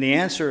 And the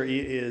answer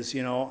is,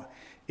 you know,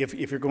 if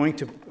you're going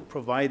to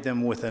provide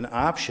them with an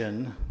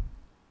option,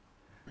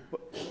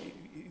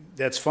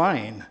 that's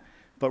fine,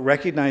 but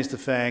recognize the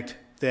fact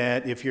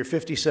that if you're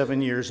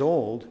 57 years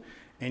old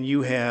and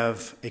you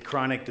have a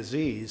chronic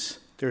disease,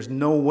 there's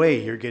no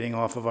way you're getting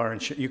off of our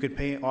insurance. You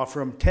could offer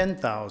them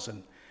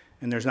 $10,000,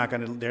 and they're not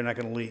going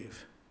to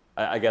leave.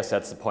 I guess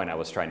that's the point I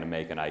was trying to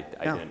make, and I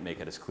didn't make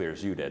it as clear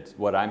as you did.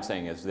 What I'm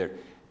saying is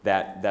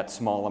that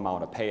small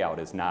amount of payout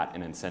is not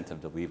an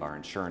incentive to leave our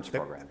insurance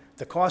program.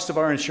 The cost of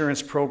our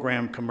insurance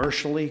program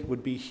commercially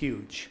would be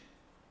huge.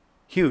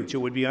 Huge. It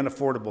would be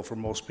unaffordable for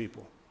most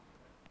people.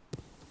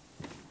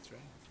 That's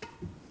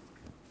right.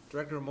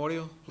 Director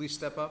Amodio, please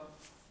step up.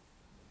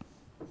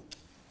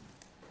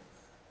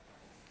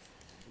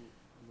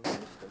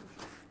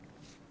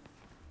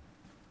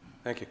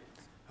 Thank you.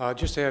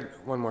 Just to add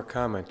one more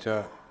comment.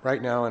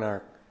 Right now in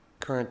our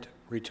current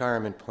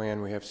retirement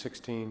plan, we have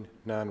 16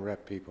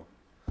 non-rep people.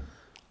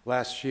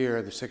 Last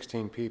year, the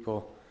 16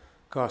 people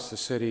cost the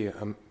city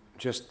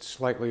just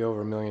slightly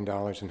over $1 million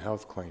in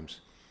health claims.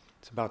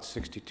 It's about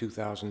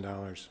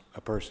 $62,000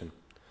 a person.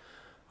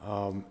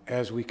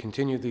 As we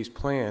continue these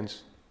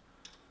plans,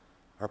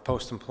 our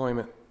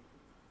post-employment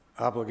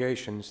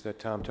obligations that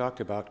Tom talked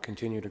about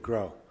continue to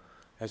grow.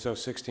 As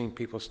those 16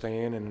 people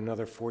stay in and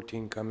another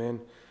 14 come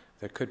in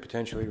that could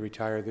potentially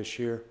retire this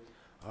year,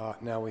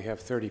 now we have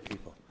 30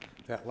 people.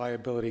 That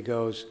liability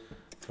goes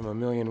from $1.1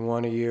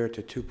 million a year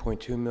to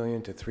 $2.2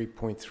 million to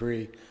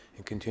 $3.3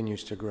 and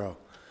continues to grow.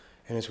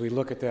 And as we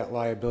look at that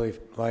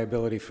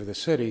liability for the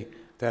city,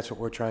 that's what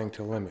we're trying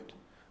to limit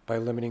by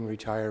limiting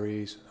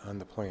retirees on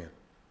the plan.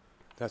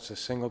 That's the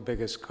single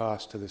biggest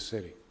cost to the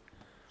city.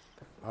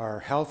 Our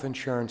health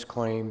insurance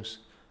claims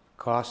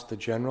cost the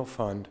general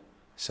fund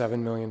 $7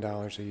 million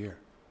a year.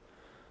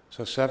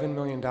 So $7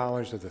 million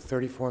of the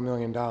 $34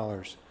 million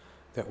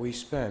that we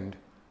spend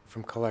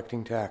from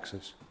collecting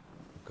taxes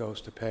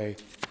goes to pay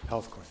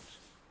health claims.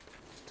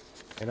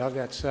 And of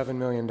that $7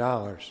 million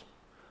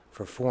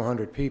for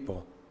 400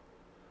 people,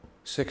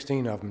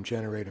 16 of them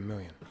generate $1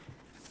 million.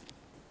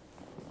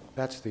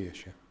 That's the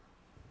issue.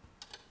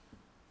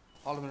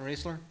 Alderman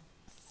Raisler?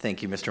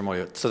 Thank you, Mr.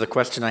 Moyo. So the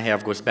question I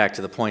have goes back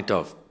to the point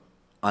of,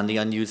 on the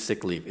unused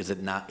sick leave, is it,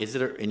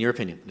 in your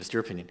opinion, just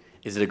your opinion,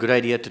 is it a good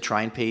idea to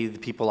try and pay the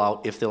people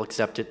out if they'll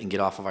accept it and get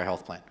off of our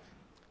health plan?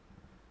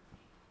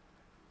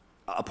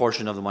 A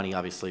portion of the money,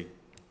 obviously.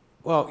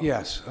 Well,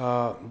 yes,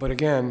 but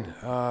again,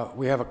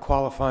 we have a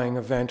qualifying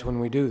event when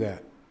we do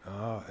that.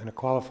 And a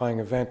qualifying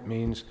event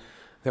means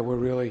that we're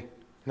really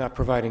not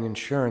providing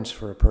insurance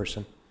for a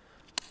person,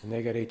 and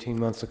they get 18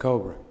 months of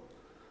COBRA.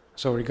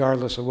 So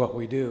regardless of what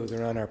we do,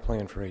 they're on our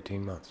plan for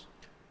 18 months.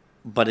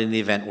 But in the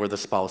event where the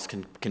spouse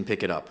can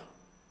pick it up,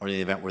 or in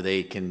the event where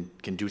they can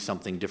do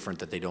something different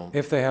that they don't.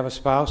 If they have a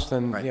spouse,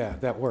 then Right. yeah,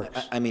 that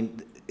works. I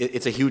mean,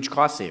 it's a huge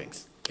cost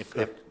savings.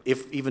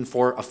 If even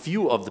for a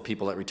few of the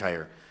people that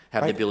retire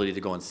have the Right. ability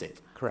to go and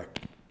save. Correct.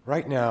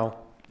 Right now,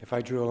 if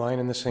I drew a line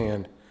in the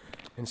sand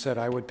and said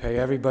I would pay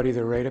everybody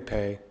their rate of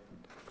pay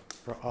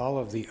for all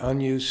of the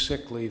unused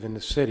sick leave in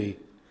the city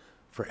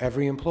for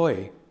every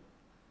employee,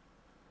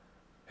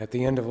 at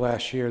the end of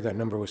last year, that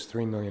number was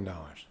 $3 million.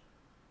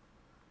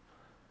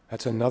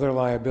 That's another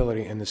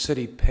liability, and the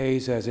city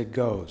pays as it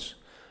goes.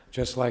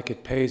 just like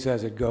it pays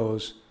as it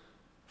goes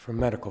for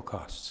medical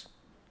costs.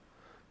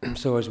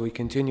 So as we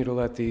continue to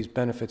let these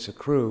benefits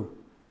accrue,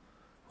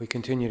 we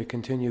continue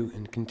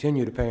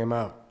to pay them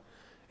out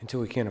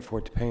until we can't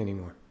afford to pay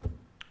anymore.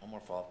 One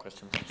more follow-up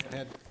question. Go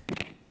ahead.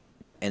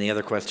 Any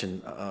other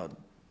question,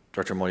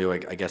 Director Modio,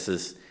 I guess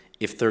is,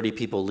 if 30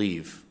 people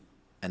leave,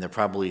 and they're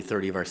probably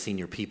 30 of our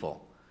senior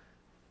people,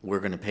 we're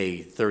going to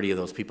pay 30 of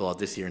those people out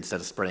this year instead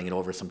of spreading it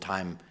over some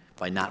time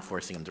by not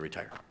forcing them to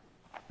retire.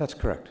 That's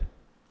correct.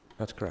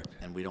 That's correct.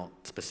 And we don't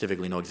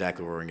specifically know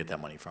exactly where we're going to get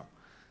that money from.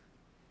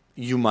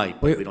 You might,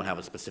 but we don't have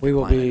a specific We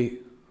will line item. be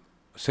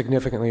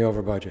significantly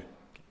over budget.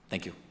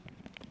 Thank you.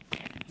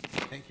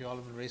 Thank you,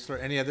 Alderman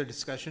Raisler. Any other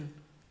discussion?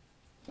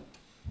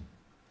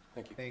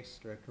 Thank you. Thanks,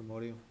 Director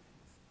Modio.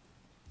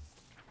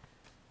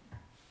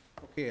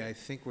 Okay, I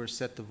think we're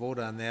set to vote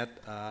on that.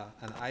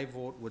 An aye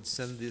vote would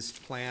send this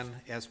plan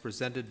as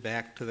presented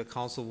back to the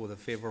council with a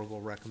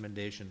favorable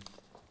recommendation.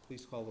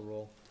 Please call the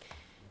roll.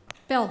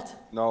 Belt,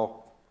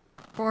 No.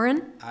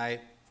 Boren, Aye.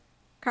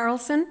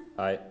 Carlson,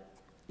 Aye.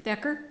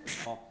 Decker.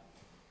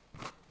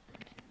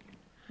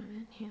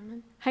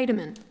 Hammond,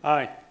 Heidemann.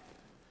 Aye.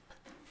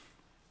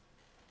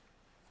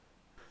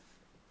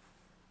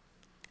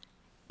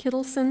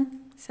 Kittleson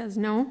says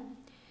no.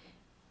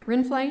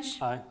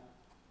 Rindfleisch, Aye.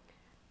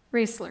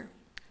 Raisler,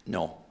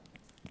 No.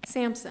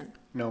 Sampson,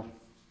 No.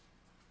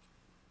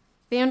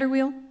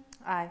 Vanderweel,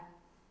 Aye.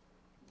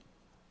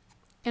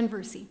 and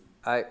Versi.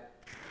 Aye.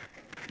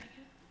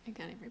 I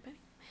got everybody.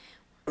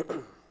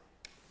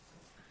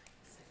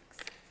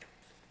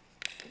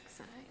 Six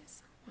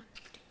ayes. 1,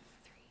 2,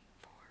 3,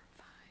 4,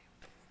 5.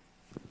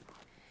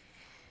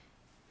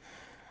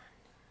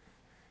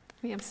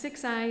 We have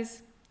 6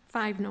 ayes,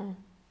 5 no.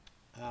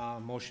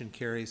 Motion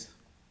carries.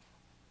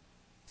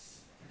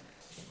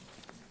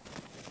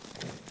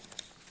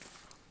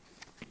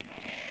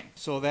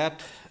 So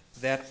that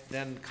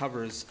then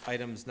covers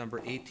items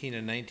number 18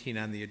 and 19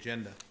 on the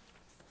agenda.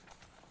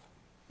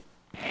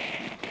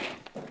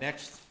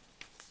 Next,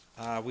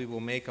 we will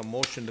make a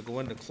motion to go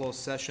into closed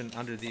session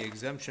under the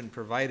exemption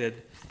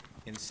provided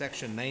in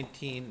section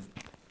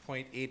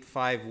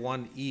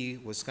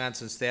 19.851E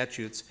Wisconsin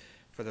statutes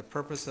for the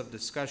purpose of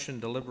discussion,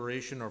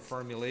 deliberation, or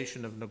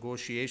formulation of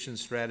negotiation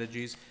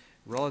strategies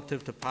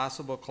relative to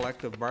possible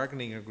collective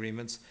bargaining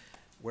agreements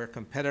where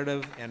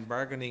competitive and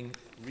bargaining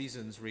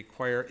reasons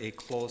require a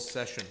closed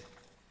session.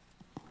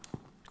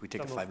 Can we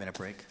take a 5-minute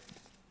break?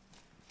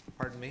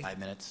 Pardon me? 5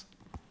 minutes?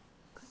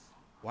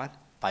 What?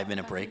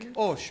 5-minute break?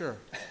 Oh, sure.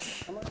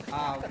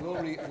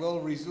 We'll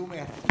resume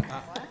at,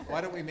 why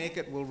don't we make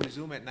it, we'll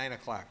resume at 9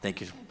 o'clock. Thank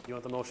you. You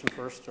want the motion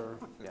first, or?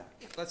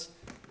 Let's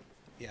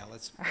do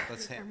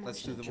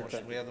the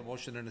motion. We have the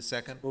motion in a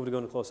second. Move to go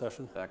into closed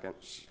session. Second.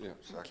 Yeah,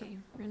 second. Okay,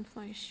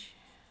 Rindfleisch.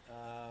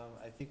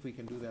 I think we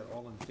can do that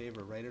all in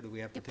favor, right? Or do we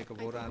have to Yep, take a I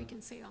vote think on? we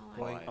can say all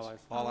going- ayes. All ayes.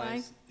 All All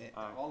ayes?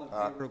 All in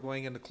favor of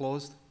going into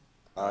closed?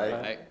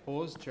 Aye.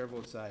 Opposed? Chair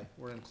votes aye.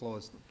 We're in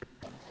closed.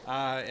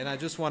 And I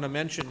just want to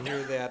mention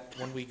here that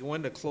when we go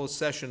into closed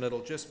session,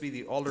 it'll just be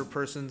the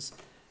alderpersons,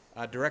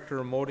 Director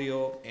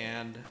Amodio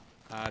and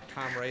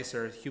Tom Rice,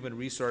 our Human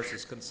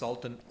Resources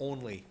Consultant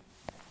only.